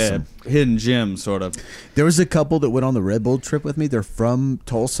pretty kind of like awesome. a hidden gem, sort of. There was a couple that went on the Red Bull trip with me. They're from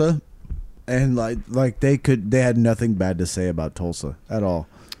Tulsa, and like they had nothing bad to say about Tulsa at all.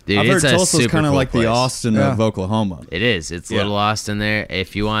 Dude, I've heard it's a Tulsa's super kind of cool like place. the Austin Yeah. of Oklahoma. It is. It's Yeah. Little Austin there.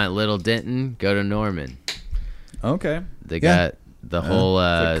 If you want Little Denton, go to Norman. Okay. They Yeah. got the whole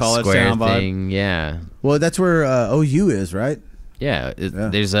like college square town vibe. thing. Yeah. Well, that's where OU is, right? Yeah, Yeah.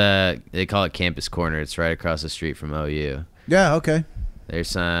 there's they call it Campus Corner. It's right across the street from OU. Yeah. Okay. There's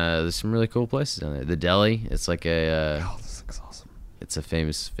some really cool places down there. The deli, it's like a Oh, this looks awesome. it's a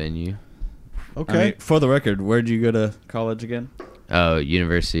famous venue. Okay. I mean, for the record, where'd you go to college again? Oh,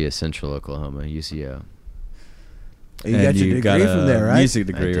 University of Central Oklahoma, UCO. you got your degree from there, right? Music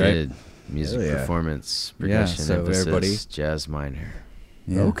degree, I right? did music Hell yeah. performance, Yeah, percussion, so emphasis, everybody- jazz minor.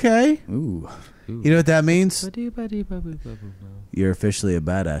 Yeah. Okay. Ooh. You know what that means? I You're officially a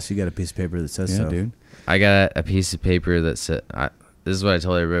badass. You got a piece of paper that says Yeah, so. dude. got a piece of paper that said, this is what I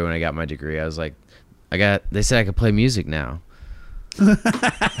told everybody when I got my degree. I was like, they said I could play music now.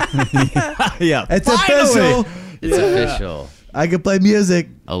 Yeah. It's official. It's official. I can play music.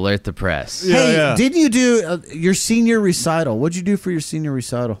 Alert the press. Yeah, hey, yeah. didn't you do your senior recital? What'd you do for your senior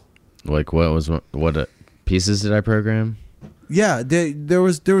recital? Like what pieces did I program? Yeah, there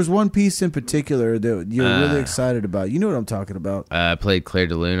was one piece in particular that you're really excited about. You know what I'm talking about? I played Claire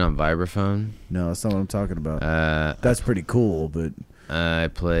de Lune on vibraphone. No, that's not what I'm talking about. That's pretty cool, but I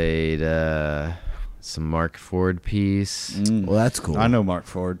played some Mark Ford piece. well, that's cool. I know Mark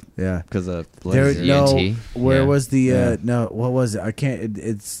Ford. Yeah, Because of there, Laser. no. ENT? Where Yeah. was the Yeah. no? What was it? I can't.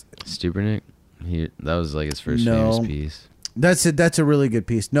 It's Stubernick. That was like his first No. famous piece. that's it. That's a really good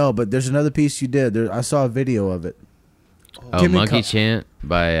piece. No, but there's another piece you did. I saw a video of it. Oh, Timmy Monkey Co- Chant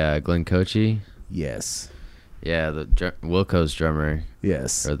by Glenn Kochi. Yes, Yeah, the Wilco's drummer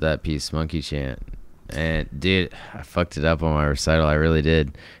yes. wrote that piece, Monkey Chant. And dude, I fucked it up on my recital. I really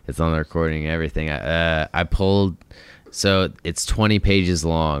did. It's on the recording and everything. I pulled, so it's 20 pages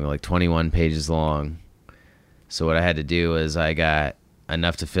long, like 21 pages long. So what I had to do was I got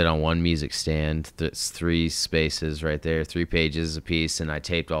enough to fit on one music stand. It's 3 spaces right there, 3 pages a piece, and I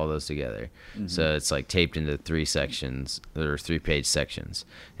taped all those together. So it's like taped into 3 sections, or 3-page sections.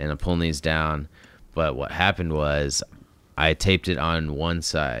 And I'm pulling these down. But what happened was I taped it on one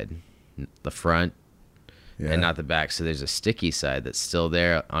side, the front, Yeah. and not the back. So there's a sticky side that's still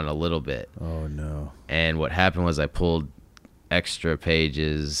there on a little bit. Oh no. And what happened was I pulled extra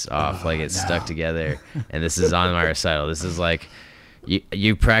pages off, like it stuck together. And this is on my recital. This is like,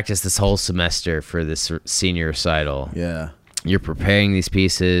 you practice this whole semester for this senior recital. Yeah. You're preparing these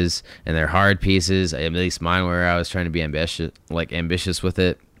pieces, and they're hard pieces. At least mine were. I was trying to be ambitious with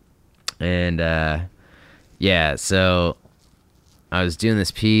it. And yeah, so I was doing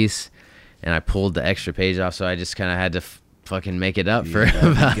this piece, and I pulled the extra page off, so I just kind of had to fucking make it up for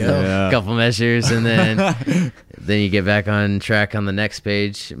about a couple measures, and then you get back on track on the next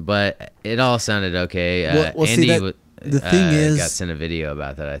page. But it all sounded okay. Well, see, Andy, the thing is, got sent a video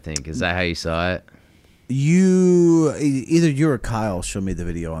about that. I think, is that how you saw it? either you or Kyle showed me the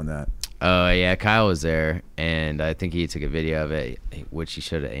video on that. Oh yeah, Kyle was there, and I think he took a video of it, which he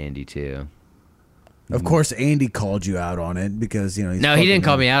showed to Andy too. Of course, Andy called you out on it because he's No, he didn't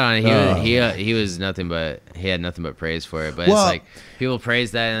call me out on it. He Oh. he was nothing but, he had nothing but praise for it. But Well- it's like people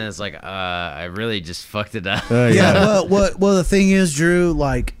praise that, and it's like I really just fucked it up. Yeah. Well, the thing is, Drew,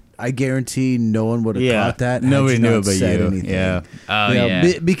 like I guarantee no one would have caught that. had Nobody you knew not about said you. anything. Yeah. Oh You know,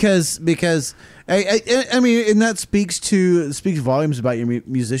 yeah. because I mean, and that speaks volumes about your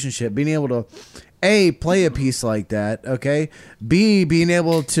musicianship. Being able to A, play a piece like that, okay? B, being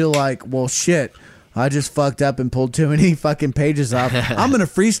able to like, well, shit, I just fucked up and pulled too many fucking pages off. I'm gonna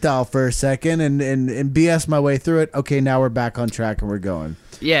freestyle for a second and BS my way through it. Okay, now we're back on track and we're going.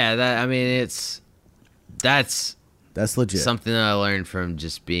 Yeah, that's That's legit. something that I learned from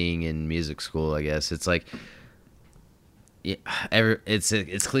just being in music school. I guess it's like,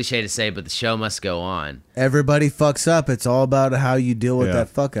 it's cliche to say, but the show must go on. Everybody fucks up. It's all about how you deal with Yeah. that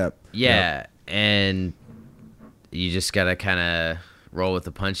fuck up. Yeah, and you just gotta kind of roll with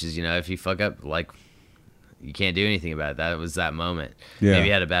the punches. You know, if you fuck up, like, you can't do anything about it. That was that moment. Yeah. Maybe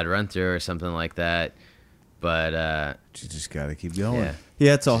you had a bad run through or something like that. But You just gotta keep going. yeah,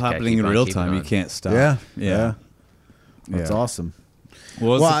 Yeah, it's all Just gotta happening keep in on real keeping time. You on. can't stop. Yeah. That's Yeah. awesome. What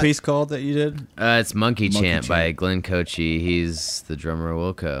was Well, the piece called that you did? it's Monkey Monkey Chant by Chant. Glenn Kochi. He's the drummer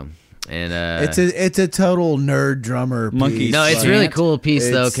of Wilco. And It's a total nerd drummer Monkey piece. no, it's Chant. really cool piece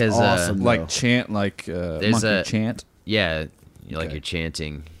though, It's because awesome. No. Like chant, like There's monkey a- chant. yeah, like Okay. you're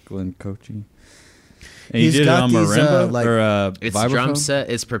chanting. Glenn Kochi. And He's you did got it on these, marimba like- or It's vibraphone? drum set.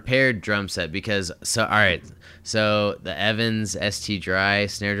 It's prepared drum set because all right. So the Evans ST Dry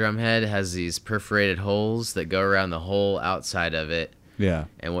snare drum head has these perforated holes that go around the whole outside of it, Yeah.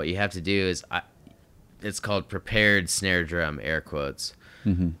 and what you have to do is it's called prepared snare drum, air quotes.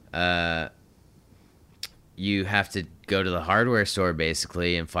 You have to go to the hardware store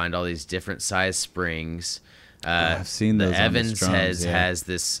basically and find all these different size springs. I've seen the those on the Evans drums, yeah. has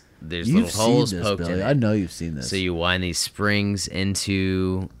this. There's You've little holes seen this, poked Billy. in it. I know you've seen this. So you wind these springs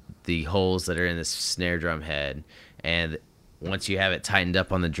into the holes that are in this snare drum head, and once you have it tightened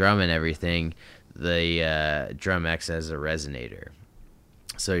up on the drum and everything, the drum acts as a resonator.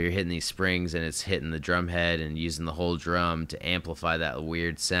 So you're hitting these springs, and it's hitting the drum head and using the whole drum to amplify that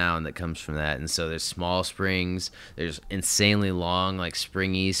weird sound that comes from that. And so there's small springs, there's insanely long, like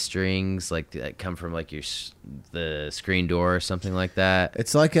springy strings, like that come from like the screen door or something like that.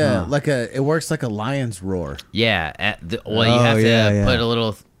 It's like it works like a lion's roar. Yeah. You Oh, have to yeah. put a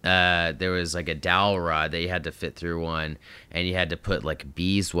little. There was like a dowel rod that you had to fit through one, and you had to put like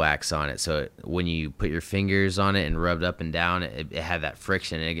beeswax on it. So when you put your fingers on it and rubbed up and down, it had that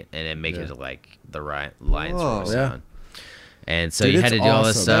friction, and it made it like the lion's roar sound. And so Dude, you had to it's do all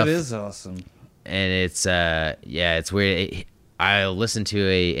this awesome. stuff. That is awesome. And it's it's weird. I listened to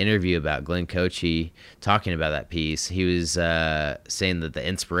a interview about Glenn Kochi talking about that piece. He was saying that the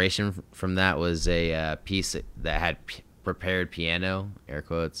inspiration from that was a piece that had prepared piano, air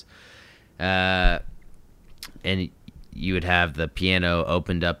quotes, and you would have the piano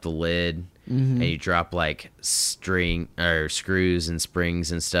opened up the lid, and you drop like string or screws and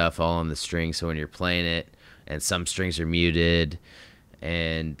springs and stuff all on the string. So when you're playing it, and some strings are muted,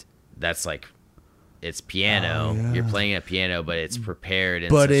 and that's like. It's piano. You're playing a piano, but it's prepared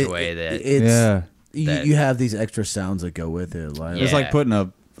in such a way that it's you have these extra sounds that go with it. Like it's like putting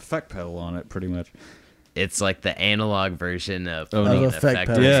a effect pedal on it, pretty much. It's like the analog version of an effect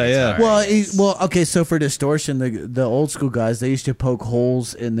pedal. Yeah. Well, okay. So for distortion, the old school guys, they used to poke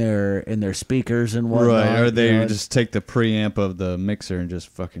holes in their speakers and whatnot. Right, or they just take the preamp of the mixer and just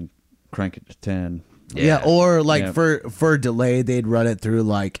fucking crank it to 10. Yeah, or like for delay, they'd run it through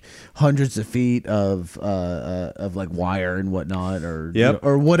like hundreds of feet of like wire and whatnot, or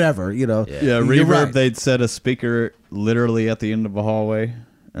or whatever, you know. Yeah, reverb. Right. They'd set a speaker literally at the end of a hallway,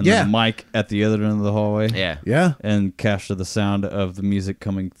 and then a mic at the other end of the hallway. Yeah, and capture the sound of the music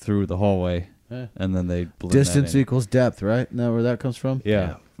coming through the hallway, and then they blend distance that in. equals depth, right? Isn't that where that comes from?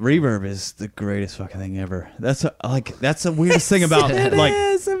 Yeah. Reverb is the greatest fucking thing ever. That's the weirdest thing about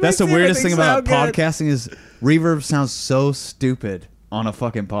that's the weirdest thing about podcasting is reverb sounds so stupid on a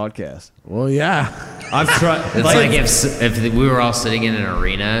fucking podcast. Well, yeah, I've tried. It's like if we were all sitting in an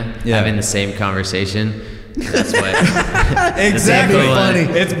arena having the same conversation. That's what exactly funny.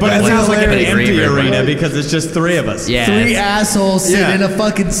 It sounds like an empty arena because it's just three of us. Yeah, three assholes sitting in a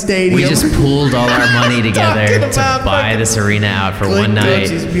fucking stadium. We just pooled all our money together to buy this arena out for one night.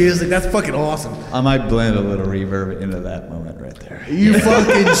 Music, that's fucking awesome. I might blend a little reverb into that moment right there. You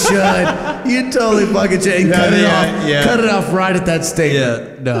fucking should. You totally fucking should. And cut it off. Yeah. Cut it off right at that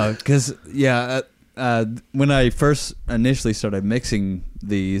statement. Yeah, no, because when I first initially started mixing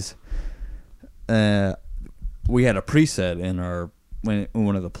these, we had a preset in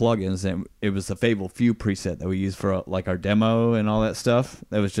one of the plugins, and it was the Fable Few preset that we used for like our demo and all that stuff.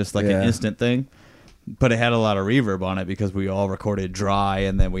 That was just like an instant thing, but it had a lot of reverb on it because we all recorded dry,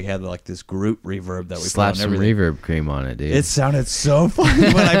 and then we had like this group reverb that we slapped put on some everything. reverb cream on it, dude. It sounded so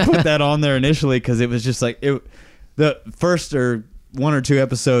funny when I put that on there initially because it was just like the first or one or two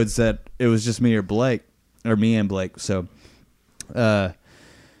episodes that it was just me and Blake. So,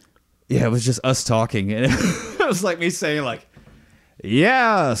 yeah, it was just us talking, and it was like me saying like,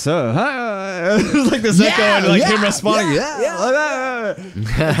 "Yeah, so it was like this echo and like him responding.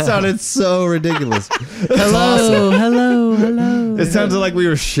 It sounded so ridiculous. Hello. It sounded like we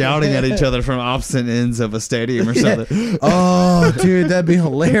were shouting at each other from opposite ends of a stadium or something. Oh, dude, that'd be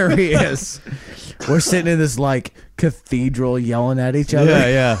hilarious. We're sitting in this like cathedral yelling at each other.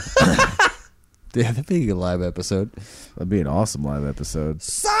 Yeah. Yeah, that'd be a live episode. That'd be an awesome live episode.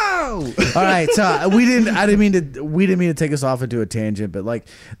 So, all right. So we didn't mean to take us off into a tangent, but like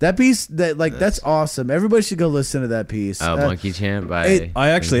that piece, that's awesome. Everybody should go listen to that piece. Oh, Monkey Chant by.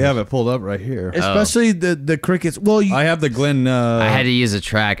 I actually have it pulled up right here. Especially the crickets. Well, I have the Glenn. I had to use a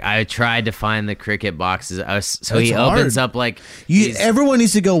track. I tried to find the cricket boxes. So he opens up like. Everyone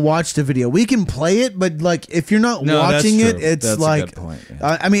needs to go watch the video. We can play it, but like if you're not watching it, it's that's like. A good point,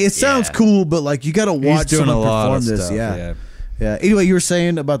 yeah. I mean, it sounds cool, but like you got to watch someone perform this. Yeah. Anyway, you were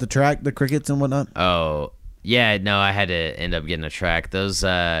saying about the track, the crickets and whatnot. Oh yeah, no, I had to end up getting a track. Those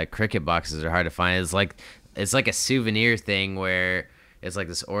cricket boxes are hard to find. It's like a souvenir thing where it's like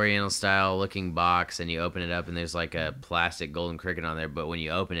this Oriental style looking box, and you open it up, and there's like a plastic golden cricket on there. But when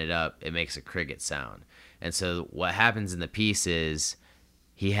you open it up, it makes a cricket sound. And so what happens in the piece is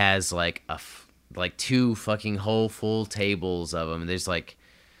he has like two fucking whole full tables of them. And there's like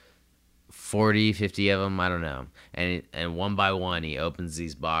 40, 50 of them, I don't know. And one by one, he opens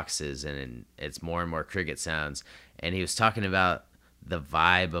these boxes, and it's more and more cricket sounds. And he was talking about the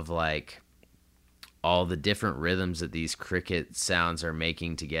vibe of like all the different rhythms that these cricket sounds are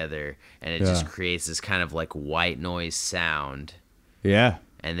making together, and it just creates this kind of like white noise sound. Yeah.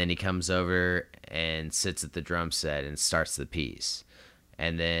 And then he comes over and sits at the drum set and starts the piece.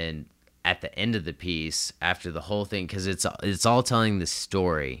 And then at the end of the piece, after the whole thing, because it's all telling the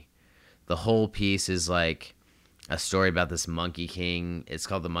story. The whole piece is like a story about this Monkey King. It's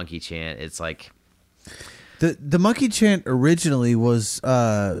called the Monkey Chant. It's like the Monkey Chant originally was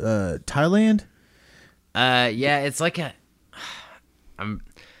Thailand. Yeah, it's like I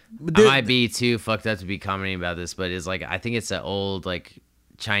might be too fucked up to be commenting about this, but it's like I think it's an old like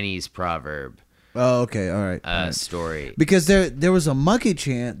Chinese proverb. Oh, okay, all right. Story. Because there was a Monkey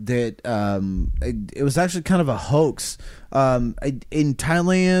Chant that it was actually kind of a hoax in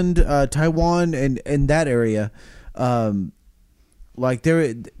Thailand, Taiwan, and that area. like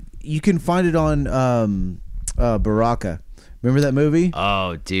there, you can find it on Baraka. Remember that movie?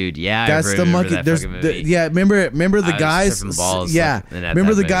 Oh, dude, yeah. That's the monkey. There's remember the guys. Balls, yeah,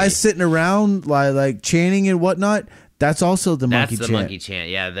 remember the guys sitting around like chanting and whatnot. That's also the monkey chant. That's the monkey chant.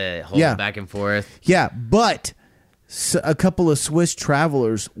 Yeah, the whole back and forth. Yeah, but a couple of Swiss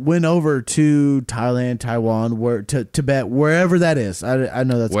travelers went over to Thailand, Taiwan, to Tibet, wherever that is. I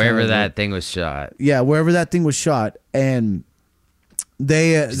know that's wherever that thing was shot. Yeah, wherever that thing was shot, and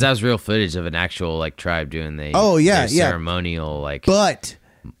they because that was real footage of an actual like tribe doing their ceremonial like. But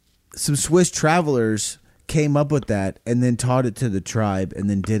some Swiss travelers came up with that and then taught it to the tribe and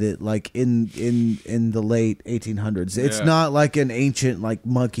then did it like in the late 1800s. It's not like an ancient like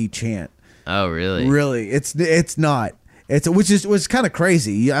monkey chant. Oh, really? Really, it's not. It's which is kind of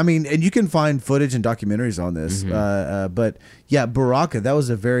crazy. I mean, and you can find footage and documentaries on this. But yeah, Baraka, that was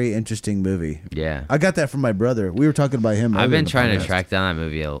a very interesting movie. Yeah, I got that from my brother. We were talking about him. I've been trying to track down that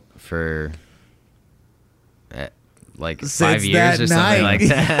movie for like since 5 years or something like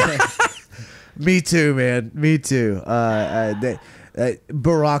that. Me too, man. Me too.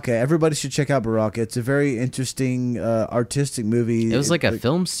 Baraka. Everybody should check out Baraka. It's a very interesting artistic movie. It was like a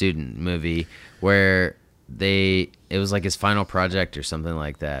film student movie where it was like his final project or something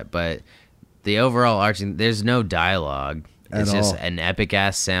like that. But the overall arching, there's no dialogue. It's just an epic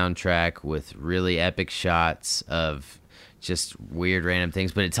ass soundtrack with really epic shots of just weird random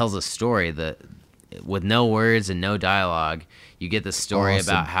things. But it tells a story that with no words and no dialogue, you get the story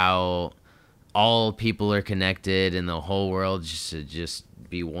about how all people are connected and the whole world should just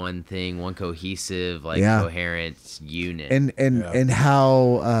be one thing, one cohesive, coherent unit. And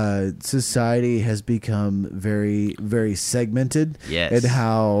how society has become very, very segmented. Yes. And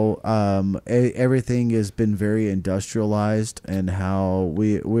how everything has been very industrialized, and how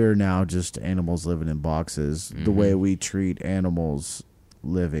we're now just animals living in boxes. The way we treat animals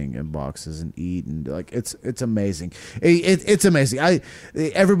living in boxes and eat, and like it's amazing. It's amazing.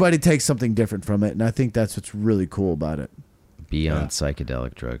 Everybody takes something different from it, and I think that's what's really cool about it. Be on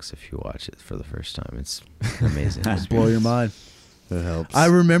psychedelic drugs if you watch it for the first time. It's amazing. It's blow your mind. That helps. I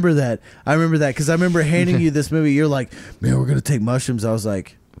remember that because I remember handing you this movie. You're like, man, we're gonna take mushrooms. I was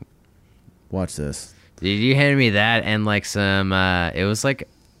like, watch this. Dude, you handed me that and like some. It was like,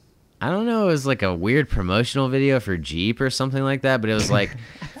 I don't know. It was like a weird promotional video for Jeep or something like that. But it was like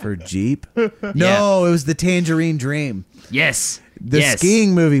for Jeep. No, it was the Tangerine Dream. Yes. The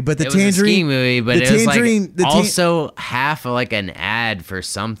skiing movie, but the Tangerine was a skiing movie, but it was like also half like an ad for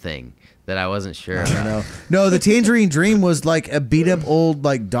something that I wasn't sure about. know. No, the Tangerine Dream was like a beat up old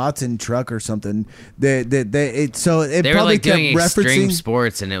like Datsun truck or something. They were probably like doing kept extreme referencing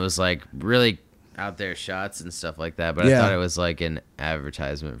sports, and it was like really out there shots and stuff like that. But I thought it was like an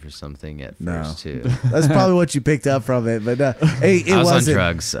advertisement for something at first too. That's probably what you picked up from it. But it I was wasn't. on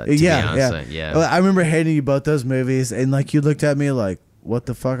drugs. To be honest. Yeah. I remember handing you both those movies, and like you looked at me like, "What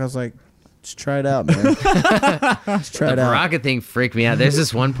the fuck?" I was like, "Just try it out, man. Just try it out." The Baraka thing freaked me out. There's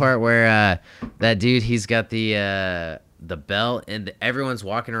this one part where that dude, he's got the belt, and everyone's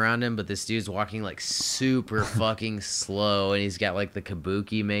walking around him, but this dude's walking like super fucking slow, and he's got like the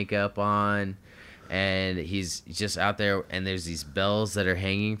kabuki makeup on. And he's just out there, and there's these bells that are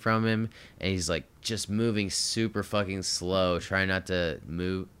hanging from him, and he's like just moving super fucking slow, trying not to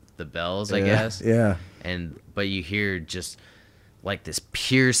move the bells, I guess. Yeah. But you hear just like this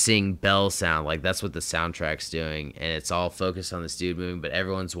piercing bell sound, like that's what the soundtrack's doing, and it's all focused on this dude moving, but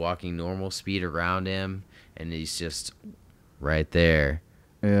everyone's walking normal speed around him, and he's just right there.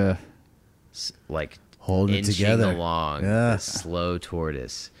 Yeah. Like holding it together along. Yeah. This slow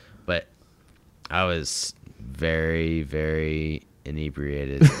tortoise. But I was very, very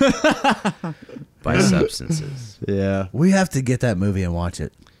inebriated by substances. Yeah. We have to get that movie and watch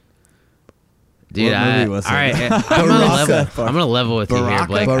it. Dude, what movie was it? All right, I'm gonna level with you here,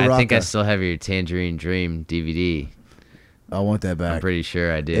 Blake. I think I still have your Tangerine Dream DVD. I want that back. I'm pretty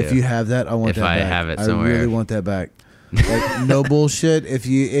sure I do. If you have that, I want that back. If I have it somewhere. I really want that back. Like, no bullshit. If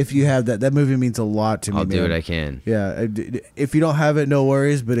you have that movie means a lot to me. I'll do what I can. Yeah. If you don't have it, no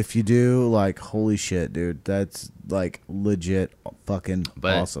worries. But if you do, like, holy shit, dude, that's like legit fucking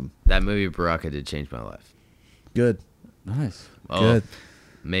awesome. That movie Baraka did change my life. Good. Nice. Good.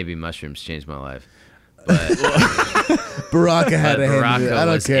 Maybe mushrooms changed my life. But Baraka had a hand in it. I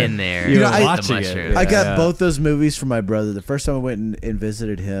don't was care. in there. You were watching it. I got both those movies from my brother. The first time I went and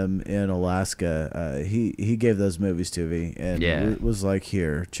visited him in Alaska, he gave those movies to me, and it was like,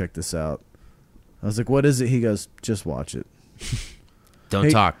 "Here, check this out." I was like, "What is it?" He goes, "Just watch it.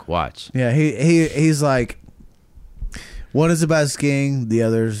 Don't talk, watch." Yeah, he's like, one is about skiing, the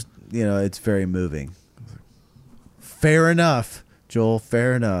other's, it's very moving. Fair enough. Joel,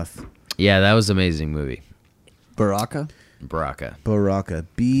 fair enough. Yeah, that was an amazing movie. Baraka. Baraka. Baraka.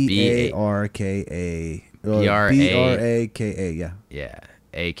 B-A-R-K-A. B-R-A-K-A, yeah. Yeah.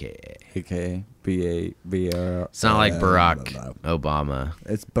 AKA. AKA B-A-B-R. It's not like Barack Obama.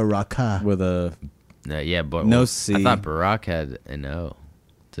 It's Baraka. With a Yeah, but no C. I thought Barack had an O.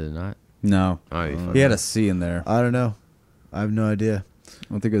 Did it not? No. Oh, He had a C in there. I don't know. I have no idea.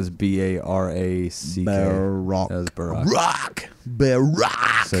 I think it was B-A-R-A-C-K. Barack. That was Barack.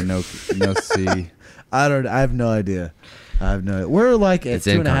 Barack. So no C. I have no idea. We're like at It's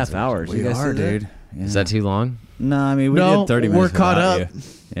 2.5 hours. We You guys are, see that? dude. Yeah. Is that too long? No, I mean, we No, did 30 we're minutes. caught without up. you.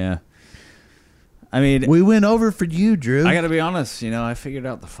 Yeah. I mean, We went over for you, Drew. I got to be honest. I figured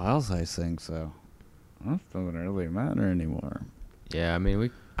out the file size thing, so it doesn't really matter anymore. Yeah, I mean,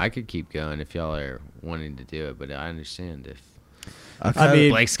 I could keep going if y'all are wanting to do it, but I understand if I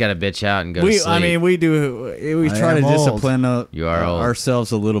mean, Blake's got to bitch out and go to sleep. I mean, we do. We I try to am old. discipline You are old.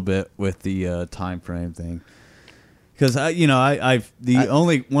 ourselves a little bit with the time frame thing, because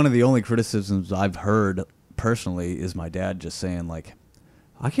one of the only criticisms I've heard personally is my dad just saying like,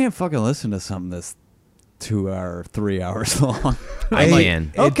 I can't fucking listen to something that's 2 or 3 hours long. I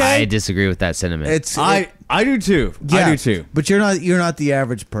can. Okay. I disagree with that sentiment. I do too. Yeah, I do too. But you're not the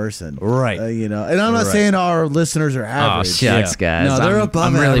average person, Right. And I'm not Right. saying our listeners are Oh, average. shucks, guys. No, they're I'm,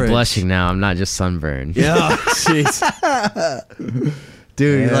 above I'm really average. blushing now. I'm not just sunburned. Yeah, jeez.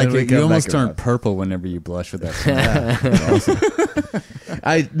 Dude, And we you come almost back turn around. purple whenever you blush with that.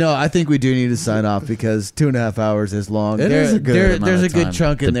 I think we do need to sign off because 2.5 hours is long. It is a good amount there's of a good time.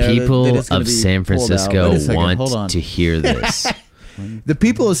 chunk The in there. people that is gonna of be San pulled out. Francisco Wait a second, hold on. want to hear this. The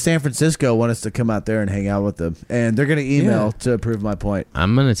people of San Francisco want us to come out there and hang out with them, and they're going to email Yeah. to prove my point.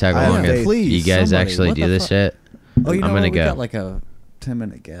 I'm going to tag I along have if faith. you guys Somebody, actually what do the this fuck? shit. Oh, you know I'm what? gonna We go. got like a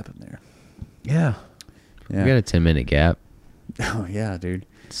 10-minute gap in there. Yeah, Yeah. We got a 10-minute gap. Oh yeah, dude.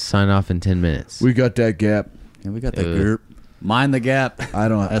 Sign off in 10 minutes. we got that gap. Yeah, we got the Ugh. group. Mind the gap. I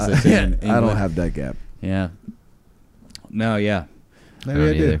don't. As they say in I don't England. have that gap. Yeah. No, yeah. Maybe don't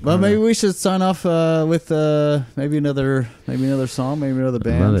I do. either. Well, maybe we should sign off with maybe another song, maybe another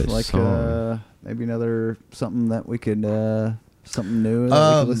band, Another like song. maybe another something that we could something new that we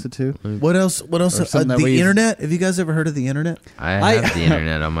could listen to. What else? What else? Or something that The we've- internet. Have you guys ever heard of the internet? I have the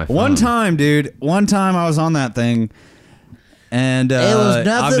internet on my phone. One time, dude. One time I was on that thing, and was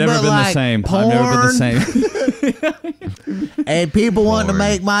nothing I've never but been like the same. I've never been the same. And people want to Porn.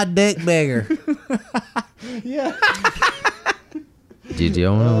 make my dick bigger. Dude, do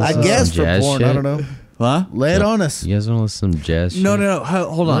y'all want to I listen guess to some for jazz porn. shit? I don't know. Huh? Lay it on us. You guys want to listen to some jazz shit? No.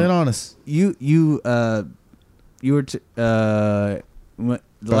 Hold Lay it on. on us. You were the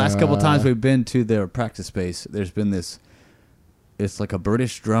last couple times we've been to their practice space. There's been this. It's like a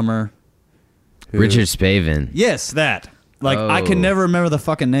British drummer. who- Richard Spaven. Yes, that. Like I can Oh. never remember the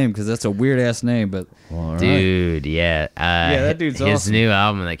fucking name because that's a weird ass name. But Dude, yeah. that dude's his awesome. new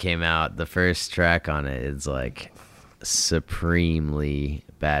album that came out, the first track on it is like supremely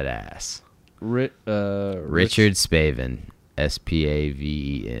badass. Richard Spaven.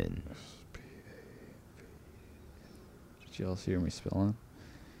 Spaven. Did you else hear me spelling?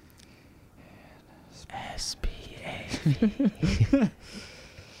 Spaven.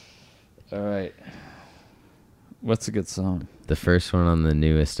 All right. What's a good song? The first one on the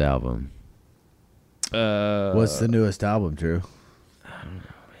newest album. What's the newest album, Drew?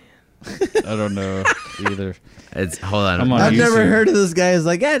 I don't know either. Hold on. I'm on I've never YouTube. heard of this guy. He's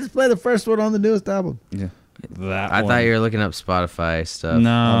like, yeah, just play the first one on the newest album. Yeah. That I one. thought you were looking up Spotify stuff. No,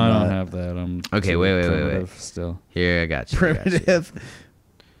 I not. don't have that. I'm Okay, too wait. primitive Still Here, I got you. I got you. Primitive.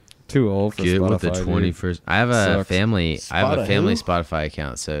 too old for Get Spotify. with the dude. 21st. I have a Sucks. family. I have a Spotify family who? Spotify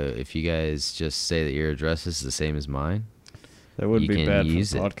account. So if you guys just say that your address is the same as mine, That would you be can bad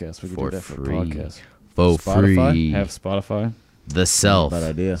use for it podcast. We could for do that for free. podcast. for Spotify? free. Have Spotify. The Self, Bad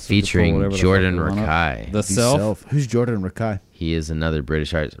idea. So we could pull featuring whatever the fuck Jordan we want up. Rakai. The Self. Who's Jordan Rakai? He is another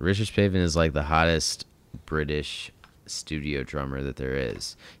British artist. Richard Spaven is like the hottest British studio drummer that there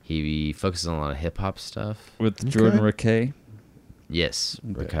is. He focuses on a lot of hip hop stuff. With Jordan Rakai. Yes,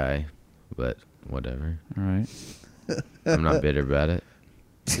 Okay. Rakai, but whatever. All right. I'm not bitter about it.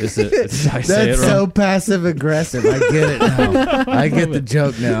 Is it? Did I say That's it so wrong? passive aggressive. I get it now. I get the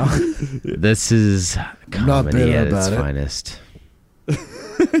joke now. This is not comedy bitter at its about it. finest.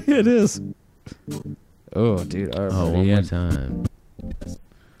 It is. Oh, dude. I'm Oh, already one more in. time.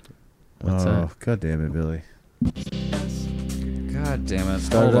 What's Oh, that? God damn it, Billy. God damn it.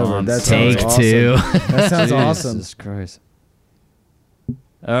 Start Hold over. on. That Take sounds two. awesome. That sounds awesome. Jesus Christ.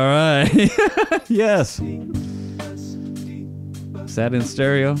 All right. Yes. Is that in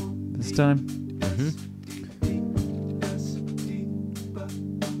stereo this time?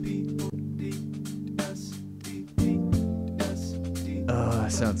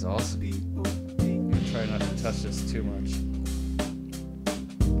 that sounds awesome. I'm gonna try not to touch this too much.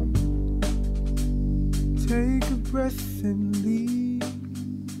 Take a breath and leave.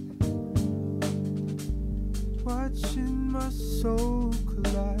 Watching my soul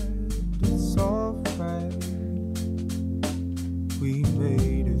collide. It's alright. We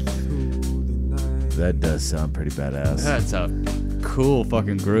made it through the night. That does sound pretty badass. That's a cool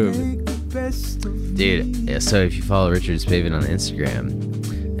fucking groove. Dude, so if you follow Richard Spavin on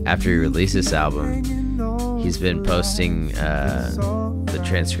Instagram, after he released this album, he's been posting the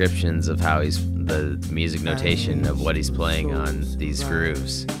transcriptions of how he's the music notation of what he's playing on these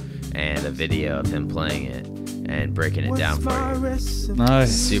grooves, and a video of him playing it and breaking it down for you.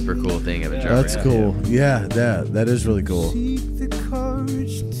 Nice. Super cool thing of a drummer. That's cool. Yeah, that is really cool.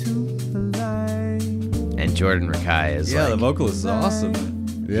 And Jordan Rakai is Yeah, like, the vocalist is awesome.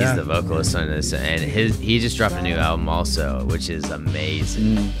 Yeah. he's the vocalist on this, and he just dropped a new album also, which is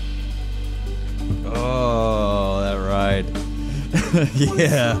amazing. Oh, that ride.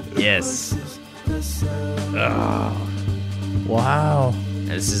 Yeah. Yes. Wow. And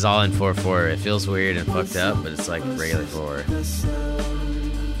this is all in 4/4. It feels weird and fucked up, but it's like regular 4. 1,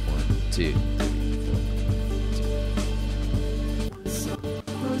 2, 3, 4.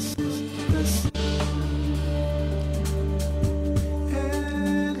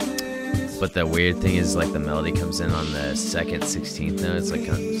 But the weird thing is, like, the melody comes in on the second 16th note. It's like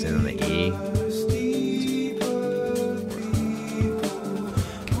comes in on the E.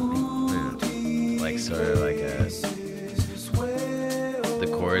 Like sort of like the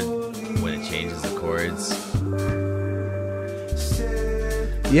chord when it changes the chords.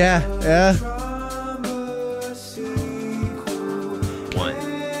 Yeah.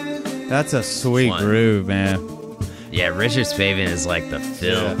 1. That's a sweet One. groove, man. Yeah, Richard Spavin is like the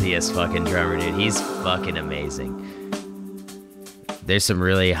filthiest fucking drummer, dude. He's fucking amazing. There's some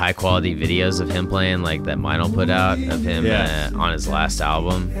really high quality videos of him playing, like that Meinl put out of him on his last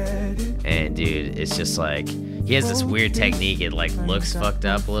album. And dude, it's just like he has this weird technique. It like looks fucked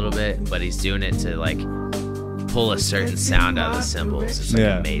up a little bit, but he's doing it to like pull a certain sound out of the cymbals. It's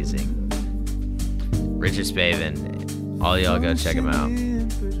like amazing. Richard Spavin, all y'all go check him out,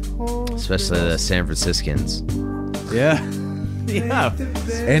 especially the San Franciscans. Yeah. Yeah.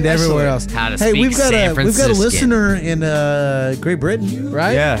 And everywhere else. How to Hey, speak we've got San a Franciscan. listener in Great Britain,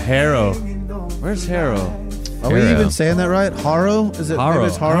 right? Yeah, Harrow. Where's Harrow? Are we even saying that right? Harrow? Is it? Harrow. Maybe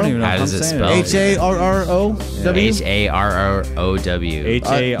it's I don't Harrow. even know How if does I'm it saying spell? Harrow. Harrow.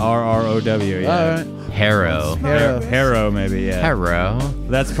 Harrow. Yeah. All right. Harrow. Harrow, maybe. Yeah. Harrow.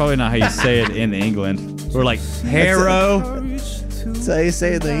 That's probably not how you say it in England. We're like Harrow. That's how you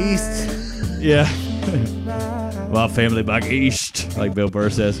say it in the East. Yeah. My family back east, like Bill Burr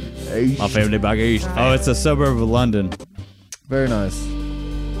says. My family back east. Oh, it's a suburb of London. Very nice.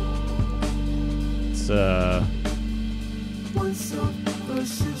 It's yeah,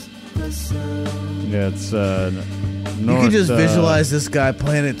 it's north. You can just visualize this guy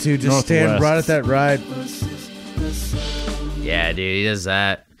playing it too. Just stand northwest. right at that ride. Yeah, dude, he does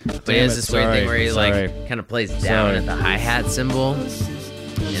that. But he Damn has it, this weird sorry, thing where he sorry. like kind of plays down Sorry. at the hi-hat cymbal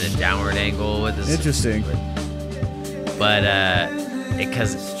in a downward angle with his. Interesting. But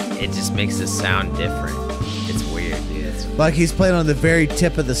because it just makes it sound different. It's weird, dude. It's, Like he's playing on the very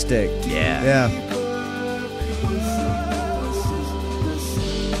tip of the stick. yeah. Yeah.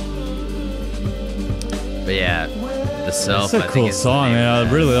 But yeah, the self. It's a cool song, man.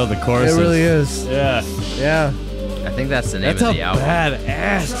 I really love the chorus. It really is. Yeah. Yeah. I think that's the name That's of a the album.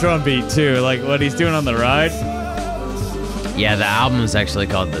 badass drum beat too. Like what he's doing on the ride. Yeah, the album is actually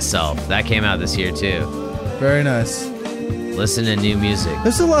called The Self. That came out this year too. Very nice. Listen to new music.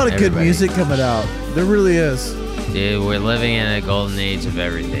 There's a lot of good Everybody. music coming out. There really is. Dude, we're living in a golden age of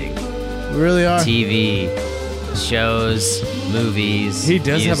everything. We really are. TV, shows, movies. He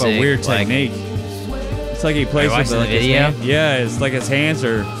does have a music, weird like- technique. It's like he plays with watching the like his video? hand. Yeah, it's like his hands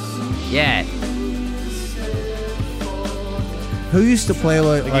are. Yeah. Who used to play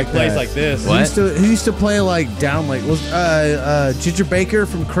like He plays that? like this. What? Who used to play like down like was Ginger Baker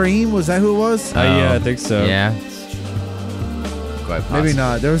from Cream? Was that who it was? Yeah, I think so. Yeah. Quite possible. Maybe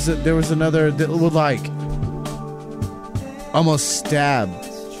not. There was another that would like almost stab.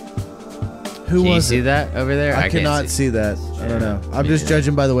 Who Can you was see it? that over there? I can't cannot see that. I don't know. I'm me just neither.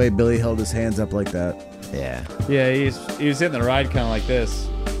 judging by the way Billy held his hands up like that. Yeah. Yeah, he was hitting the ride kind of like this,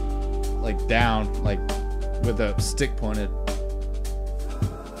 like down, like with the stick pointed.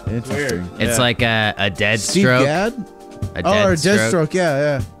 Interesting. It's Yeah. like a dead Steve stroke. Gadd? A Oh, dead or Dead Stroke.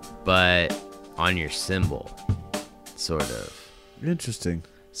 Yeah, But on your cymbal, sort of. yeah. Interesting.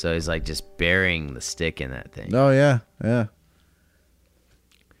 So he's like just burying the stick in that thing. Oh yeah, yeah.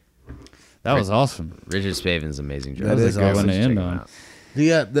 That was awesome. Richard Spaven's amazing job. That is a good one to Check end him on. out.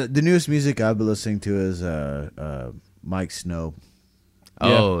 The newest music I've been listening to is Mike Snow.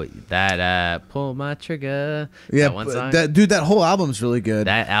 Oh, that Pull My Trigger. Yeah, that one song. that whole album's really good.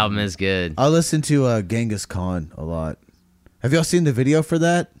 That album is good. I listen to Genghis Khan a lot. Have y'all seen the video for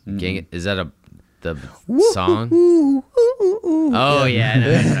that? Is that the song? Oh yeah, I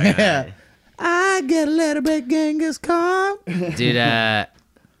know what you're talking about. I get a little bit Genghis Khan. Dude,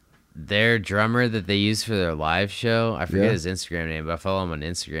 their drummer that they use for their live show, I forget his Instagram name, but I follow him on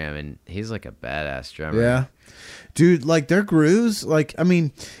Instagram, and he's like a badass drummer. Yeah, dude, like their grooves, like I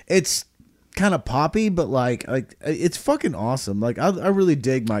mean, it's kind of poppy, but like it's fucking awesome. Like I really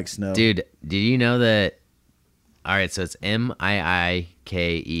dig Mike Snow. Dude, did you know that? All right, so it's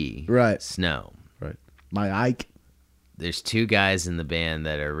Miike, Right. Snow. Right, my Ike. There's two guys in the band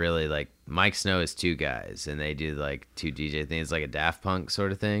that are really like Mike Snow is two guys, and they do like two DJ things, like a Daft Punk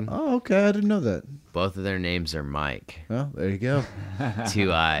sort of thing. Oh, okay, I didn't know that. Both of their names are Mike. Well, there you go.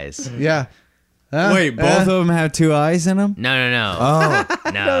 Two eyes. Yeah. Huh? Wait, both of them have two eyes in them? No. Oh,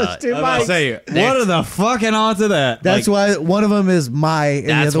 No. two I was about to say, what are the fucking odds of that? That's why one of them is my, and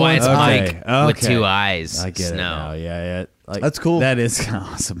That's the other why one's it's Okay, Mike with okay. two eyes. I get Snow. it now. Yeah. Like, That's cool. That is kind of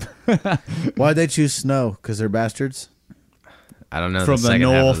awesome. Why'd they choose Snow? Because they're bastards. I don't know From the the second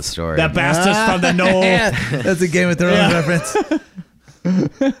half of north. the story. The bastards from the north. That's a Game of Thrones reference.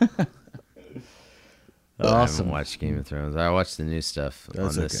 I haven't watched Game of Thrones. I watched the new stuff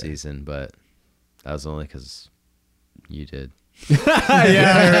That's on this okay. season, but that was only because you did. Yeah,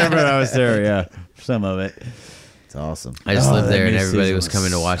 I remember I was there. Yeah, some of it. It's awesome. I just lived that there, and new everybody season was was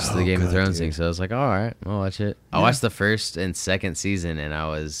coming to watch so the Game of good, Thrones dude. thing, so I was like, all right, I'll watch it. I watched the first and second season, and I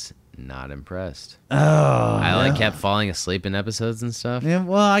was not impressed. Oh, I like kept falling asleep in episodes and stuff. yeah.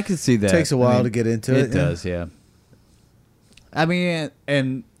 Well, I could see that. Takes a while to get into it. It does, yeah. I mean,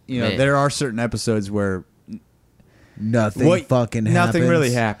 and you know, Man. there are certain episodes where Nothing fucking happens. nothing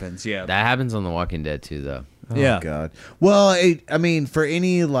really happens. Yeah, That happens on The Walking Dead too, though. Oh, yeah. God. Well, I mean, for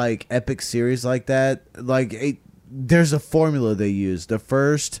any like epic series like that, like there's a formula they use. The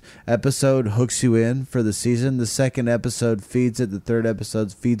first episode hooks you in for the season. The second episode feeds it. The third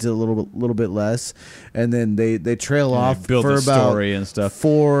episode feeds it a little bit less, and then they trail off build for the about story and stuff.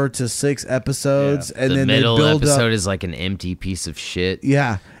 4 to 6 episodes, and the then middle they build episode up. is like an empty piece of shit.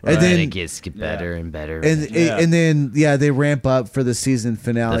 Yeah, And and then then it gets better and better. and then they ramp up for the season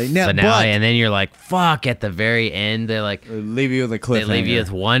finale. the Now, finale, but- and then you're like, fuck, at the very end, they're like, leave you with a cliffhanger. they leave you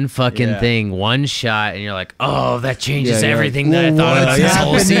with one fucking Yeah. thing, one shot, and you're like, oh, that changes Yeah, you're everything like, that I thought well, about what's this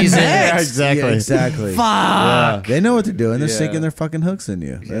whole happening season. Yeah, next? exactly. Yeah, exactly. Fuck. They know what they're doing. They're Yeah. sinking their fucking hooks in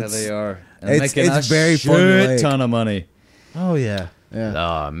you. Yeah, That's- they are. It's making a very shit formulaic. ton of money. Oh yeah, yeah.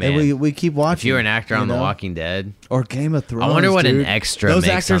 Oh, man. And we keep watching. If you were an actor on you The know? Walking Dead, Or Game of Thrones. I wonder what dude. an extra Those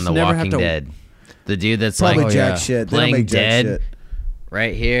makes actors on The never have Walking to- Dead. The dude that's Probably like jack yeah. shit. They don't playing make jack dead. shit.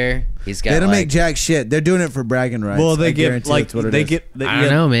 right here. He's got They don't like, make jack shit. They're doing it for bragging rights. Well, they I get guarantee like that's what it they is. get. I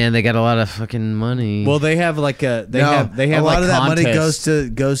don't know, man. They got a lot of fucking money. Well, they have like a. They No, have a lot lot of that money contests.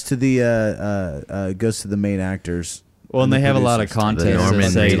 goes to the main actors. Well, and the they have a lot of producers. contests The that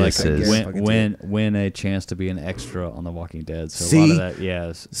Norman say like Reeduses. win a chance to be an extra on The Walking Dead. So a See? lot of that,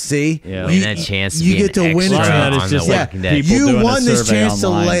 yes. See, Yeah. Win a chance to you be get an to win extra a chance. on just The like Walking Dead. people You doing a won this survey chance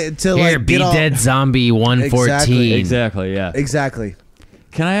online. to Here, like be get all, dead zombie 114. Exactly. Yeah. Exactly.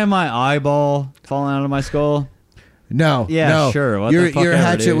 Can I have my eyeball falling out of my skull? No. Yeah, no. sure. What you're the fuck you're a ever,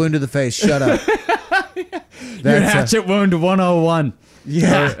 hatchet dude. wound to the face. Shut up. Your That's hatchet wound 101.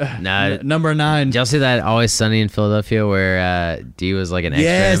 yeah. Nah, Number 9. did y'all see that Always Sunny in Philadelphia where Dee was like an extra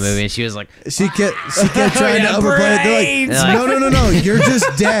Yes. in the movie and she was like, She kept trying to overplay it. They're brains. like, no. You're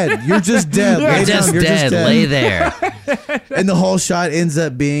just dead. You're just dead. "You're Lay just down. You're dead. just dead. Lay there." And the whole shot ends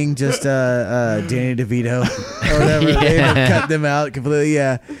up being just Danny DeVito or whatever. They cut them out completely.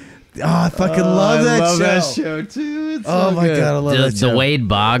 Yeah. Oh, I fucking love that show. too. It's Oh my god, I love The, that show. the Wade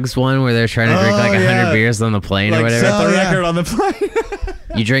Boggs one where they're trying to drink Oh, like 100 yeah. beers on the plane or Like whatever. set the Oh, yeah. record on the plane.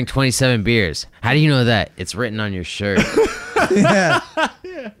 You drink 27 beers. How do you know that? It's written on your shirt. Yeah.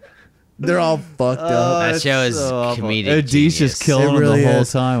 They're all fucked up. That show is comedic. Dee's just genius. killing It him really the whole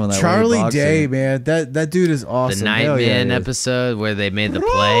is. time. When that Charlie Wade Boggs Day, scene. man, that dude is The awesome. Nightman Hell yeah, episode where they made the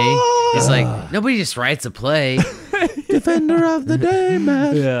play. He's like, nobody just writes a play. Defender of the day,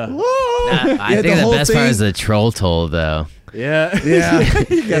 man. Yeah. I Yeah, think the whole the best part thing- is the troll toll, though. Yeah. Yeah,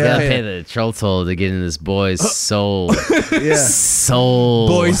 You gotta yeah, pay the troll toll to get in this boy's soul. yeah. Soul.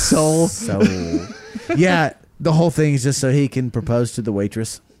 Boy soul. So, yeah, the whole thing is just so he can propose to the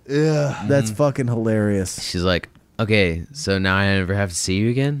waitress. Yeah. That's fucking hilarious. She's like, okay, so now I never have to see you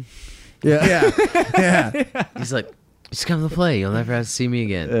again? Yeah, yeah. He's like, Just come to play. You'll never have to see me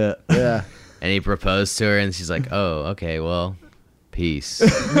again. Yeah. And he proposed to her, and she's like, "Oh, okay, well, peace."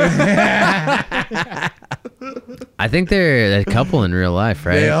 I think they're a couple in real life,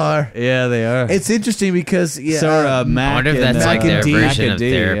 right? They are. Yeah, they are. It's interesting because Mac I wonder if and, that's like Mac their and D. version Mac of and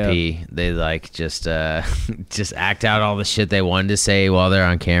D, therapy. They like just act out all the shit they wanted to say while they're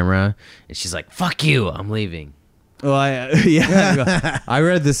on camera, and she's like, "Fuck you, I'm leaving." Well, I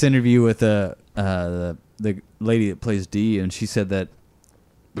read this interview with the lady that plays D, and she said that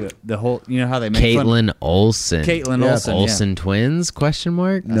the whole, you know how they make Caitlin Olsen. Caitlin Olsen, Olsen twins? Question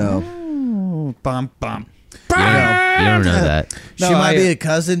mark. No. Oh, bum bum. You don't know that. She might be a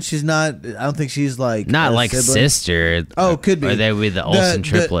cousin. She's not. I don't think she's like Not a like sibling. sister. Oh, could be. Or they with the Olsen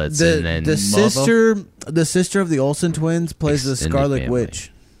triplets and then the sister of the Olsen twins plays the Extended Scarlet family.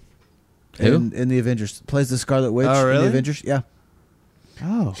 Witch. Who? In the Avengers, plays the Scarlet Witch. Oh, In really? the Avengers, yeah.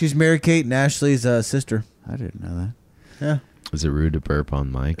 Oh, She's Mary-Kate and Ashley's sister. I didn't know that. Yeah. Is it rude to burp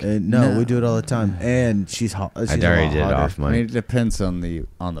on mic? No, we do it all the time. And she's hot. I already did it off I mean, mic. it depends on the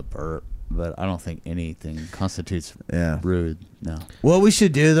burp, but I don't think anything constitutes Yeah. rude. No. What we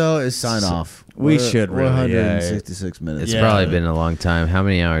should do though is sign off. We should We're really, yeah. 166 minutes. It's Yeah. probably been a long time. How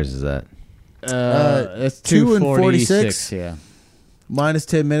many hours is that? It's 2 and 2:46. 46. Yeah, Minus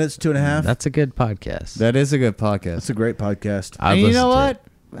 10 minutes, 2.5. That's a good podcast. that is a good podcast. That's a great podcast. I'd And you listen know to what? it.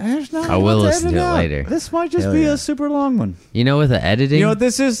 There's not I will much to listen to edit it out. later. This might just Hell be yeah. a super long one. You know, with the editing, You know what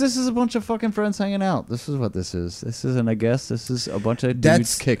this is? This is a bunch of fucking friends hanging out. This is what this is. This isn't a guest. This is a bunch of dudes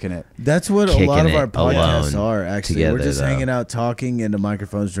That's- kicking it. That's what a Kicking lot of it our podcasts alone are, actually. We're together, just though. hanging out, talking into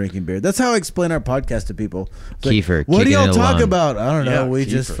microphones, drinking beer. That's how I explain our podcast to people. It's like, Kiefer, what do kicking y'all it talk alone. about? I don't know. Yeah, We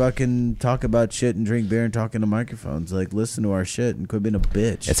just Kiefer. fucking talk about shit and drink beer and talk into microphones. Like, listen to our shit and quit being a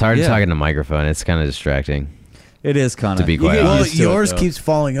bitch. it's hard Yeah. to talk in a microphone. It's kind of distracting. It is kind of. To be quite well, honest. yours keeps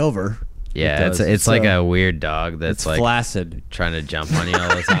falling over. Yeah, does. it's like So- a weird dog that's It's like flaccid. trying to jump on you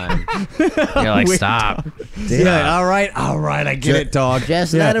all the time. You're like, Weird stop. Yeah. All right. I get it, dog.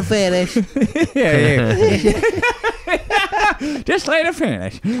 Just let her finish. yeah. Just let it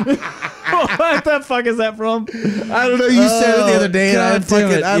finish. What the fuck is that from? I don't know. You said it the other day, and God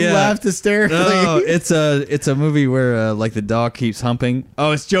damn it, I yeah. laughed hysterically. No, it's a movie where like the dog keeps humping.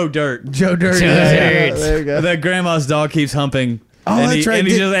 Oh, it's Joe Dirt. Joe Dirt. Joe Dirt. There you go. The grandma's dog keeps humping. Oh, and that's right.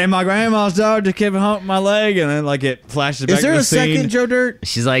 And, and my grandma's dog just kept humping my leg, and then like it flashes back Is there to the a second scene. Joe Dirt?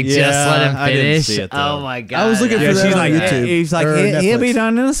 She's like, Yeah, just let him I didn't finish. see it, though. Oh my god! I was looking for Yeah, that she's on like, YouTube. he's like, or he'll be Netflix.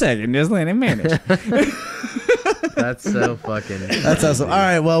 done in a second. Just let him finish. That's so fucking. That's awesome. All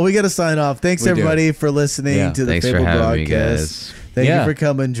right, well, we got to sign off. Thanks, We do. everybody, for listening Yeah. to the Thanks for Fable having me, broadcast. guys. Thank Yeah. you for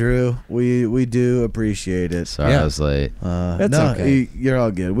coming, Drew. We do appreciate it. Sorry, Yeah. I was late. That's no, okay. You're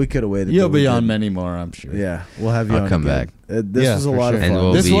all good. We could have waited. You'll till we be on did. many more, I'm sure. Yeah, we'll have you I'll on come again. back. This Yeah, was a for lot sure. of And fun.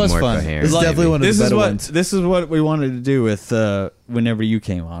 we'll This be was more fun. coherent. This is definitely one of This the is better what ones. this is what we wanted to do with whenever you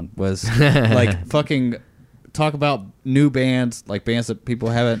came on was like fucking talk about new bands, like bands that people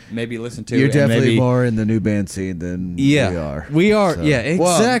haven't maybe listened to. You're and definitely maybe, more in the new band scene than Yeah, we are. We are. So- Yeah,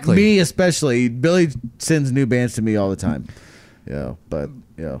 Well, exactly. me especially. Billy sends new bands to me all the time. Yeah, but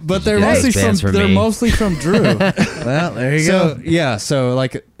yeah. but they're Yeah, mostly those bands from for they're me. mostly from Drew. Well, there you so go. yeah, so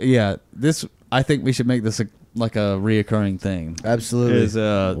like yeah, this I think we should make this like a reoccurring thing. Absolutely. Is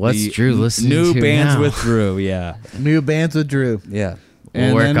What's the Drew listening new to bands now? with Drew? Yeah, New bands with Drew. yeah. We'll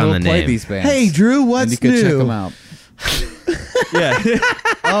And work then on we'll the play name. these bands. Hey, Drew, and what's you can new? check them out. Yeah.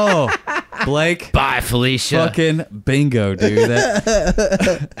 Oh, Blake. Bye, Felicia. Fucking bingo, dude.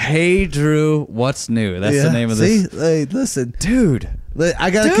 That, hey, Drew, what's new? That's Yeah, the name of see? this. Hey, listen. Dude.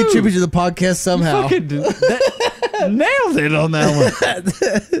 I got to Dude. contribute to the podcast somehow. Fucking nailed it on that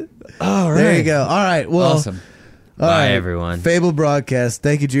one. All right. There you go. All right. Well, Awesome. all Bye, right. everyone. Fable broadcast.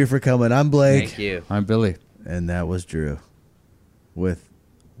 Thank you, Drew, for coming. I'm Blake. Thank you. I'm Billy. And that was Drew with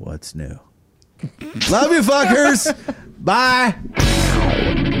What's New. Love you, fuckers. Bye.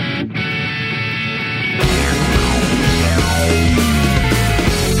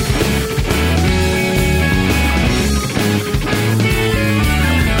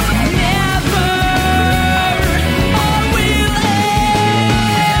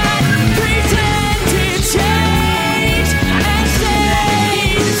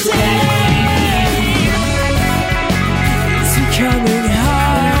 Coming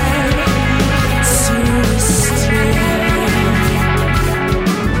hard to the street.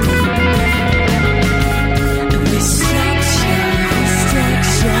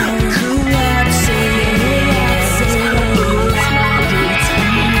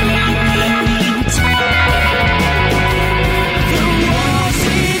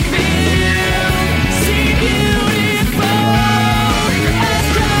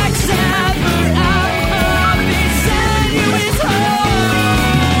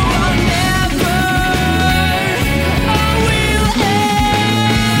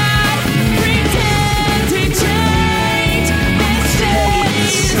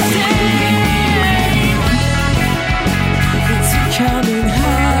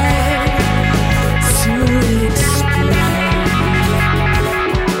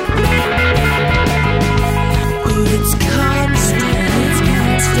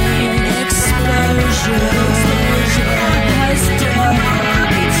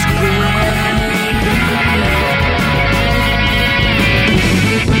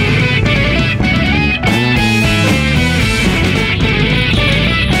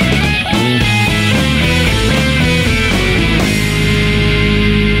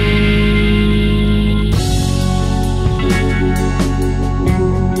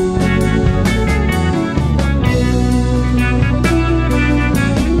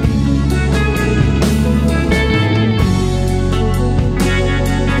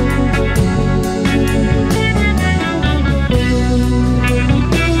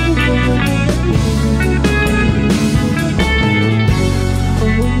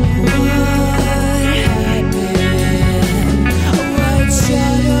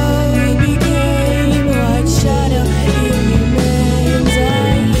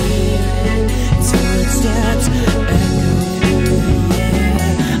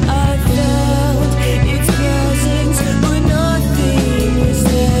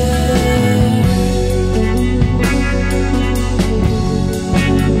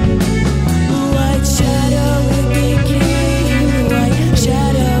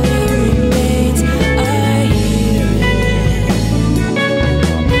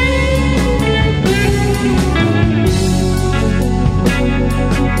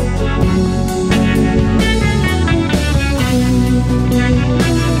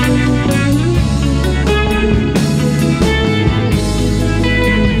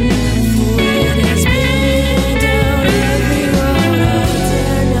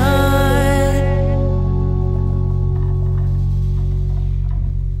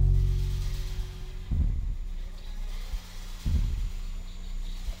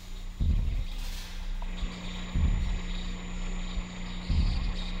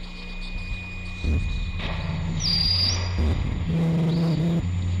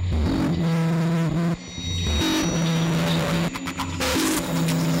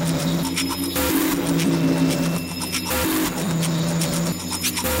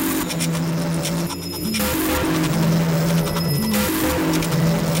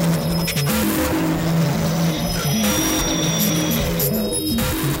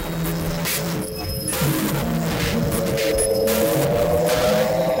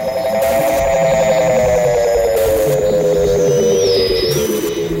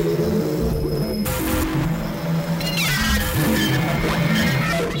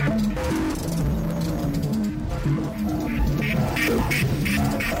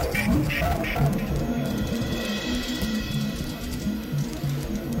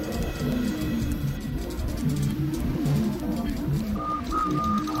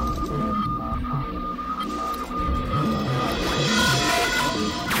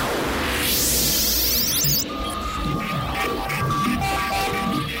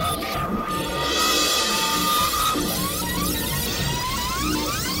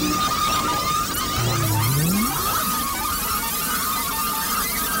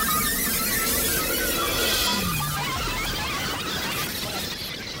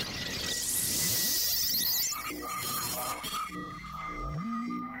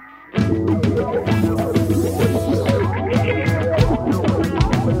 Thank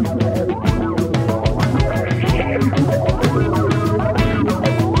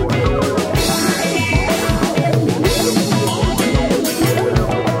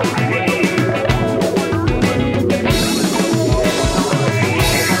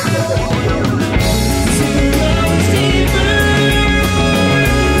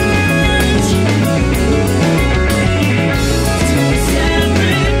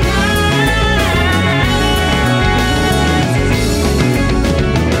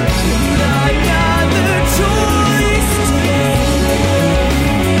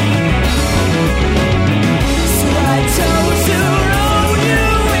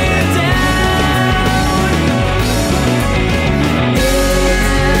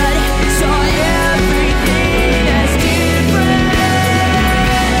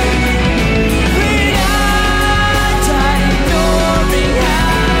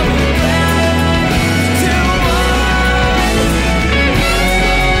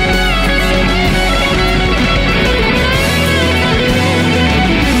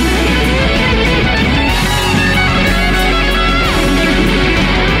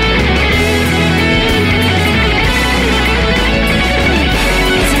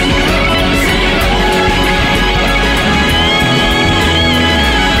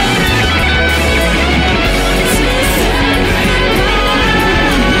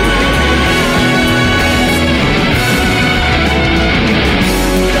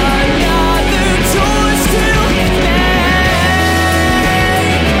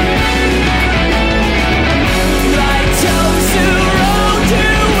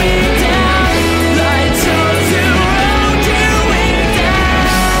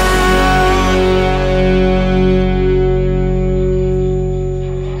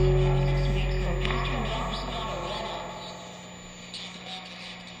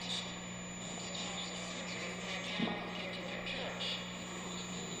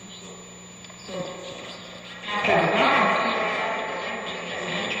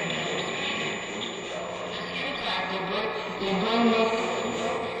you.